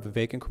owner of a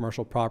vacant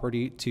commercial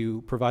property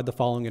to provide the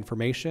following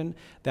information.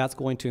 That's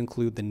going to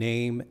include the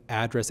name,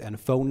 address, and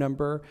phone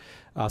number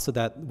so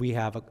that we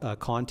have a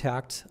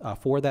contact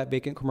for that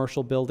vacant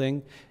commercial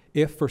building.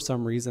 If for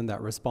some reason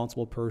that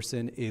responsible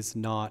person is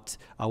not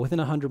within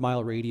a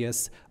 100-mile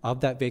radius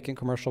of that vacant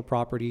commercial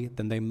property,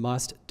 then they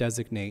must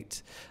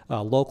designate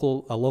a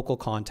local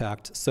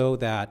contact so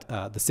that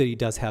the city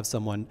does have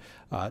someone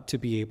to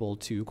be able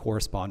to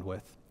correspond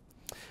with.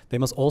 They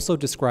must also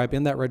describe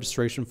in that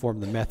registration form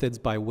the methods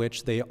by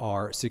which they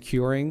are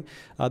securing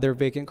their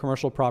vacant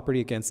commercial property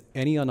against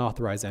any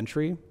unauthorized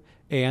entry.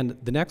 And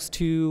the next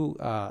two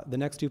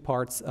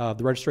parts of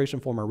the registration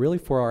form are really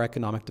for our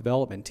economic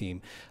development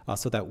team,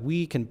 so that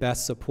we can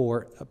best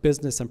support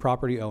business and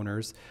property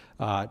owners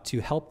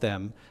to help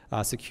them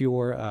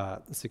secure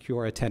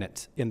a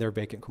tenant in their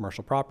vacant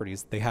commercial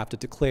properties. They have to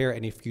declare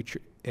any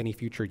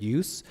future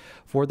use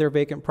for their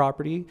vacant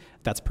property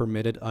that's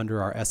permitted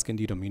under our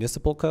Escondido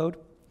Municipal Code.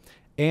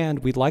 And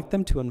we'd like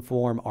them to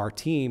inform our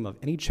team of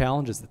any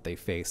challenges that they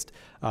faced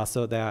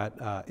so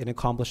that in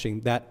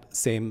accomplishing that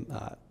same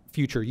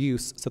future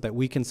use, so that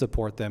we can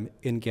support them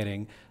in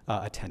getting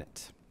a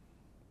tenant.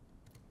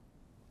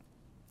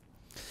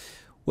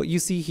 What you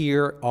see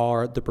here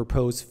are the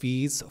proposed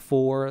fees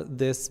for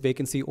this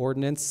vacancy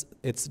ordinance.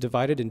 It's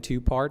divided in two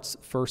parts,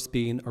 first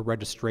being a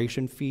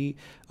registration fee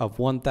of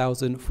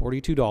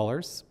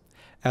 $1,042,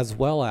 as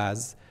well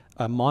as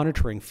a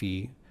monitoring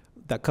fee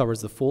that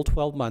covers the full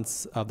 12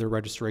 months of their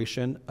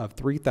registration of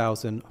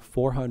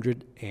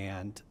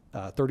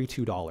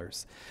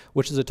 $3,432,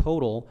 which is a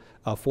total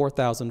of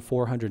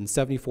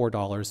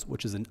 $4,474,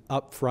 which is an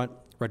upfront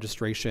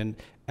registration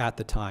at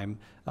the time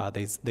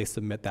they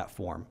submit that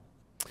form.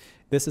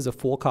 This is a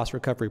full cost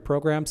recovery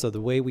program, so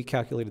the way we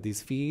calculated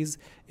these fees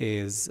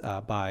is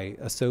by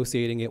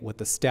associating it with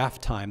the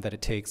staff time that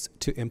it takes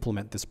to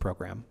implement this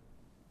program.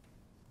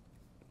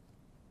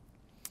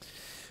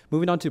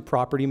 Moving on to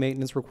property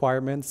maintenance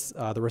requirements,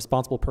 the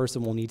responsible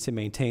person will need to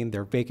maintain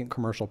their vacant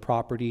commercial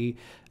property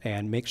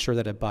and make sure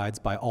that it abides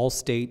by all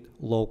state,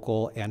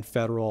 local, and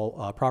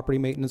federal property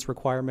maintenance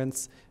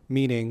requirements,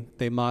 meaning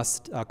they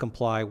must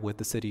comply with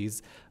the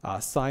city's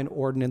sign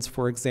ordinance,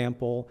 for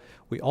example.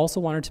 We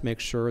also wanted to make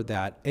sure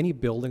that any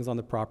buildings on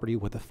the property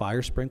with a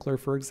fire sprinkler,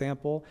 for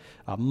example,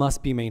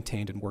 must be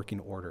maintained in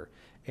working order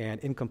and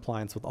in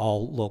compliance with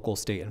all local,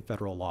 state, and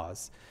federal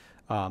laws.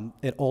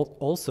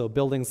 Also,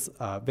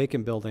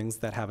 vacant buildings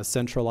that have a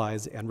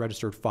centralized and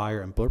registered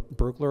fire and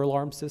burglar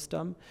alarm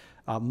system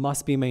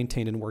must be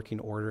maintained in working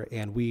order,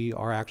 and we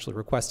are actually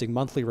requesting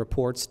monthly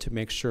reports to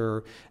make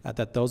sure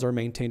that those are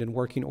maintained in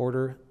working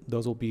order.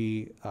 Those will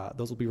be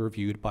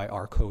reviewed by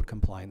our code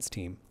compliance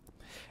team.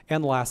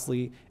 And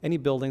lastly, any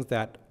buildings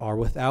that are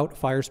without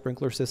fire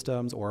sprinkler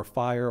systems or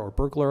fire or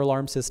burglar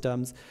alarm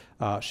systems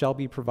shall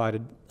be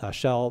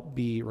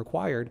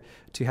required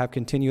to have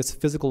continuous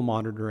physical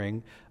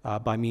monitoring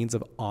by means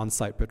of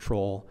on-site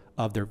patrol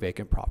of their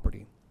vacant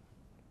property.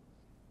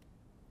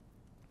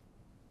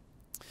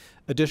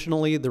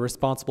 Additionally, the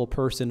responsible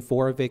person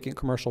for a vacant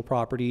commercial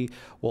property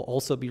will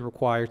also be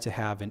required to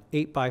have an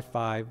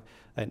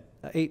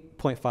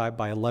 8.5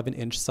 by 11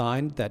 inch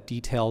sign that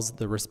details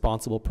the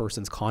responsible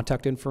person's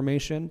contact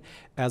information,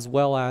 as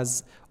well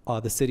as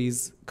the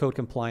city's code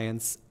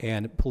compliance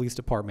and police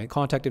department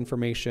contact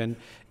information.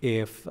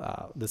 If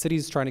the city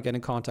is trying to get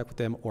in contact with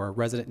them or a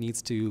resident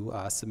needs to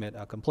submit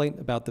a complaint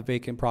about the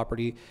vacant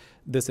property,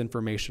 this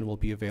information will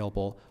be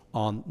available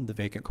on the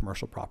vacant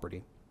commercial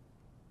property.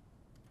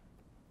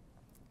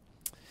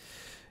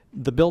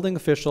 The building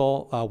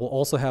official will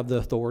also have the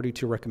authority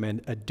to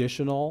recommend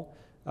additional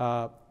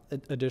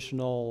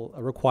additional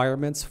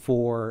requirements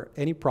for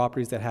any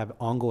properties that have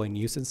ongoing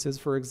nuisances,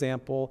 for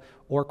example,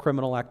 or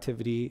criminal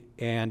activity,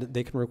 and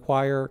they can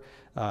require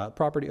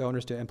property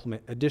owners to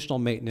implement additional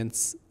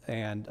maintenance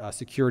and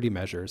security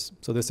measures.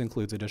 So this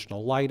includes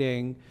additional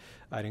lighting.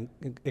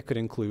 It could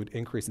include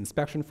increased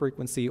inspection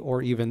frequency,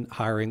 or even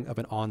hiring of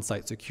an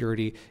on-site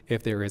security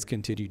if there is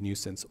continued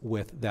nuisance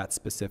with that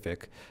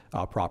specific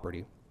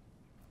property.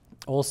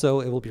 Also,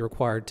 it will be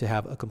required to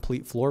have a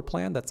complete floor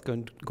plan that's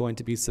going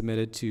to be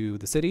submitted to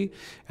the city,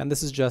 and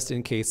this is just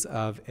in case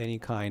of any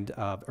kind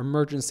of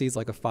emergencies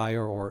like a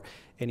fire or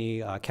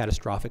any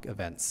catastrophic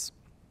events.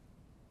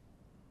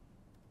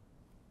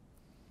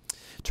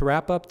 To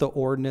wrap up the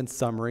ordinance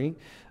summary,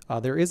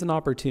 there is an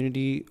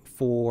opportunity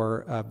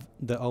for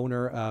the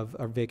owner of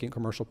a vacant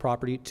commercial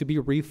property to be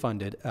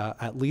refunded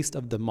at least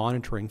of the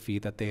monitoring fee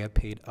that they have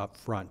paid up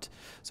front.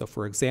 So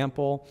for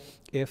example,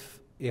 if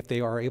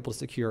they are able to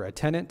secure a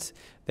tenant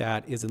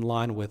that is in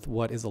line with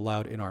what is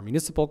allowed in our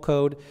municipal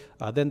code,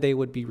 then they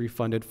would be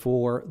refunded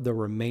for the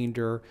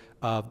remainder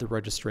of the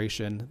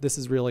registration. This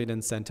is really an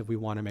incentive. We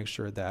want to make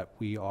sure that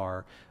we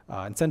are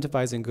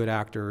incentivizing good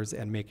actors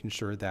and making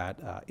sure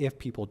that if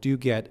people do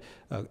get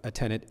a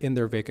tenant in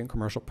their vacant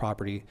commercial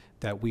property,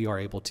 that we are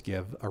able to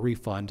give a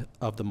refund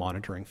of the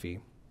monitoring fee.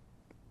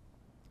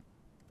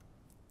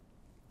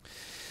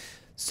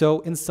 So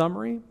in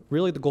summary,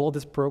 really the goal of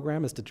this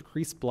program is to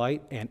decrease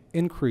blight and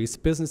increase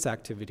business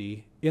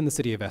activity in the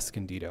city of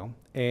Escondido.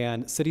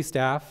 And city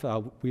staff,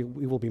 we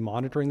will be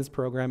monitoring this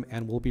program,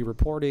 and we'll be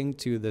reporting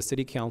to the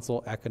City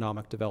Council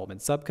Economic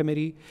Development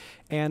Subcommittee,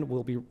 and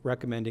we'll be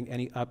recommending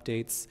any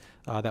updates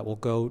that will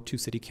go to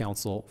City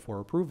Council for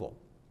approval.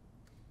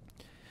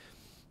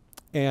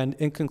 And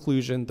in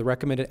conclusion, the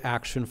recommended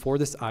action for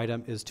this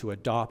item is to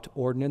adopt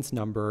ordinance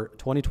number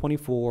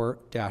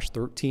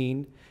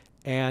 2024-13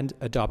 and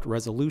adopt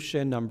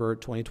resolution number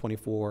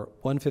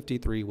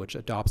 2024-153, which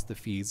adopts the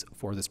fees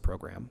for this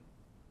program.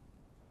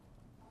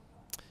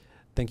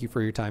 Thank you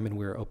for your time, and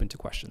we're open to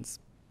questions.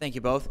 Thank you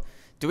both.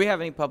 Do we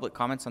have any public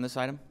comments on this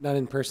item? None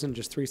in person,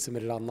 just 3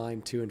 submitted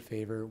online, 2 in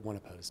favor, 1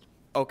 opposed.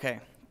 Okay,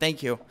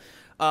 thank you.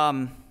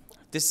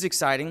 This is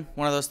exciting.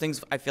 One of those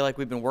things I feel like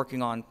we've been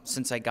working on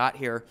since I got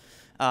here,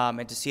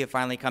 and to see it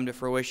finally come to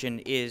fruition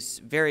is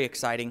very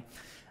exciting.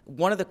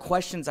 One of the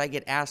questions I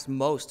get asked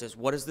most is,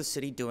 what is the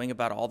city doing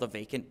about all the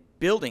vacant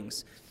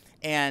buildings?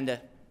 And,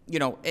 you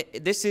know,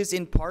 this is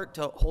in part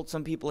to hold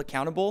some people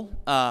accountable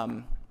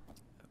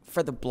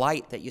for the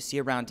blight that you see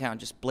around town,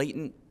 just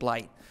blatant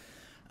blight.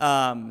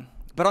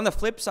 But on the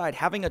flip side,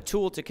 having a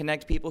tool to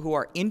connect people who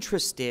are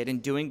interested in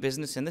doing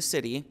business in the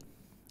city,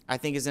 I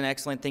think is an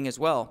excellent thing as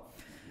well.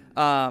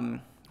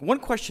 One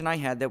question I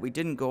had that we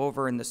didn't go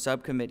over in the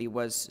subcommittee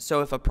was,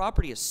 so if a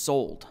property is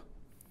sold,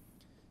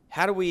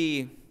 how do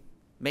we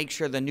make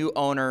sure the new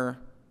owner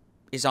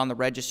is on the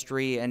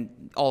registry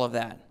and all of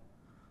that?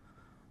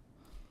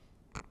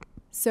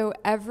 So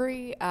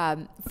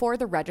for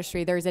the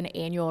registry, there's an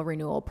annual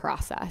renewal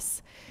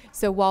process.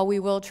 So while we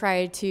will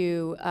try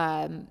to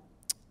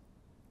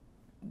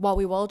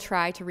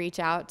reach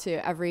out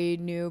to every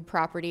new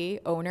property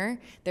owner,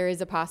 there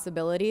is a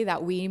possibility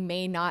that we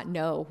may not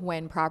know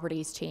when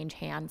properties change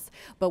hands.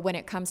 But when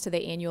it comes to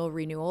the annual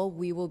renewal,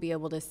 we will be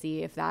able to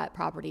see if that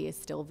property is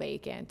still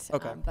vacant.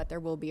 Okay. But there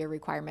will be a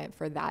requirement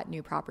for that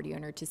new property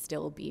owner to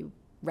still be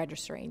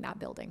registering that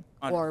building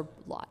or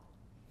lot.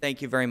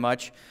 Thank you very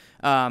much.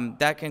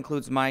 That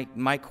concludes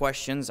my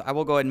questions. I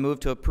will go ahead and move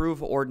to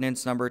approve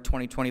ordinance number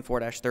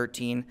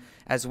 2024-13,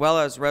 as well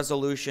as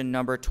resolution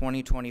number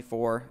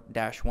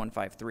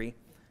 2024-153.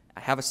 I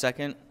have a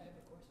second.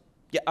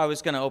 Yeah, I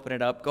was going to open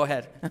it up. Go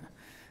ahead.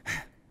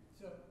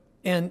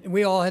 And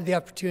we all had the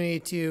opportunity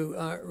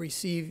to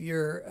receive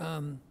your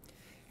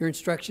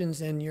instructions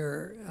and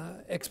your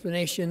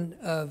explanation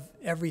of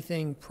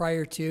everything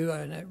prior to,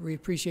 and we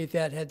appreciate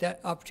that. Had that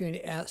opportunity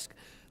to ask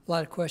a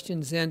lot of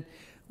questions then.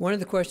 One of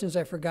the questions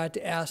I forgot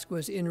to ask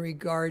was in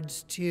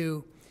regards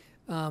to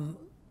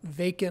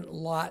vacant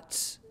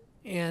lots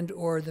and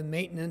or the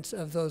maintenance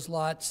of those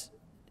lots,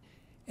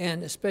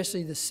 and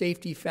especially the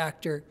safety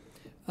factor.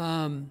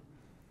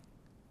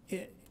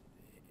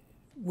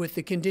 With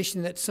the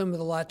condition that some of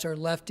the lots are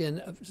left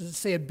in,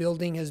 say a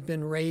building has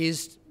been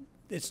raised,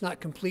 it's not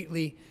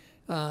completely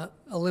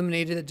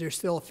eliminated, that there's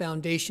still a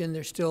foundation,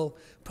 there's still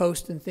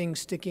posts and things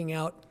sticking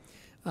out.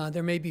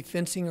 There may be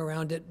fencing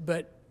around it,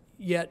 but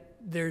yet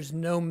there's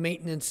no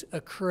maintenance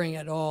occurring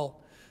at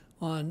all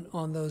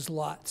on those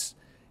lots.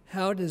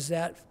 How does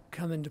that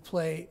come into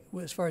play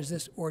as far as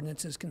this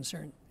ordinance is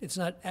concerned? It's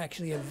not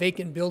actually a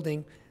vacant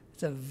building,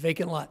 it's a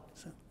vacant lot.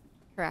 So.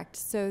 Correct.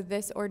 So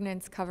this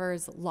ordinance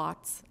covers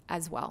lots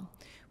as well.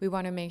 We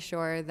want to make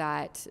sure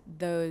that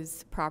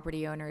those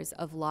property owners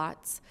of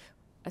lots,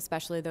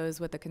 especially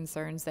those with the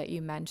concerns that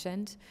you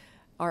mentioned,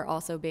 are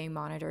also being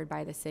monitored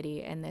by the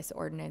city, and this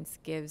ordinance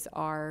gives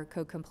our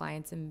code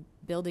compliance and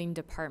building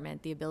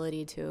department the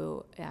ability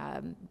to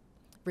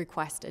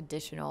request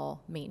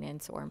additional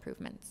maintenance or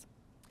improvements.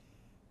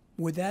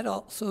 Would that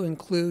also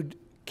include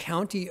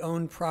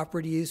county-owned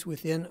properties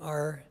within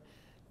our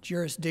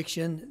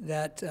jurisdiction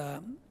that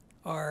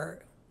are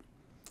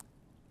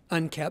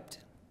unkept?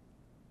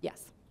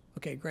 Yes.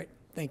 Okay, great.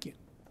 Thank you.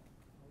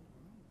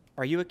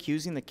 Are you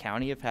accusing the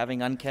county of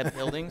having unkept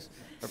buildings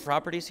or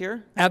properties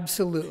here?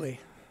 Absolutely.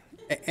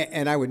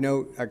 And I would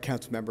note,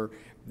 council member,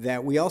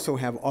 that we also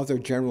have other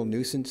general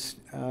nuisance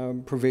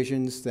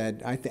provisions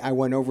that I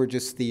went over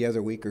just the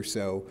other week or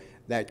so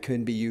that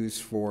can be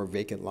used for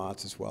vacant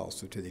lots as well.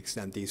 So to the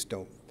extent these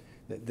don't,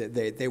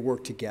 they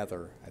work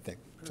together, I think.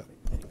 So.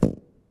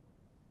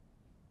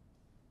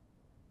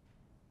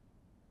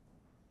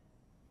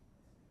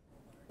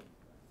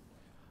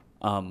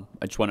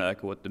 I just want to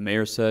echo what the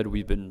mayor said.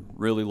 We've been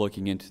really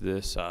looking into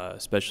this,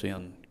 especially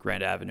on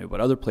Grand Avenue,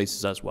 but other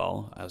places as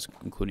well, as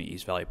including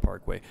East Valley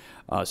Parkway.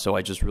 So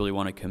I just really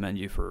want to commend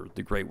you for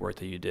the great work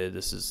that you did.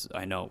 This is,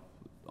 I know,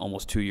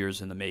 almost 2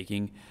 years in the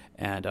making,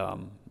 and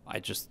I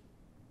just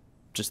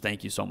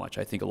thank you so much.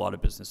 I think a lot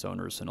of business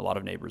owners and a lot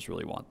of neighbors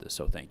really want this,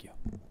 so thank you.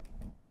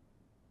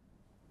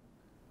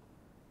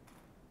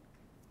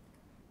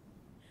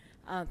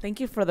 Thank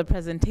you for the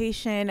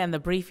presentation and the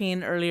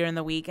briefing earlier in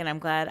the week, and I'm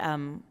glad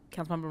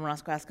Councilmember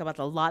Morosco asked about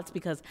the lots,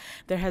 because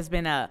there has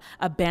been a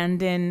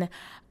abandoned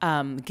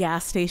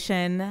gas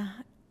station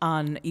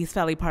on East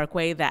Valley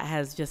Parkway that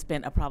has just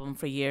been a problem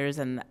for years,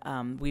 and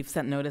we've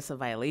sent notice of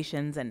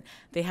violations, and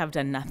they have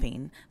done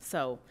nothing.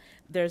 So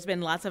there's been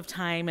lots of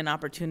time and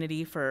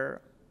opportunity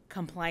for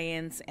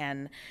compliance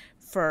and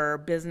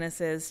for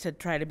businesses to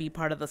try to be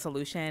part of the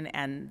solution,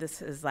 and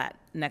this is that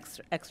next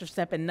extra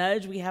step and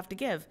nudge we have to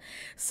give.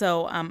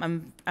 So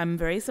I'm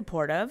very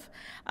supportive.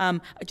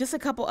 Just a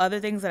couple other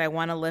things that I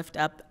want to lift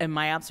up in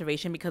my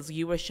observation, because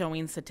you were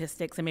showing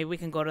statistics, and maybe we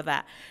can go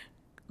to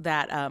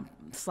that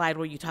slide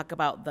where you talk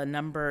about the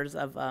numbers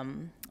of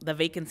the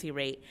vacancy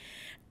rate.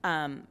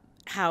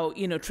 How,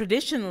 you know,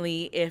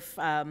 traditionally, if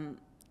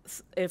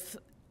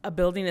a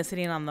building is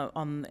sitting on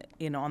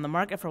the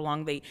market for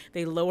long, they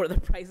lower the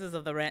prices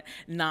of the rent,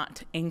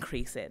 not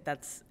increase it.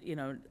 That's, you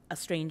know, a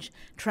strange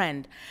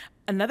trend.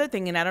 Another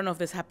thing, and I don't know if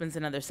this happens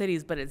in other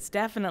cities, but it's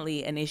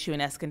definitely an issue in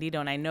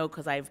Escondido, and I know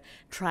because I've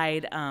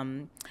tried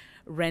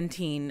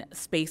renting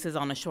spaces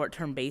on a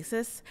short-term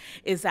basis,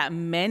 is that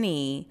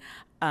many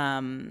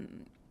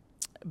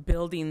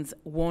buildings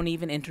won't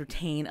even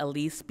entertain a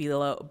lease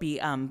below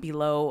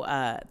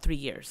 3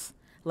 years.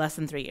 Less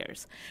than 3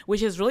 years,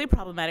 which is really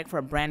problematic for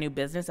a brand new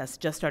business that's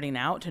just starting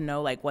out to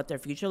know like what their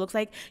future looks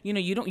like. You know,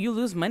 you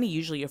lose money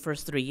usually your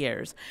first 3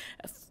 years,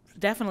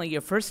 definitely your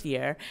first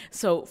year.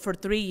 So for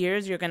 3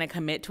 years, you're going to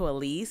commit to a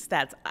lease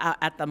that's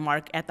at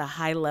the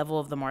high level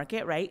of the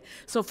market, right?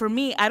 So for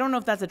me, I don't know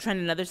if that's a trend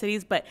in other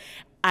cities, but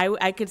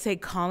I could say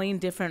calling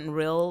different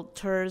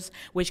realtors,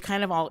 which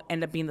kind of all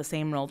end up being the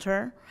same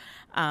realtor.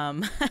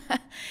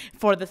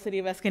 For the city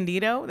of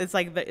Escondido, it's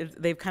like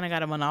they've kind of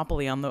got a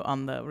monopoly on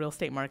the real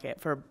estate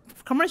market. For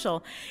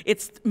commercial,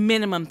 it's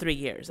minimum 3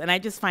 years, and I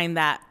just find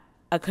that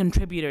a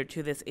contributor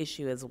to this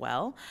issue as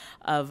well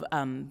of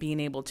being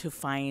able to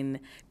find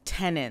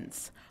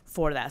tenants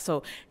for that.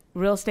 So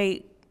real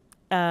estate,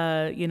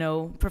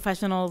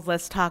 professionals,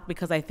 let's talk,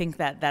 because I think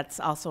that's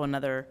also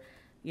another,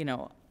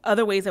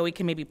 other ways that we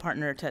can maybe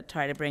partner to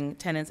try to bring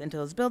tenants into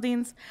those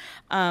buildings.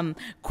 Can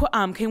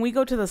we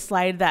go to the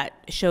slide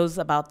that shows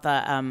about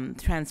the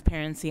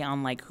transparency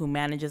on like who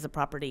manages a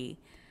property?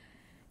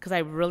 Because I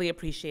really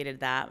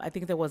appreciated that. I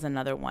think there was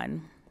another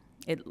one.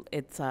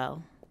 It's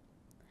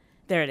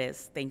there it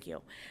is. Thank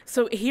you.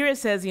 So here it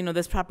says,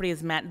 this property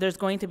is there's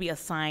going to be a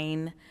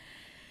sign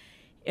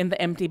in the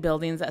empty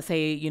buildings that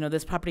say,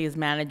 this property is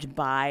managed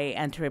by,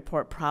 and to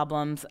report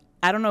problems.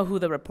 I don't know who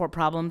the report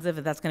problems, if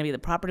that's going to be the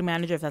property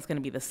manager, if that's going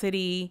to be the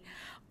city.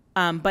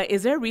 But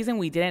is there a reason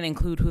we didn't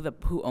include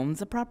who owns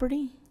the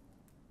property?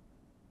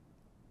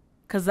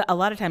 Because a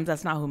lot of times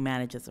that's not who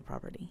manages the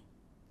property.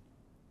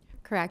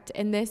 Correct.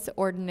 In this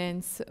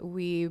ordinance,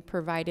 we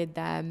provided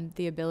them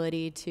the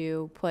ability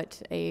to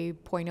put a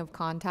point of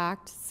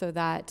contact so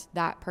that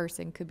that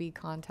person could be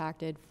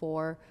contacted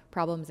for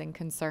problems and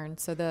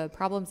concerns. So the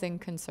problems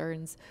and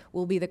concerns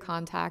will be the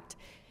contact.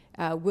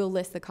 We'll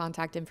list the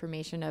contact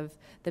information of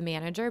the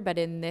manager, but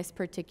in this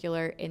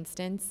particular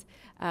instance,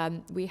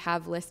 we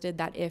have listed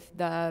that if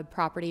the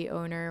property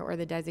owner or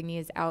the designee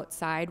is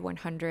outside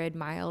 100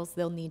 miles,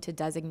 they'll need to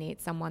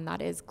designate someone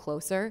that is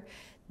closer.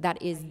 That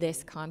is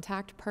this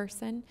contact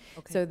person.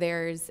 Okay. So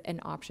there's an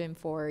option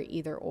for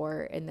either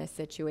or in this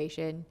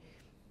situation.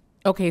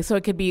 Okay, so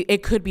it could be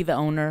the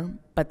owner,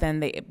 but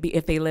then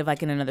if they live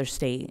like in another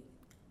state,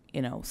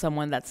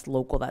 someone that's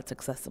local, that's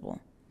accessible.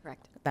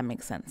 Correct. That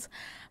makes sense.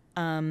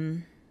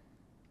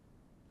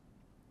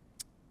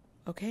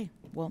 Okay,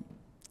 well,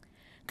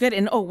 good.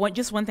 And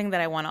just one thing that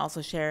I want to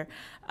also share.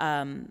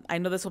 I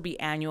know this will be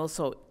annual,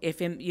 so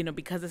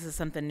because this is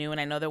something new,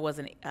 and I know there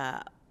was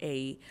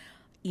a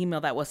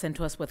email that was sent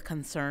to us with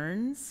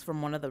concerns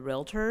from one of the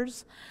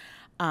realtors.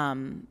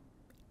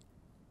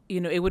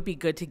 it would be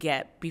good to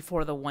get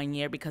before the 1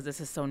 year because this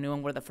is so new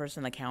and we're the first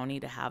in the county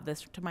to have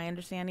this, to my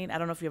understanding. I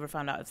don't know if you ever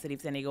found out if City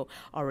of San Diego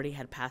already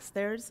had passed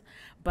theirs,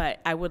 but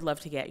I would love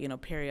to get,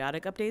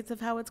 periodic updates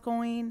of how it's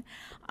going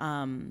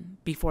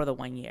before the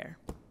 1 year,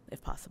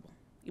 if possible.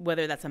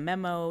 Whether that's a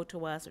memo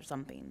to us or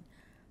something.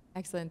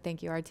 Excellent,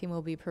 thank you. Our team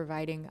will be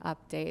providing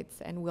updates,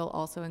 and we'll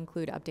also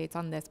include updates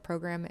on this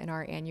program in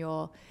our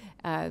annual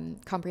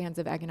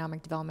Comprehensive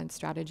Economic Development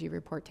Strategy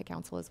report to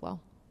council as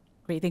well.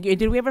 Great, thank you.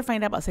 Did we ever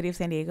find out about City of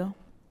San Diego?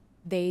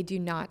 They do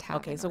not have.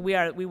 Okay, one. so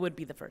we would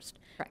be the first.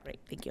 Correct. Great,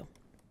 thank you.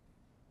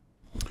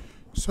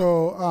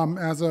 So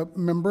as a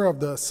member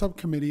of the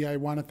subcommittee, I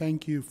want to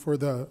thank you for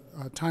the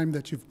time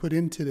that you've put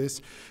into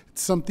this.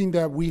 It's something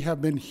that we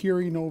have been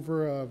hearing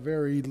over a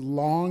very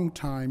long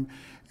time,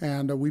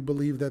 and we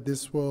believe that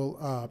this will,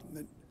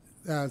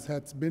 as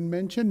has been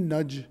mentioned,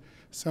 nudge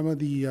some of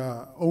the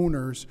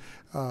owners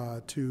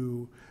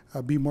to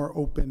be more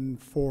open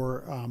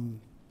for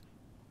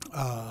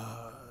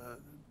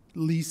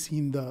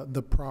leasing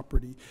the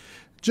property.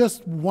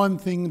 Just one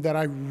thing that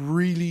I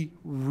really,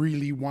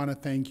 really want to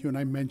thank you, and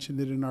I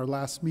mentioned it in our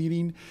last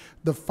meeting,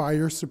 the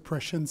fire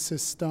suppression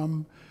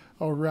system.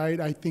 All right,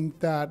 I think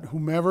that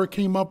whomever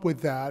came up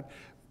with that,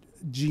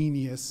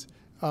 genius.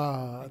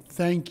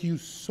 Thank you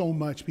so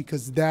much,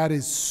 because that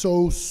is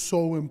so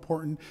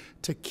important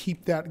to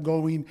keep that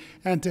going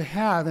and to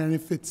have, and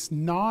if it's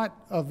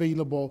not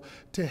available,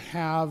 to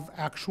have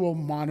actual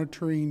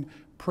monitoring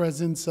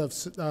presence of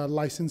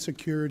licensed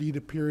security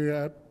to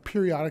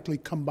periodically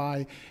come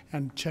by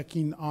and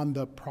checking on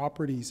the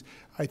properties,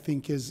 I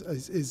think is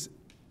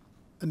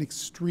an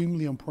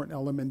extremely important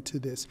element to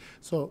this.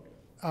 So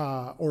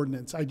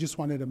ordinance, I just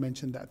wanted to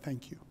mention that.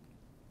 Thank you.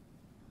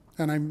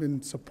 And I'm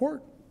in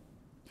support.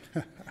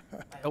 I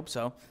hope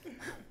so.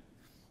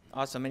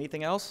 Awesome.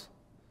 Anything else?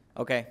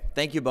 Okay.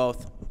 Thank you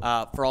both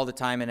for all the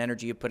time and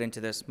energy you put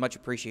into this. Much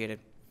appreciated.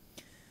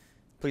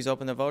 Please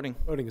open the voting.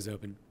 Voting is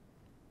open.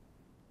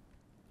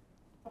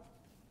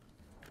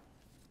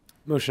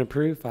 Motion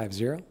approved,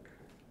 5-0.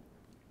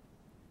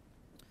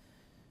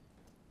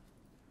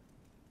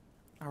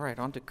 All right,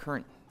 on to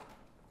current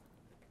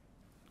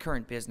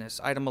business.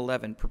 Item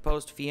 11,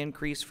 proposed fee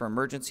increase for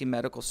emergency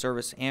medical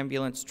service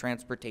ambulance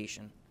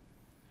transportation.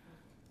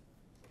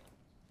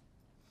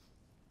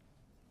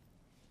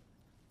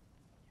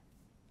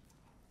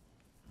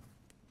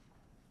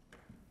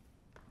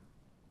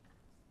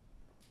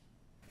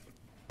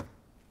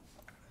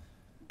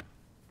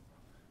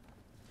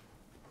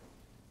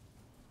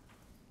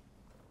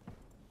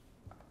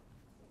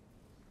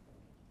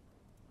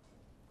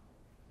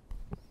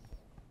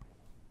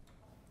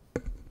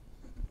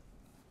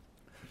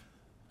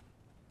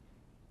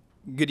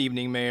 Good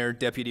evening, Mayor,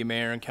 Deputy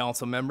Mayor, and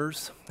council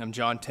members. I'm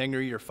John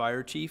Tenger, your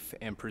fire chief,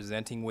 and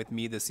presenting with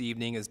me this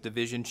evening is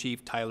Division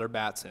Chief Tyler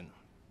Batson.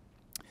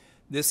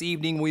 This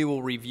evening, we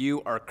will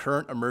review our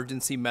current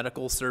emergency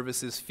medical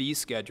services fee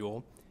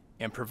schedule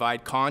and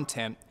provide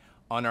content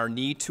on our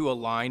need to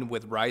align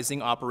with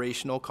rising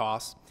operational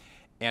costs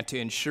and to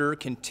ensure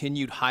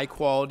continued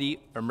high-quality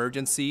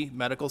emergency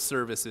medical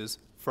services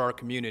for our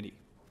community.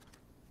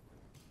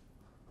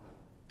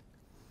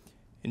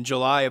 In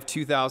July of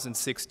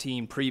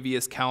 2016,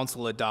 previous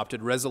council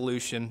adopted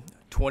Resolution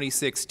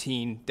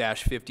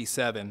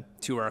 2016-57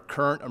 to our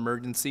current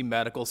emergency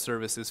medical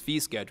services fee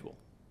schedule.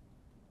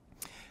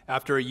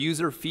 After a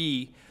user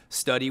fee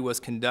study was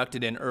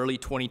conducted in early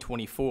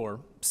 2024,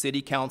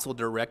 City Council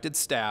directed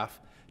staff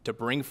to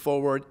bring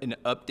forward an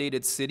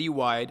updated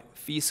citywide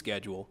fee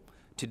schedule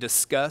to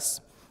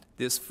discuss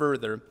this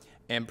further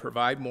and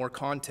provide more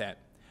content.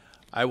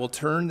 I will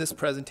turn this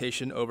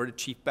presentation over to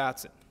Chief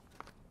Batson.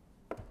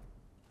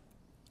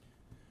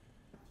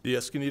 The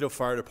Escondido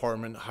Fire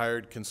Department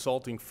hired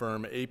consulting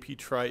firm AP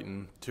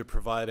Triton to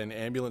provide an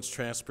ambulance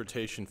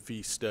transportation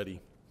fee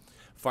study.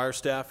 Fire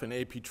staff and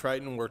AP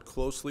Triton worked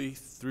closely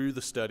through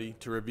the study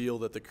to reveal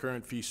that the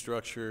current fee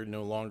structure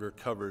no longer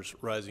covers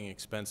rising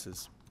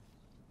expenses.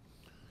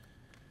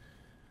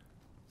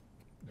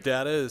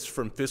 Data is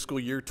from fiscal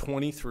year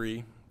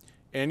 23.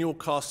 Annual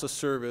cost of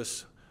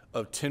service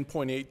of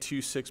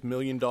 $10.826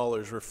 million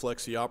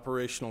reflects the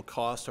operational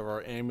cost of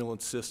our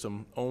ambulance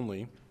system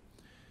only.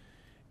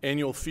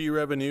 Annual fee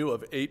revenue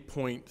of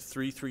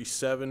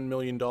 $8.337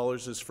 million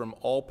is from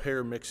all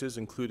payer mixes,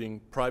 including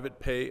private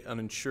pay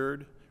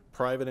uninsured,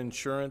 private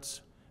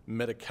insurance,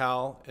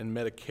 Medi-Cal, and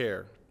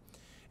Medicare.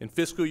 In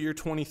fiscal year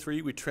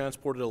 23, we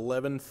transported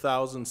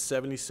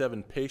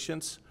 11,077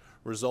 patients,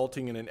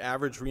 resulting in an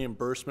average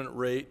reimbursement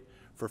rate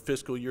for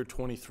fiscal year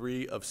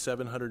 23 of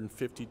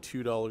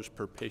 $752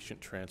 per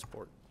patient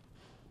transport.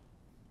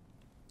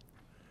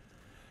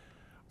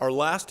 Our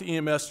last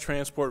EMS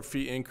transport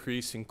fee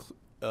increase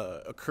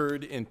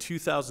occurred in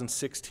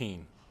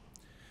 2016.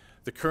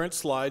 The current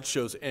slide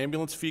shows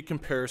ambulance fee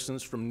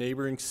comparisons from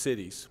neighboring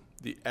cities.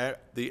 The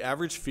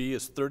average fee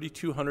is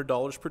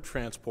 $3,200 per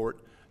transport,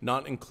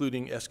 not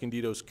including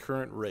Escondido's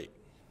current rate.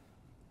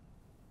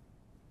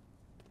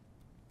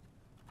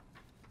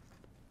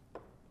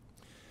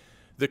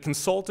 The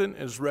consultant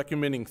is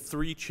recommending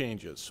 3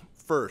 changes.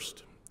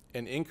 First,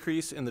 an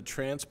increase in the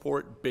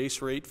transport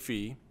base rate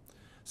fee.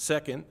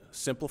 Second,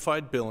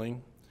 simplified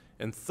billing.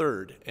 And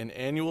third, an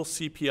annual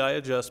CPI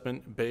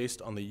adjustment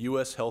based on the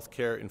U.S.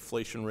 Healthcare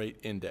Inflation Rate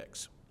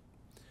Index.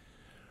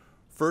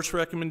 First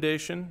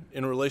recommendation,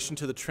 in relation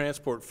to the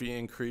transport fee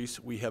increase,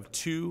 we have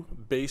two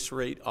base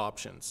rate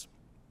options.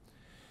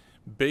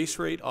 Base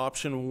rate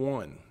option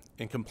 1,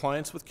 in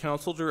compliance with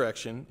council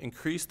direction,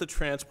 increase the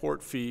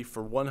transport fee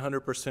for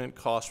 100%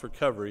 cost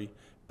recovery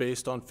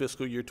based on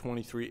fiscal year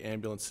 23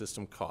 ambulance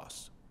system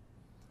costs.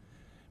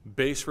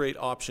 Base rate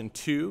option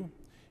 2,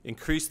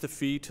 increase the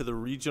fee to the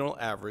regional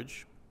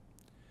average.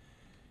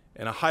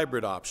 And a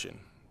hybrid option,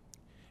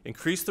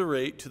 increase the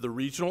rate to the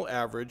regional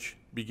average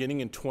beginning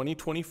in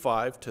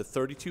 2025 to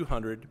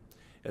 $3,200,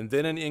 and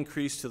then an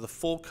increase to the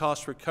full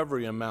cost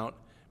recovery amount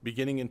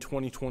beginning in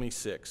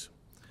 2026.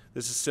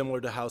 This is similar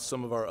to how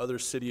some of our other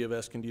City of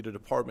Escondido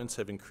departments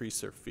have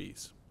increased their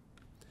fees.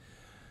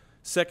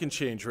 Second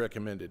change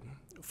recommended.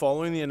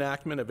 Following the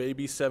enactment of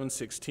AB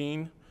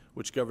 716,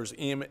 which governs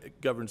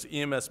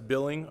EMS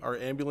billing, our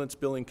ambulance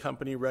billing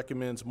company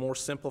recommends more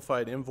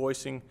simplified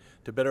invoicing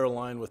to better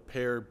align with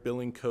payer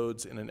billing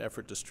codes in an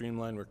effort to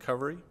streamline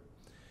recovery.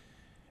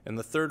 And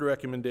the third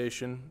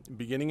recommendation,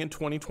 beginning in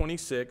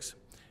 2026,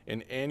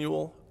 an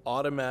annual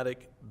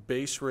automatic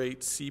base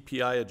rate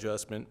CPI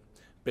adjustment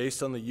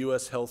based on the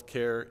U.S.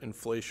 healthcare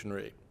inflation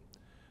rate.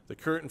 The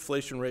current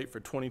inflation rate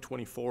for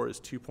 2024 is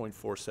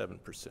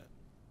 2.47%.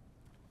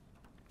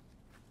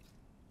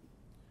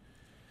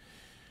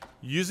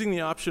 Using the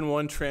option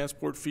 1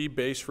 transport fee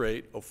base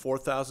rate of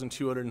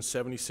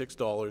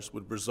 $4,276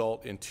 would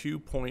result in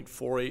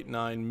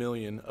 $2.489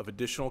 million of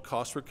additional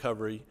cost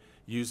recovery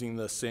using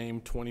the same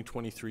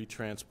 2023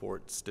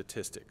 transport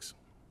statistics.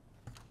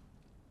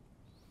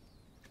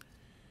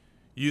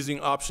 Using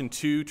option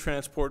 2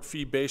 transport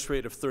fee base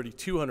rate of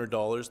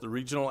 $3,200, the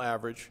regional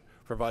average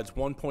provides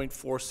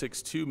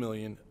 $1.462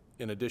 million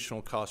in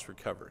additional cost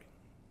recovery.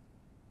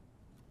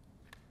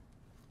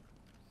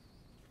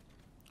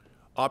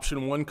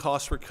 Option 1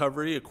 cost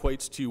recovery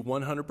equates to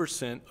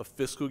 100% of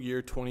fiscal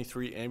year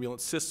 23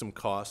 ambulance system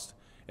cost,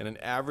 and an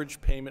average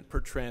payment per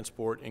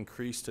transport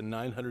increased to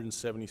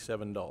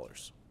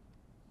 $977.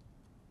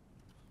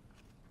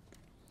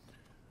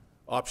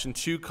 Option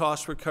 2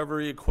 cost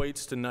recovery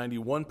equates to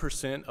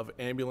 91% of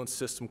ambulance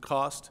system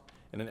cost,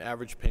 and an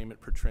average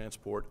payment per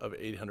transport of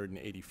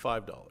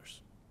 $885.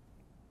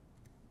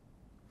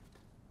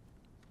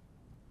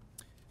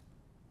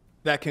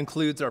 That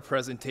concludes our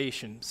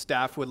presentation.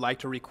 Staff would like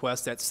to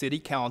request that City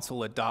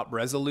Council adopt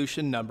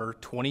Resolution Number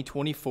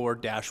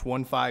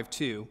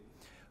 2024-152,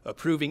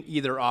 approving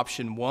either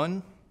Option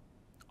 1,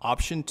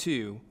 Option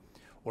 2,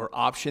 or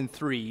Option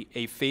 3,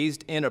 a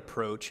phased-in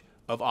approach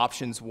of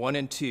Options 1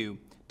 and 2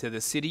 to the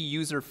city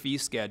user fee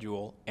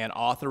schedule, and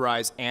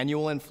authorize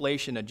annual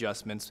inflation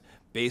adjustments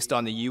based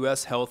on the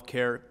U.S.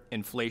 healthcare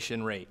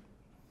inflation rate.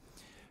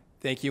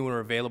 Thank you, and we're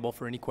available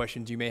for any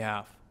questions you may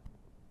have.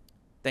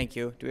 Thank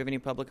you. Do we have any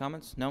public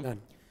comments? No? None.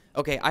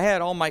 Okay, I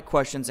had all my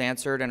questions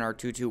answered in our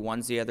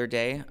 221s the other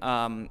day.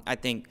 I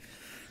think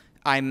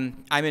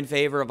I'm in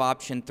favor of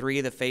option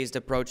 3, the phased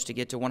approach to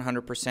get to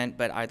 100%,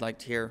 but I'd like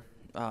to hear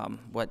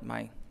what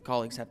my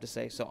colleagues have to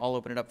say. So I'll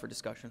open it up for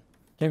discussion.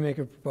 Can I make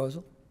a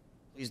proposal?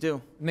 Please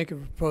do. Make a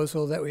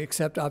proposal that we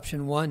accept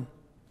option 1.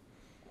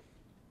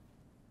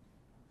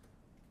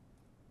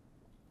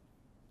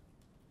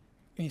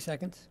 Any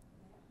seconds?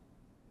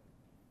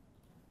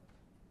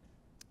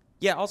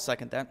 Yeah, I'll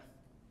second that.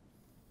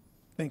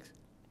 Thanks.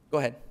 Go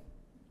ahead.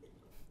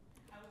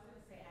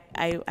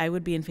 I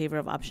would be in favor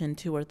of option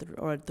 2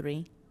 or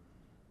 3.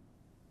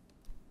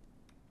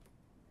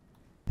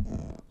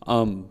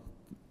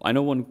 I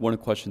know one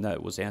question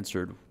that was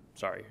answered.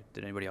 Sorry,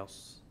 did anybody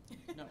else?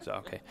 No. So,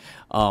 okay.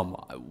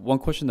 One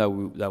question that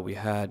we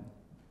had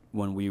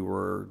when we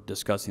were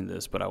discussing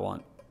this, but I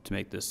want to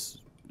make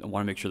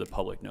sure the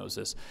public knows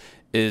this,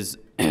 is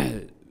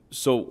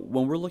so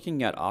when we're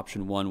looking at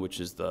option 1, which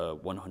is the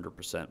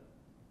 100%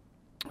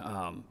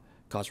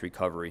 cost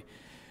recovery,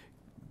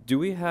 do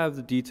we have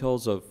the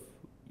details of,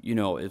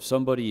 if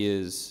somebody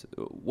is,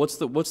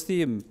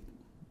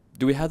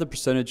 do we have the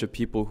percentage of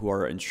people who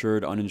are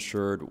insured,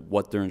 uninsured,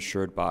 what they're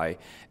insured by?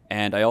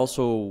 And I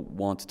also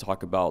want to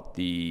talk about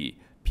the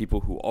people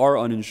who are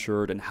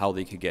uninsured and how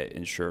they could get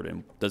insured,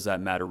 and does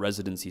that matter?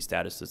 Residency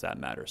status, does that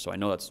matter? So I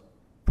know that's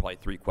probably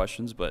 3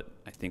 questions, but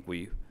I think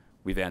we've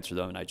answered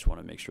them, and I just want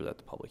to make sure that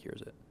the public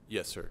hears it.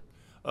 Yes, sir.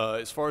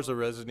 As far as the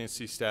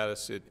residency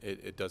status,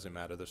 it doesn't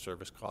matter. The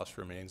service cost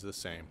remains the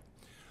same.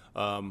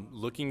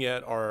 Looking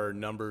at our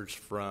numbers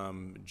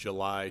from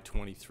July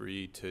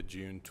 23 to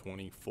June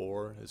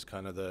 24 is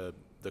kind of the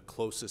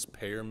closest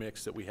payer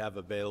mix that we have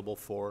available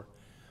for.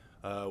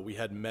 We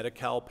had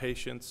Medi-Cal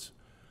patients,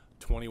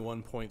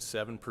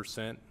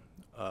 21.7%.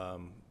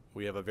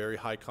 We have a very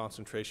high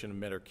concentration of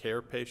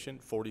Medicare patient,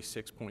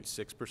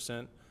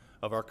 46.6%.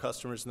 Of our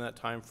customers in that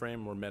time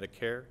frame were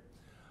Medicare.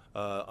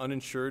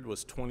 Uninsured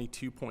was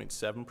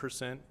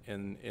 22.7%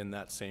 in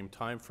that same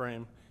time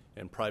frame,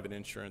 and private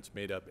insurance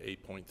made up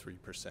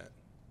 8.3%.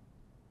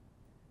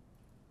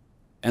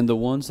 And the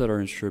ones that are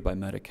insured by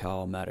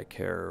Medi-Cal,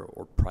 Medicare,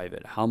 or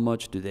private, how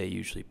much do they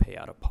usually pay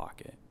out of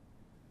pocket?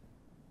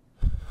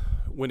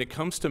 When it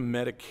comes to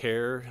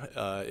Medicare,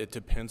 it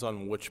depends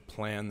on which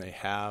plan they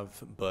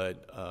have,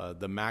 but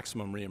the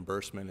maximum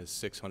reimbursement is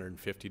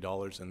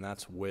 $650, and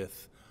that's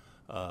with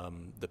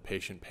the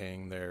patient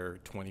paying their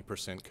 20%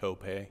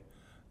 copay.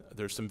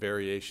 There's some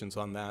variations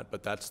on that,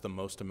 but that's the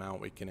most amount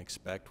we can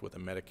expect with a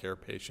Medicare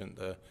patient.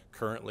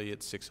 Currently,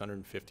 it's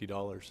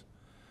 $650.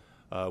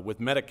 With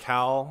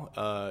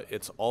Medi-Cal,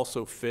 it's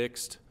also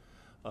fixed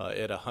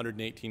at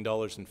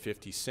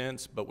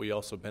 $118.50, but we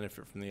also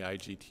benefit from the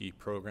IGT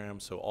program,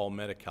 so all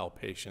Medi-Cal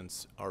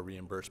patients, our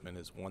reimbursement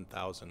is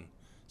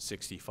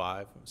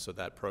 $1,065, so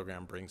that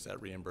program brings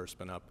that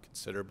reimbursement up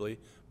considerably,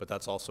 but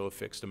that's also a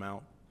fixed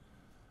amount.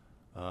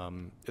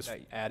 Can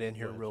I add in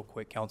here real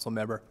quick, Council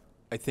Member?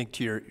 I think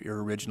to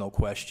your original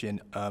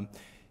question,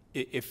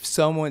 if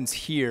someone's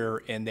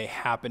here and they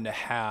happen to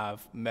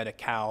have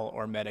Medi-Cal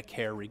or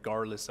Medicare,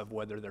 regardless of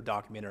whether they're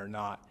documented or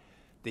not,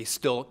 they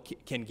still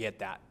can get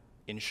that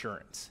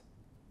insurance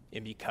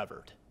and be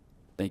covered.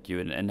 Thank you.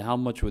 And how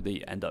much would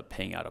they end up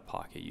paying out of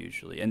pocket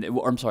usually? And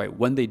I'm sorry,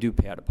 when they do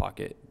pay out of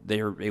pocket,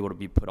 they are able to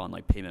be put on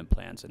like payment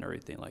plans and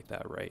everything like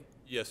that, right?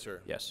 Yes,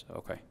 sir. Yes.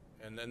 Okay.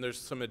 And then there's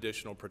some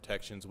additional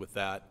protections with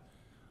that.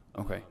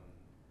 Okay.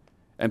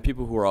 And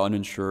people who are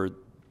uninsured,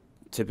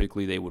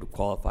 typically they would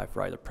qualify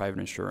for either private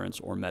insurance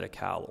or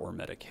Medi-Cal or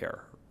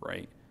Medicare,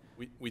 right?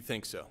 We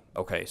think so.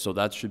 Okay, so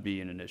that should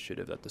be an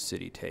initiative that the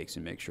city takes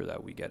and make sure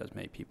that we get as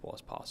many people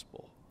as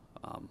possible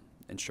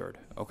insured.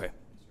 Okay.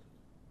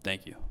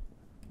 Thank you.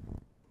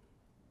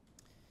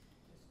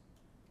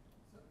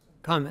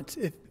 Comments,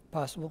 if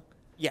possible?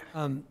 Yeah.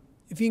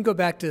 If you can go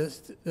back to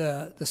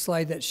the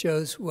slide that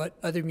shows what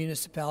other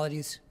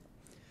municipalities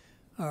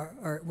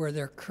are where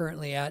they're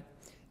currently at,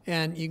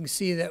 and you can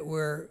see that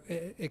we're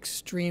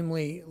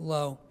extremely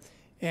low,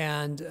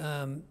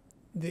 and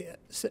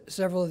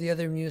several of the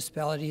other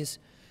municipalities,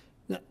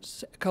 a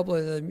couple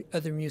of the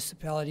other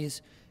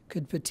municipalities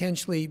could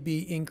potentially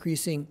be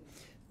increasing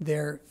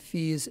their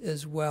fees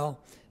as well.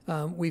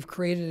 We've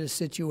created a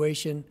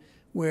situation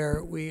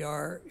where we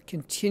are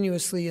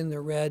continuously in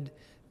the red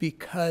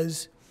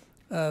because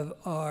of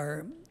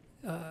our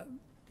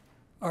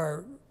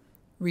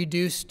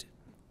reduced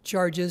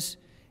charges,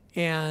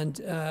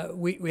 and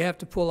we have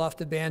to pull off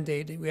the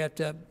Band-Aid. We have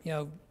to,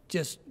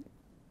 just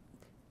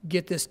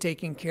get this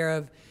taken care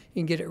of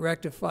and get it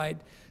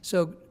rectified.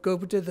 So go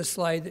to the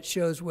slide that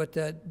shows what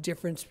the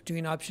difference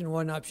between option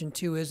 1 and option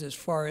 2 is as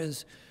far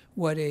as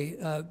what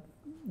the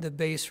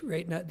base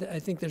rate. I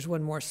think there's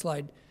one more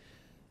slide.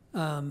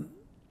 Go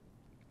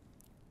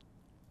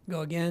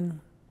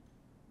again.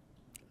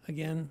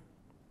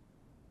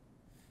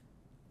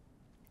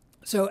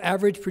 So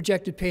average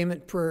projected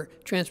payment per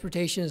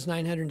transportation is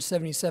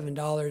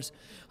 $977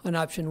 on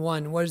option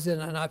 1. What is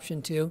it on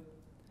option 2?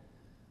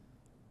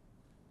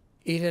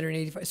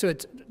 $885. So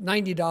it's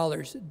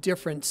 $90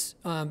 difference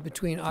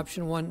between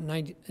option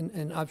 1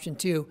 and option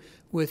 2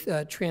 with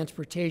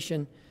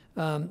transportation.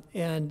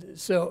 And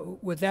so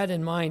with that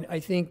in mind, I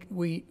think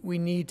we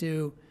need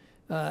to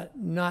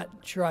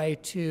not try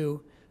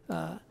to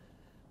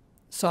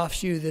soft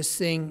shoe this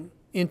thing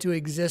into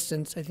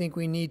existence. I think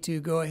we need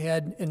to go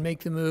ahead and make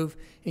the move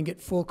and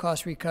get full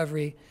cost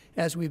recovery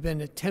as we've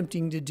been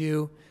attempting to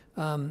do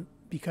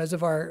because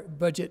of our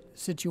budget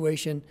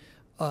situation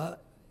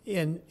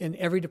in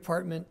every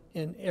department,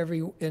 in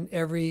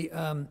every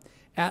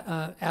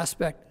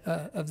aspect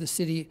of the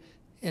city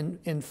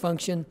and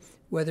function,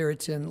 whether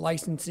it's in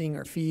licensing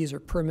or fees or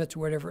permits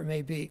or whatever it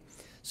may be.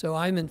 So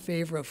I'm in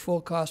favor of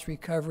full cost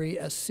recovery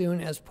as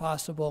soon as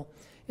possible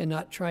and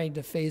not trying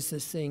to phase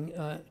this thing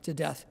to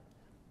death.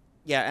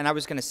 Yeah, and I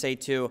was going to say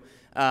too,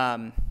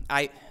 I'm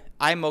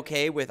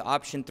okay with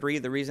option 3.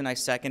 The reason I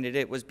seconded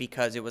it was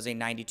because it was a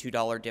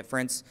 $92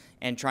 difference,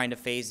 and trying to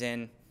phase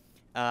in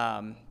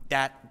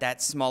that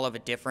small of a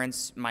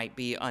difference might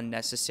be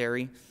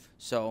unnecessary.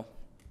 So,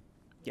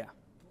 yeah,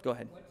 go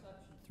ahead. What's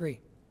option 3?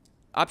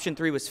 Option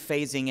 3 was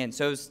phasing in.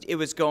 So it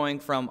was going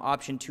from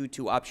option 2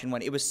 to option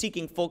 1. It was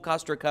seeking full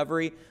cost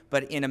recovery,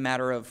 but in a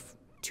matter of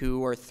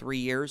 2 or 3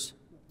 years.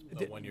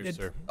 1 year,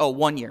 sir. Oh,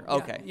 1 year.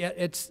 Okay. Yeah,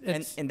 it's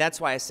and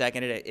that's why I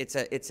seconded it.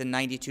 It's a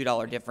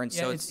 $92 difference.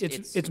 Yeah, so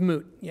it's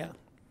moot. Yeah.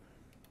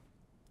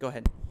 Go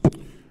ahead.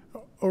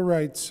 All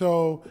right.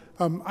 So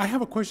I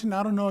have a question.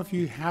 I don't know if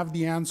you have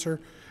the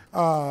answer.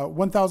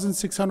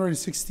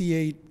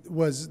 1,668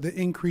 was the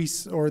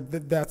increase, or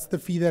that's the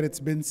fee that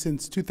it's been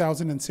since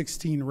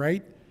 2016,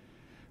 right?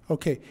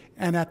 Okay.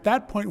 And at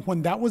that point,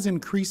 when that was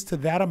increased to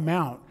that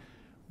amount,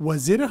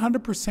 was it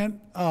 100%,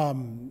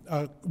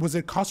 was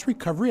it cost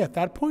recovery at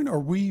that point, or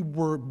we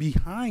were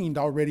behind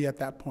already at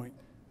that point?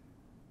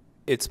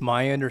 It's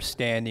my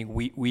understanding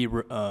we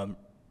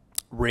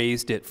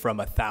raised it from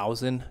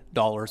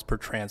 $1,000 per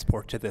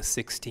transport to the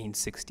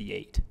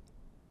 $1,668.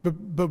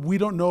 But we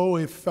don't know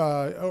if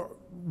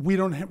we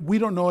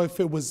don't know if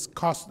it was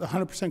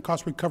 100%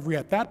 cost recovery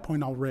at that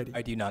point already.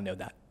 I do not know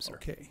that, sir.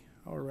 Okay,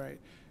 all right.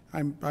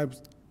 I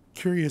was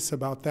curious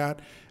about that.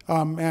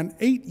 And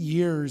 8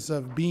 years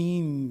of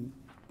being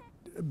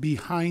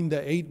behind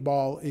the 8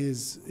 ball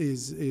is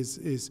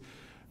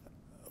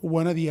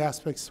one of the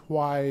aspects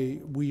why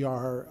we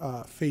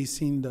are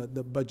facing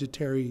the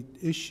budgetary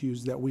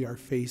issues that we are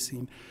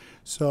facing.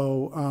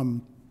 So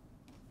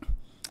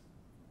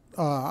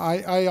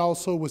I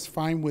also was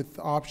fine with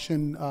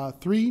option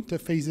 3 to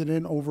phase it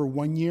in over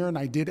 1 year, and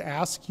I did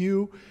ask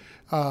you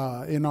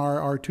in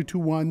our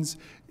 221s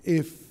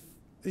if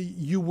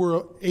you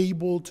were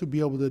able to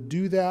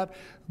do that,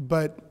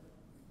 but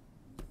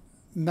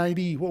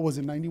what was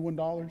it,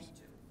 $91?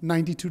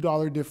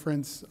 $92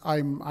 difference,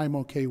 I'm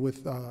okay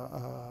with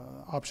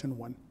option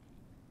 1.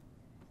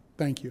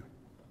 Thank you.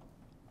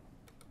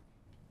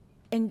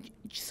 And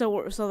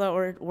so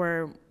that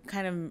we're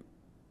kind of,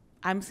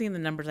 I'm seeing the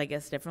numbers, I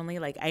guess, differently.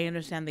 Like, I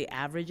understand the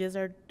averages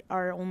are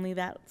only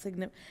that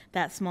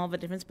small of a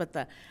difference, but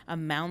the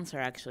amounts are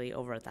actually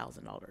over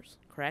 $1,000,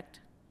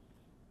 correct?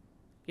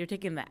 You're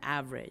taking the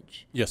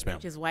average. Yes, ma'am.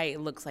 Which is why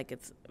it looks like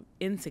it's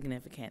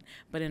insignificant.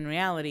 But in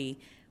reality,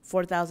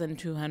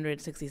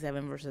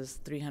 4,267 versus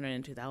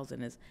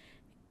 302,000 is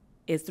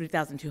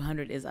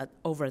 3,200 is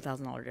over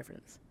 $1,000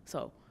 difference.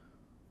 So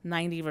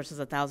 90 versus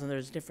 1,000,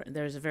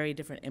 there's a very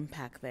different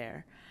impact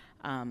there.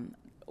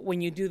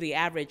 When you do the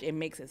average, it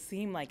makes it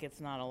seem like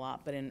it's not a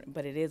lot, but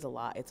it is a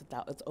lot. It's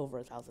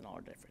over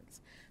 $1,000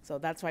 difference. So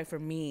that's why for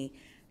me,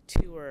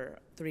 2 or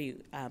 3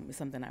 is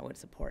something I would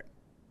support.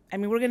 I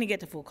mean, we're going to get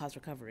to full cost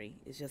recovery.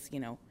 It's just,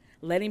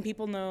 letting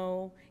people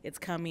know it's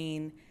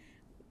coming.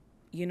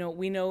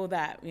 We know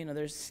that,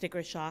 there's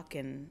sticker shock,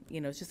 and,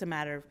 it's just a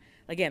matter of,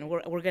 again,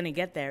 we're going to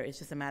get there. It's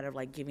just a matter of,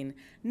 like, giving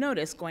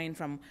notice. Going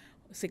from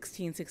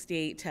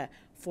 1668 to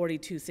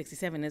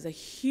 4267 is a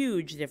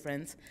huge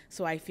difference.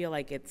 So I feel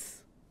like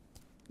it's,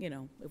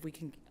 if we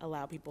can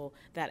allow people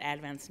that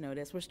advance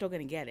notice, we're still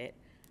going to get it.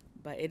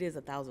 But it is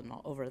over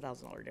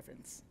 $1,000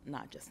 difference,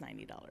 not just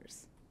 $90.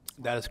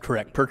 That is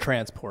correct, per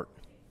transport.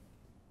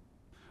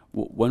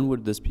 When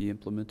would this be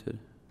implemented?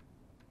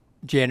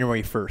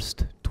 January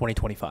 1st,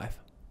 2025.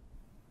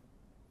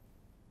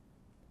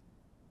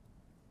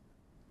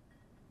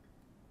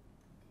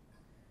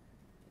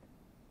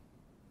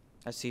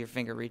 I see your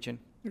finger reaching.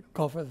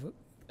 Call for the.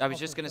 I was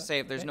just going to say,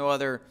 if there's no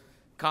other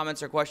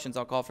comments or questions,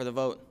 I'll call for the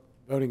vote.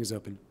 Voting is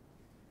open.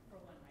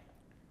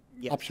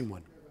 Yes. Option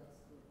 1.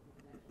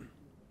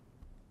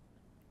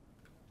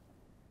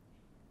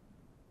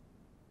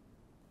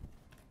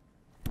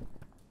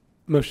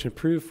 Motion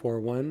approved,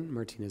 4-1.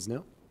 Martinez,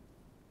 no.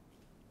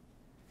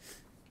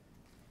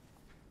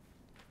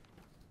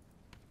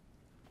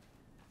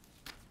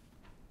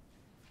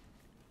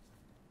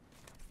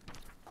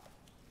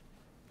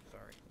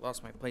 Sorry,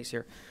 lost my place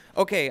here.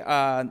 Okay,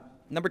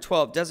 number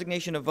 12,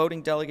 designation of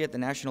voting delegate at the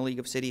National League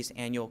of Cities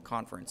Annual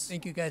Conference.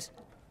 Thank you, guys.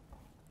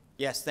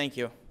 Yes, thank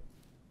you.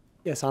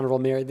 Yes, Honorable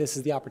Mayor, this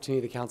is the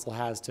opportunity the council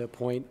has to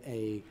appoint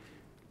a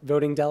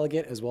voting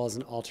delegate as well as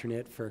an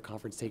alternate for a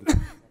conference taking place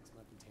next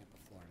month in Tampa,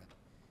 Florida.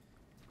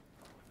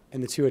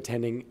 And the 2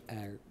 attending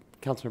are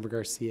Councilmember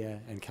Garcia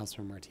and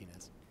Councilmember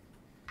Martinez.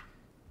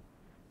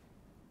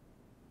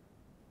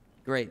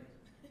 Great.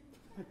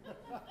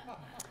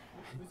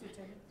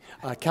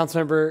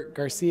 Councilmember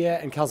Garcia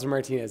and Councilmember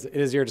Martinez, it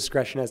is your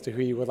discretion as to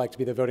who you would like to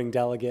be the voting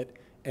delegate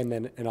and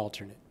then an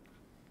alternate.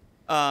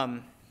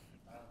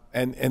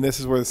 And this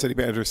is where the city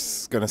manager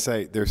is going to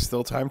say, there's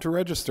still time to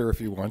register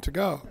if you want to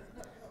go.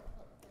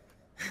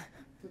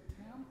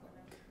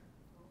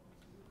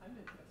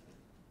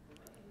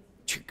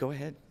 Go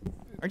ahead.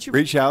 Aren't you?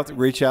 Reach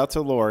out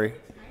to Lori.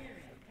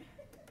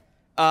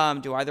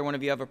 Do either one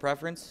of you have a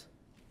preference?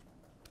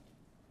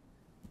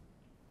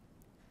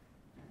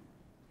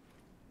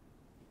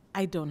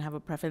 I don't have a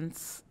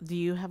preference. Do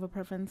you have a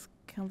preference,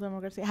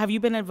 Councilmember Garcia? Have you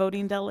been a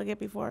voting delegate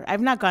before?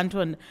 I've not gone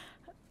to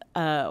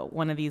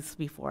one of these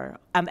before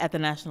at the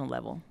national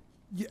level.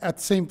 Yeah,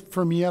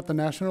 for me at the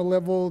national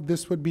level,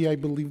 this would be, I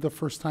believe, the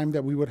first time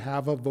that we would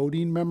have a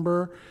voting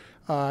member.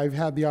 I've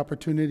had the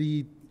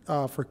opportunity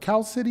for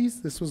Cal Cities.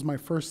 This was my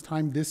first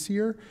time this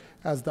year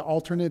as the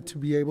alternate to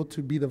be able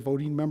to be the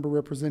voting member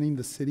representing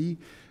the city.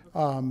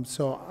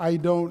 So I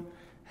know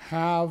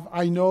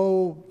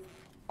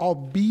I'll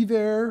be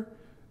there.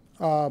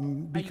 Are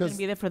you going to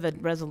be there for the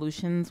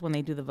resolutions when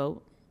they do the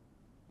vote?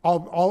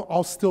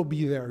 I'll still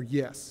be there,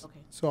 yes. Okay.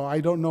 So I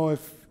don't know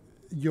if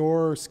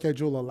your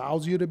schedule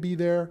allows you to be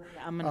there.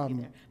 Yeah, I'm going to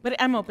be there. But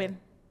I'm open.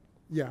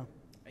 Yeah.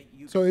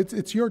 So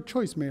it's your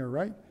choice, Mayor,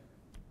 right?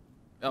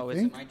 Oh,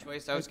 is it my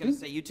choice? I was going to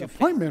say you two.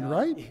 Appointment,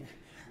 right?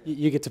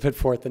 You get to put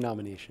forth the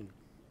nomination.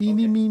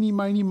 Eeny, meeny,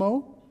 miny,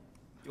 mo.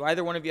 Do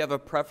either one of you have a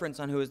preference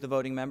on who is the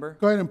voting member?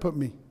 Go ahead and put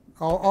me.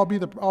 I'll be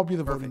the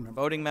voting member.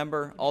 Voting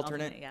member,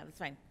 alternate? Yeah, that's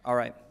fine. All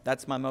right,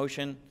 that's my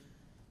motion.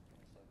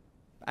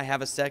 I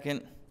have a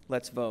second.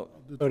 Let's vote.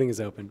 Voting is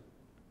open.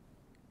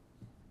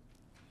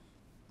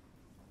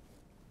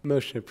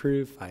 Motion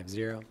approved,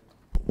 5-0.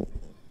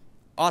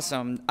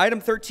 Awesome. Item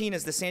 13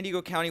 is the San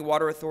Diego County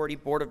Water Authority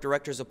Board of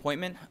Directors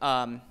appointment.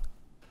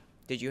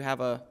 Did you have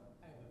a? I have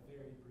a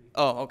very brief.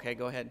 Oh, okay,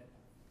 go ahead.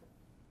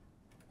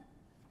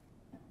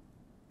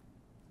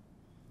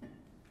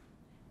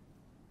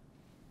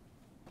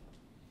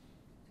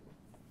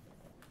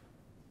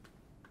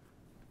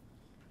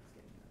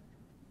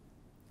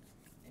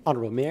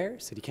 Honorable Mayor,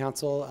 City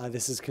Council,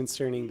 this is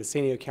concerning the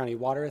San Diego County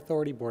Water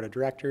Authority Board of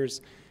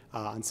Directors.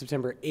 On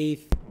September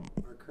 8th,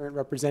 our current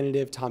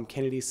representative, Tom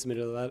Kennedy,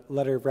 submitted a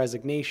letter of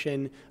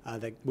resignation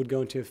that would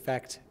go into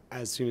effect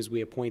as soon as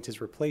we appoint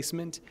his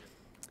replacement.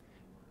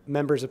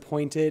 Members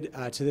appointed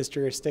to this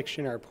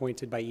jurisdiction are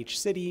appointed by each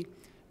city.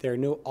 There are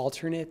no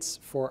alternates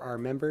for our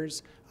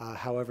members.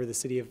 However, the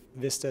City of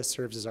Vista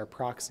serves as our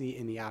proxy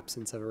in the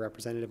absence of a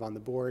representative on the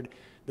board.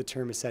 The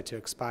term is set to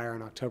expire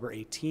on October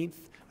 18th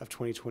of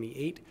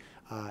 2028.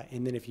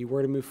 And then if you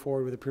were to move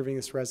forward with approving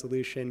this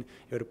resolution,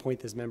 it would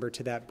appoint this member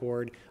to that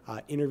board.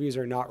 Interviews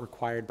are not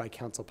required by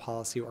council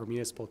policy or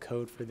municipal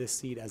code for this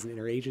seat as an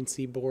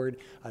interagency board.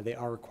 They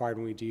are required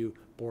when we do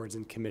boards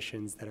and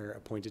commissions that are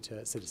appointed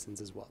to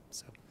citizens as well.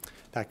 So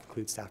that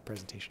concludes staff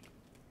presentation.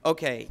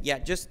 Okay, yeah,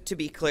 just to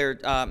be clear,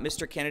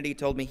 Mr. Kennedy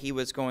told me he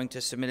was going to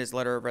submit his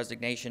letter of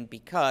resignation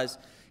because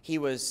he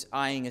was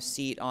eyeing a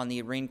seat on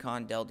the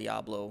Rincon del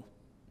Diablo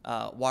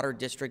Water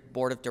District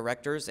Board of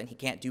Directors, and he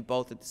can't do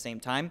both at the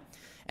same time.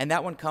 And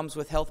that one comes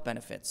with health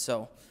benefits.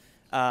 So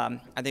I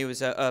think it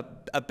was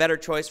a better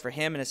choice for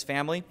him and his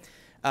family.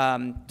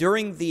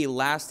 During the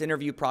last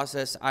interview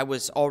process, I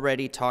was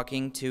already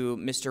talking to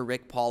Mr.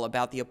 Rick Paul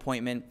about the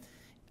appointment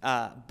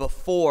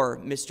before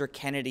Mr.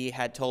 Kennedy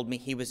had told me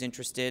he was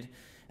interested.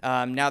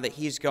 Now that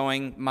he's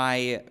going,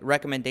 my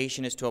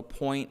recommendation is to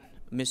appoint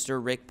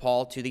Mr. Rick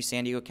Paul to the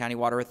San Diego County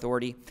Water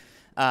Authority.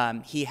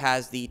 He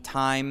has the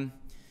time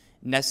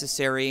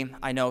necessary.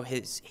 I know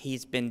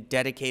he's been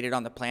dedicated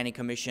on the Planning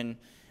Commission.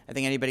 I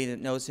think anybody that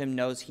knows him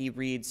knows he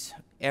reads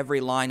every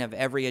line of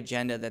every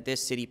agenda that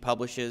this city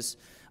publishes,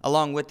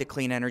 along with the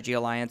Clean Energy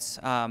Alliance.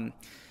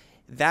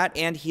 That,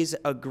 and he's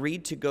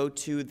agreed to go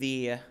to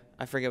the,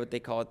 I forget what they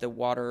call it,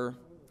 the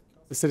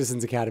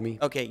Citizens Academy.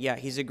 Okay, yeah,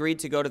 he's agreed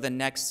to go to the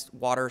next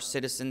Water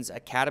Citizens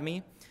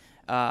Academy.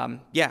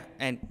 Yeah,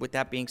 and with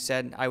that being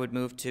said, I would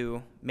move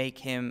to make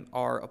him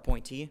our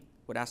appointee.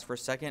 Would ask for a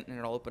second, and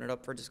I'll open it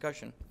up for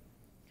discussion.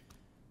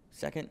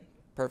 Second?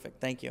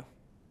 Perfect, thank you.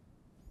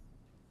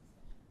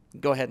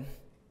 Go ahead.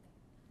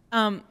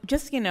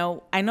 Just,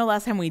 I know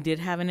last time we did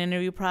have an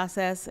interview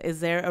process.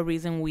 Is there a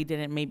reason we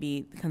didn't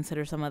maybe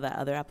consider some of the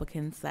other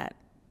applicants that?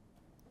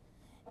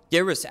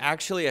 There was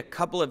actually a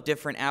couple of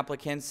different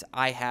applicants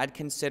I had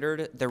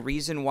considered. The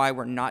reason why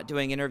we're not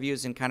doing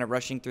interviews and kind of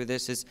rushing through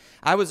this is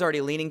I was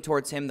already leaning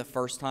towards him the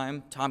first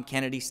time. Tom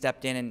Kennedy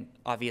stepped in, and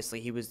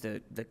obviously he was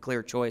the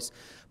clear choice.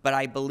 But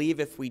I believe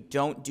if we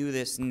don't do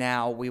this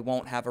now, we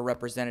won't have a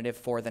representative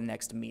for the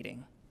next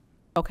meeting.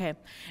 Okay.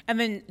 And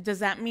then does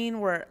that mean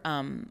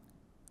I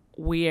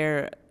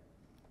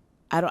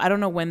don't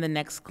know when the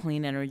next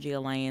Clean Energy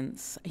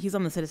Alliance, he's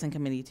on the Citizen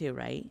Committee too,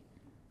 right?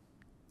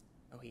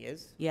 Oh, he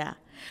is? Yeah.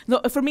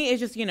 No, for me, it's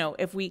just,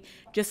 if we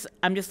just,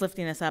 I'm just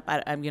lifting this up.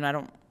 I'm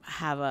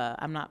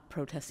not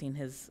protesting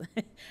his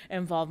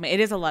involvement. It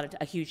is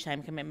a huge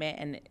time commitment.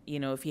 And,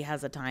 if he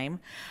has the time,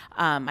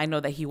 I know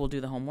that he will do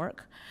the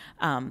homework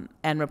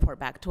and report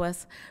back to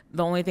us.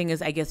 The only thing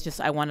is, I guess,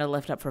 I want to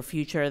lift up for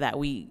future that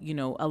we,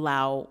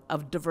 allow a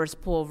diverse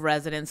pool of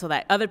residents so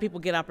that other people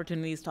get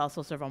opportunities to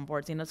also serve on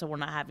boards, so we're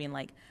not having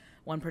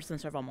one person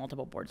serve on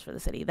multiple boards for the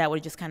city. That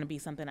would just kind of be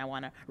something I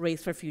want to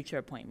raise for future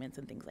appointments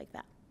and things like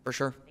that. For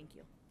sure. Thank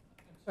you.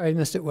 Sorry, I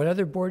missed it. What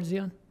other boards is he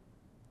on?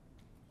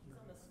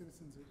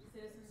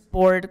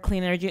 Board,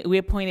 Clean Energy. We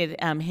appointed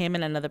him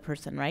and another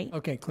person, right?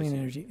 Okay, Clean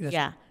Energy.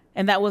 Yeah,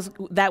 and that was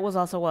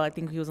also I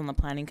think he was on the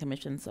Planning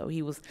Commission, so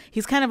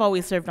he's kind of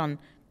always served on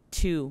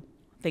two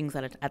things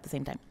at the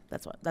same time.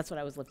 That's what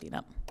I was lifting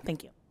up.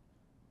 Thank you.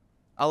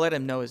 I'll let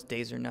him know his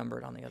days are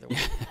numbered on the other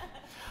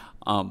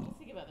one.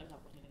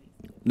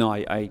 No,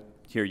 I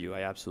hear you.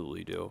 I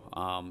absolutely do.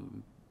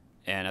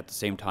 And at the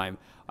same time,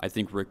 I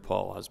think Rick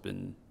Paul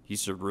he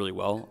served really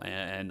well,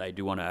 and I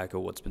do want to echo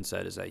what's been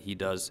said, is that he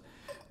does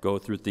go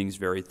through things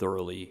very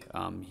thoroughly.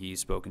 He's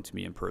spoken to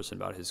me in person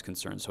about his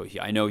concerns, so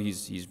I know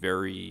he's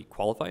very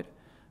qualified,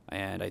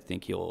 and I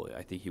think he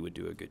would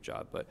do a good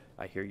job. But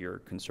I hear your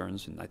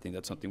concerns, and I think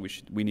that's something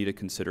we need to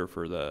consider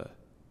for the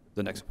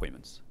next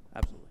appointments.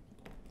 Absolutely.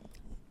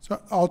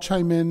 So I'll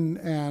chime in,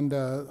 and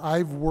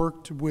I've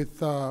worked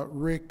with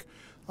Rick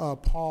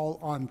Paul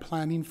on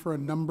planning for a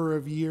number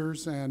of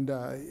years, and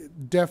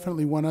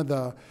definitely one of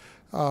the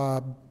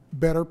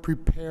better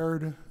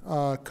prepared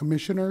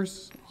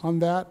commissioners on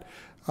that.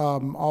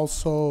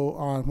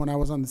 Also, when I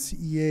was on the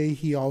CEA,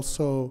 he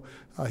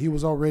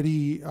was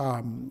already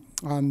on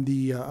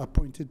the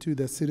appointed to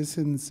the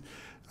Citizens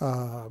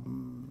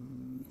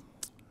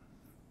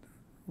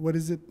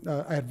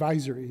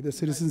advisory, the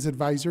Citizens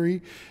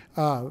Advisory.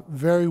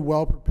 Very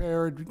well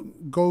prepared,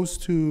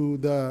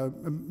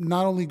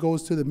 not only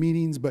goes to the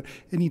meetings, but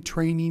any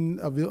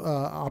training of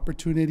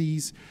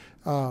opportunities.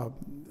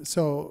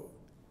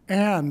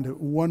 And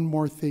one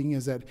more thing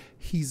is that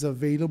he's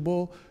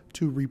available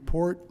to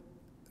report,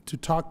 to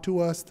talk to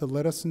us, to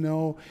let us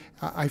know.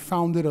 I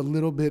found it a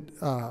little bit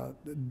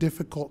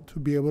difficult to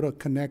be able to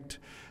connect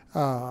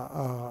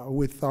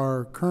with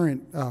our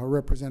current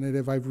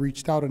representative. I've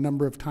reached out a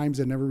number of times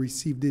and never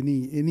received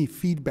any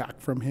feedback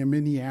from him,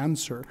 any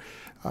answer.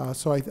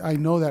 So I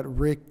know that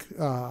Rick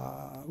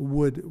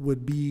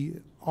would be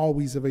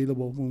always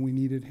available when we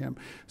needed him.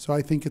 So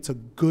I think it's a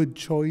good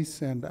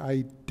choice, and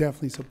I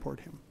definitely support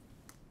him.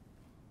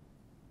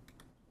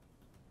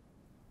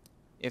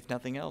 If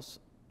nothing else,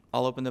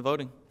 I'll open the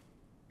voting.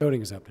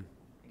 Voting is open.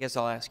 I guess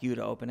I'll ask you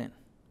to open it.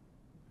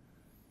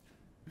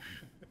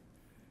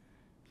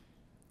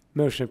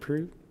 Motion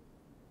approved,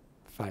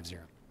 5-0.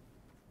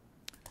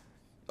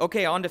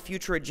 Okay, on to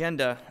future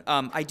agenda.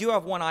 I do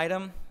have one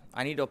item.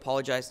 I need to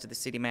apologize to the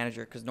city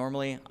manager because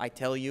normally I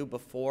tell you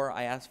before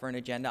I ask for an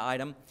agenda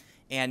item,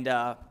 and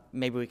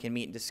maybe we can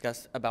meet and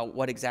discuss about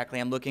what exactly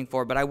I'm looking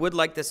for. But I would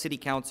like the city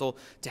council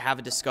to have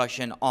a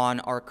discussion on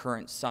our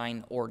current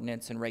sign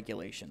ordinance and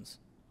regulations.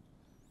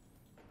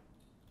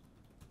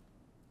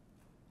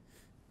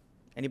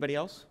 Anybody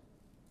else?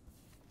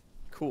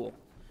 Cool.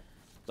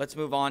 Let's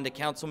move on to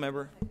council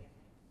member.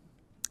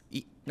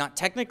 Not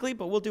technically,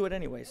 but we'll do it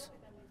anyways.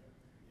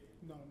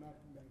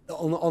 The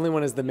only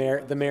one is the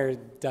mayor. The mayor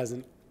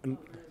doesn't,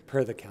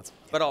 per the council.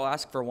 But I'll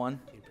ask for one.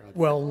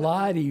 Well,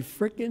 Lottie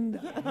frickin'.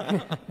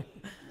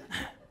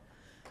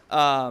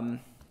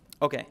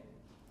 Okay.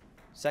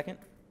 Second?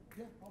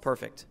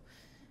 Perfect.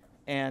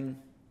 And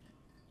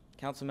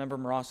Councilmember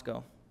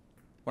Morosco,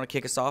 want to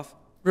kick us off?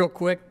 Real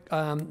quick,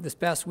 this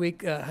past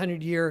week,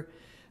 100-year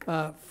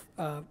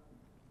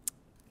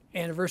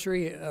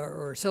anniversary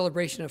or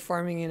celebration of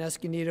farming in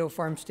Escondido,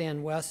 Farm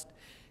Stand West,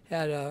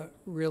 had a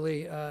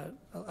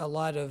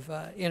lot of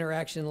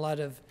interaction, a lot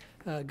of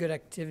good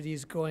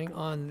activities going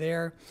on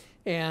there.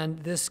 And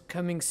this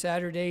coming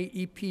Saturday,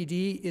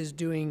 EPD is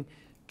doing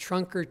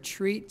trunk or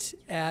treat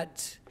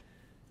at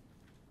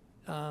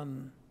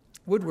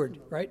Woodward,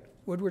 right?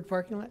 Woodward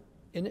parking lot,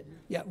 isn't it?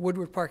 Yeah,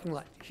 Woodward parking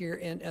lot here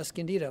in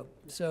Escondido.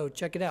 So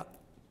check it out.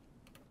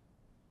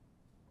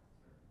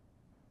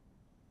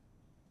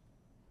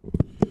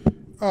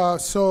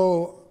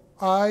 So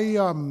I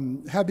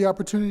had the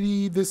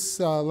opportunity this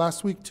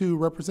last week to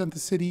represent the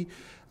city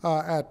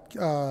at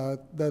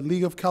the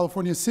League of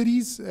California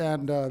Cities,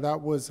 and that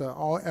was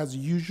all as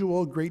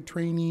usual, great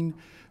training,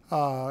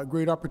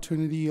 great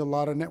opportunity, a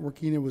lot of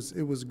networking.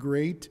 It was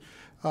great.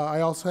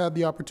 I also had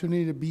the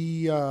opportunity to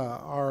be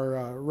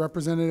our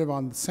representative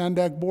on the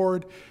Sandag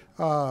board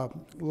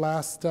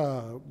last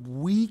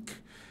week.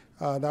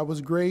 That was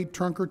great.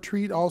 Trunk or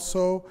treat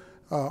also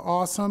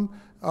awesome.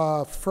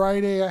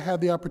 Friday, I had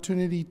the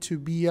opportunity to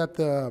be at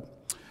the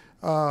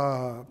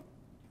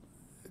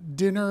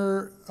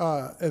dinner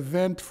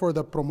event for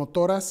the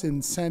promotoras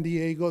in San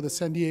Diego, the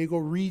San Diego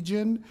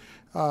region.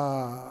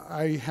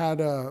 I had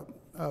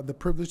the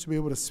privilege to be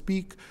able to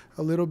speak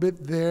a little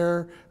bit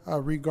there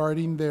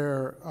regarding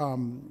their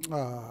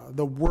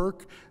the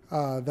work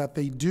that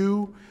they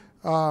do.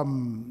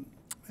 And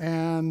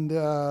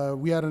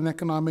we had an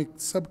economic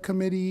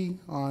subcommittee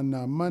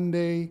on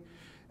Monday.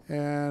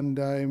 And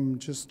I'm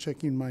just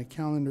checking my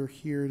calendar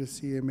here to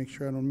see and make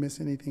sure I don't miss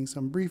anything,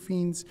 some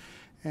briefings.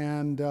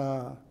 And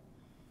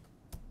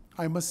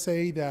I must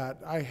say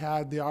that I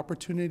had the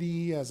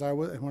opportunity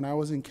when I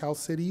was in Cal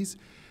Cities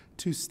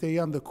to stay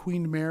on the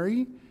Queen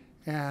Mary,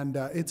 and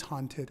it's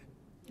haunted.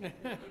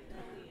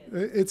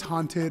 It's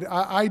haunted.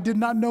 I did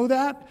not know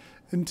that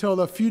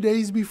until a few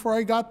days before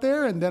I got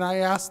there, and then I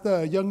asked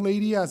the young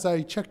lady as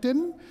I checked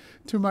in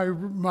to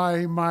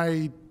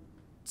my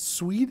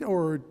suite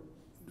or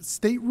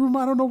stateroom,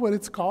 I don't know what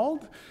it's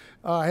called.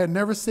 I had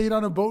never stayed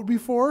on a boat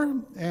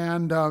before,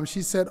 and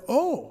she said,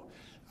 "Oh,"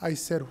 I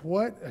said,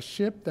 "What a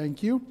ship?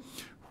 Thank you.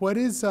 What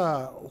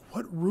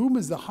room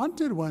is the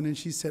haunted one?" And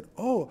she said,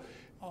 "Oh,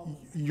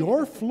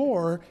 your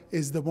floor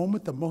is the one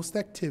with the most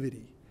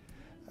activity."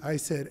 I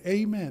said,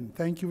 "Amen.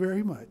 Thank you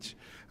very much."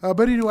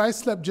 But anyway, I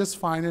slept just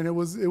fine, and it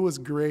was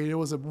great. It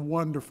was a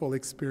wonderful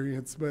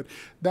experience. But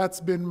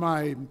that's been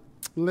my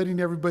letting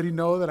everybody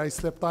know that I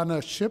slept on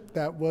a ship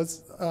that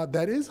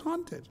is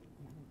haunted.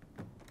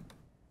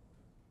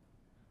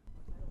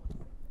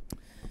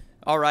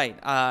 All right.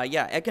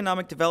 Yeah,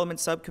 Economic Development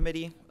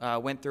Subcommittee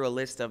went through a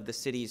list of the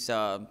city's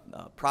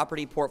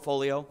property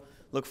portfolio.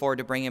 Look forward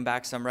to bringing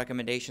back some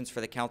recommendations for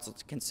the council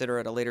to consider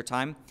at a later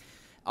time.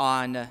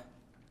 On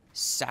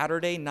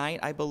Saturday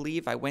night, I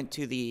believe, I went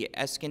to the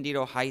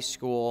Escondido High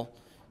School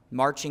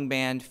marching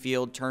band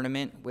field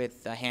tournament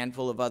with a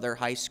handful of other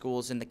high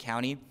schools in the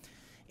county.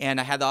 And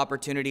I had the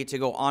opportunity to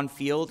go on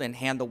field and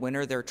hand the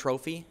winner their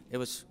trophy. It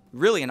was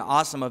really an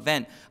awesome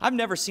event. I've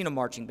never seen a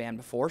marching band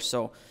before,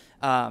 so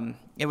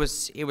it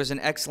was an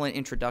excellent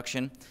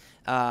introduction.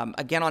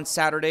 Again, on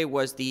Saturday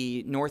was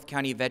the North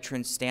County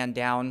Veterans Stand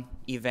Down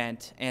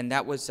event, and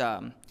that was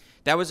a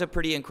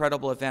pretty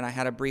incredible event. I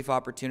had a brief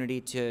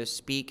opportunity to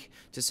speak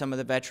to some of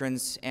the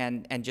veterans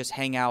and just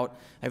hang out.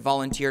 I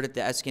volunteered at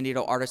the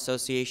Escondido Art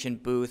Association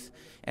booth,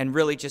 and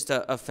really just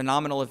a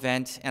phenomenal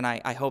event, and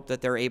I hope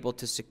that they're able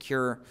to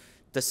secure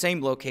the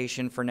same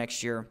location for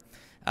next year.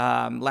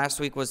 Last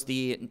week was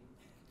the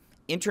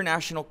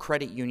International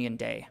Credit Union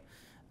Day.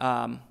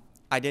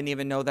 I didn't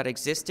even know that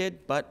existed,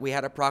 but we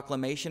had a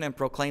proclamation and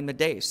proclaimed the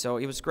day, so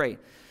it was great.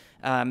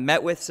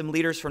 Met with some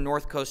leaders from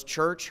North Coast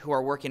Church who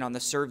are working on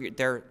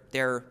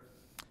the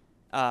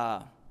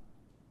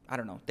I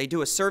don't know, they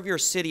do a Serve Your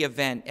City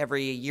event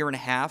every year and a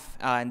half,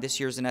 and this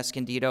year's in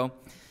Escondido.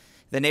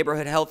 The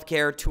neighborhood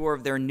healthcare tour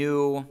of their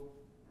new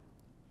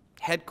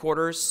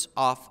headquarters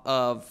off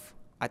of,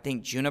 I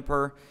think,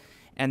 Juniper,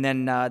 and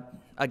then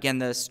again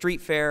the street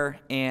fair,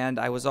 and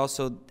I was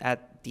also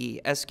at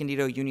the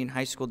Escondido Union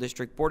High School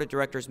District Board of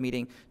Directors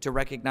meeting to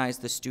recognize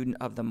the Student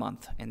of the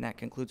Month, and that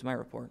concludes my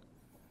report.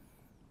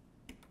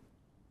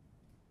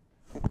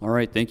 All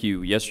right, thank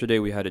you. Yesterday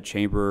we had a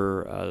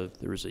chamber,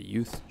 there was a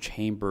youth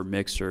chamber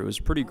mixer. It was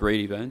a pretty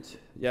great event.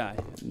 Yeah,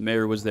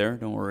 Mayor was there,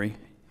 don't worry,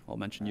 I'll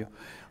mention you.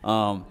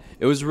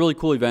 It was a really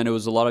cool event. It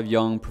was a lot of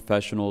young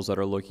professionals that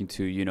are looking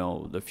to, you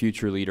know, the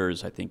future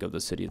leaders, I think, of the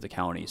city, of the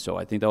county. So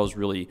I think that was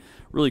really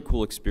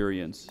cool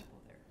experience.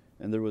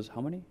 And there was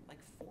how many? Like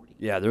 40.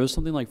 Yeah, there was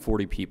something like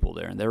 40 people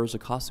there, and there was a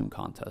costume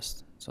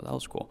contest. So that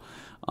was cool.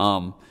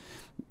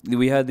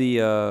 We had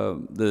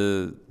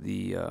the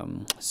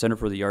Center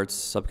for the Arts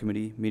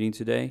Subcommittee meeting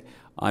today.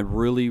 I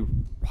really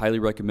highly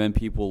recommend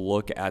people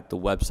look at the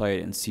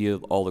website and see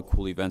all the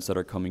cool events that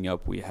are coming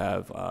up. We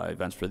have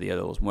events for Dia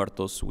de los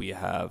Muertos. We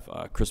have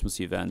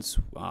Christmas events.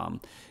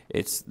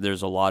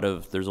 There's a lot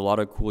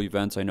of cool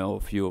events. I know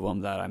a few of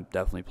them that I'm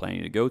definitely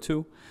planning to go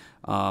to.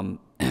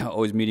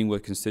 Always meeting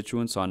with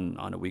constituents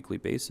on a weekly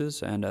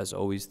basis, and as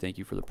always, thank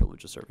you for the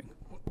privilege of serving.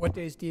 What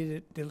day is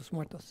Dia de los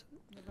Muertos?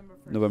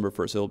 November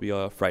 1st. It'll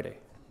be Friday.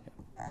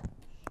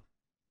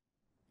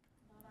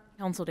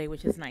 Council Day,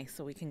 which is nice,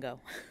 so we can go.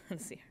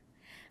 Let's see.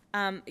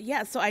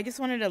 Yeah, so I just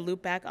wanted to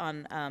loop back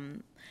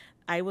on.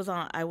 I was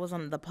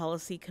on the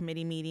policy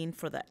committee meeting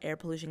for the Air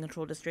Pollution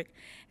Control District,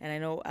 and I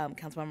know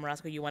Councilmember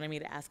Marasco, you wanted me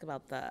to ask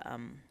about the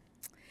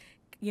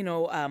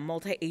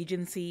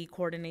multi-agency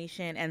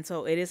coordination. And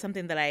so it is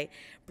something that I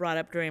brought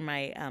up during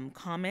my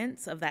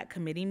comments of that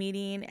committee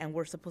meeting, and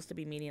we're supposed to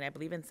be meeting, I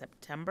believe, in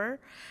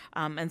September.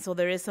 And so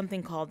there is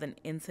something called an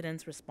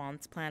incident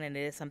response plan, and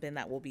it is something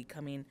that will be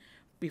coming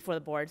before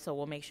the board, so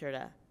we'll make sure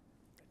to,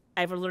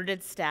 I've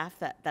alerted staff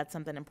that that's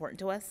something important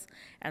to us,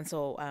 and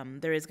so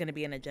there is going to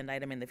be an agenda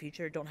item in the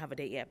future. Don't have a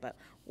date yet, but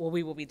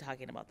we will be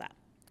talking about that.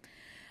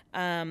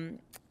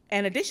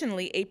 And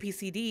additionally,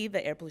 APCD,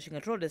 the Air Pollution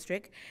Control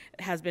District,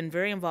 has been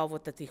very involved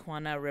with the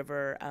Tijuana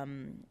River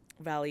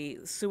Valley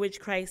sewage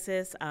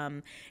crisis.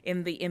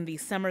 In the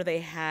summer, they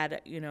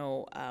had,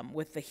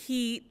 with the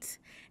heat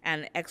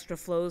and extra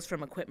flows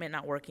from equipment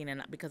not working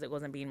and because it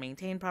wasn't being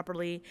maintained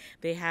properly,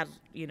 they had,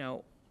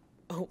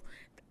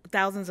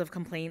 thousands of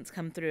complaints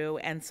come through,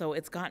 and so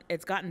it's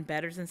gotten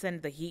better since then.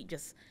 The heat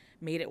just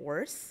made it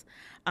worse.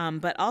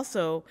 But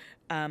also,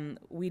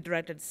 we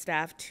directed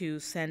staff to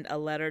send a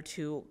letter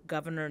to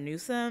Governor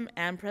Newsom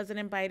and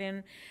President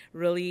Biden,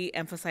 really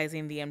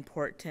emphasizing the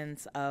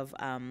importance of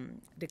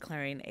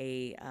declaring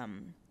a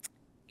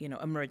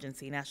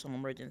national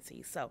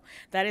emergency. So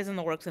that is in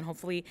the works, and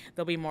hopefully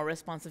they'll be more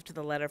responsive to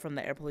the letter from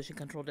the Air Pollution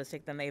Control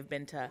District than they've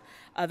been to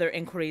other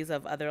inquiries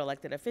of other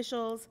elected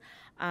officials.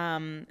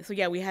 So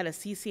yeah, we had a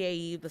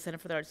CCAE, the Center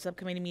for the Arts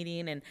Subcommittee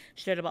meeting, and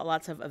shared about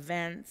lots of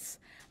events,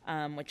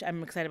 which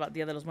I'm excited about,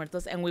 Dia de los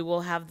Muertos, and we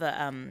will have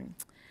the,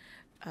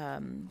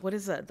 what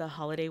is the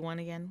holiday one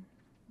again?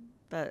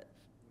 The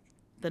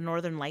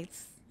Northern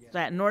Lights? Yeah.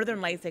 That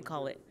Northern Lights, they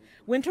call it.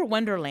 Winter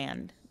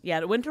Wonderland. Yeah,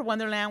 the Winter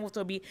Wonderland will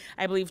still be,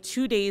 I believe,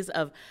 2 days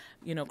of,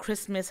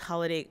 Christmas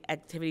holiday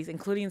activities,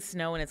 including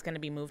snow, and it's going to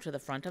be moved to the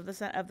front of the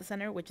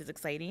center, which is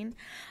exciting.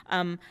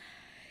 On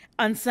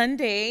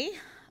Sunday,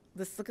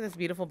 look at this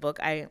beautiful book.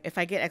 If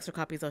I get extra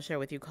copies, I'll share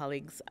with you,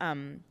 colleagues.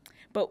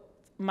 But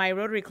my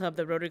Rotary Club,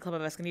 the Rotary Club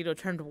of Escondido,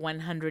 turned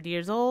 100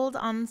 years old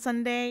on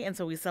Sunday, and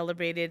so we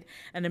celebrated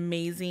an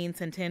amazing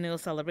centennial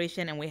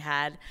celebration, and we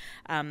had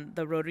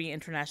the Rotary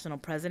International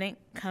President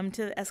come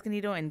to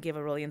Escondido and give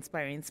a really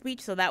inspiring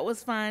speech, so that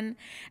was fun.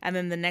 And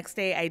then the next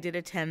day, I did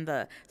attend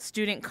the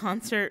student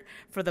concert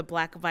for the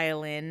black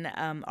violin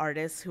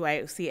artists, who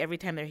I see every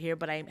time they're here,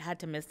 but I had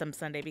to miss them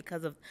Sunday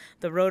because of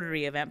the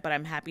Rotary event, but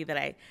I'm happy that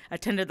I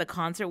attended the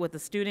concert with the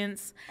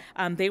students.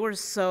 They were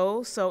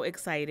so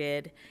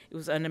excited. It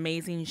was an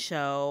amazing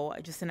show,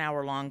 just an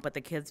hour long, but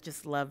the kids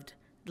just loved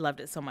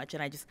it so much,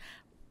 and I just,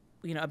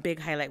 a big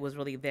highlight was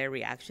really their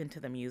reaction to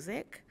the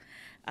music.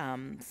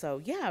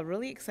 So yeah,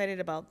 really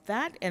excited about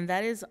that, and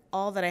that is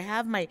all that I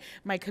have. My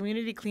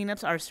community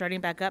cleanups are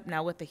starting back up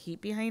now with the heat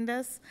behind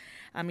us.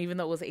 Even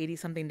though it was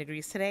 80-something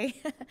degrees today,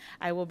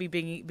 I will be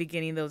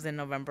beginning those in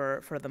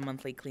November for the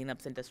monthly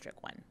cleanups in District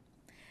 1.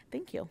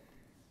 Thank you.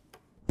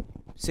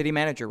 City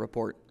Manager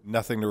report.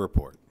 Nothing to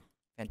report.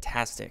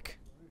 Fantastic.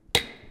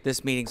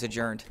 This meeting's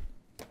adjourned.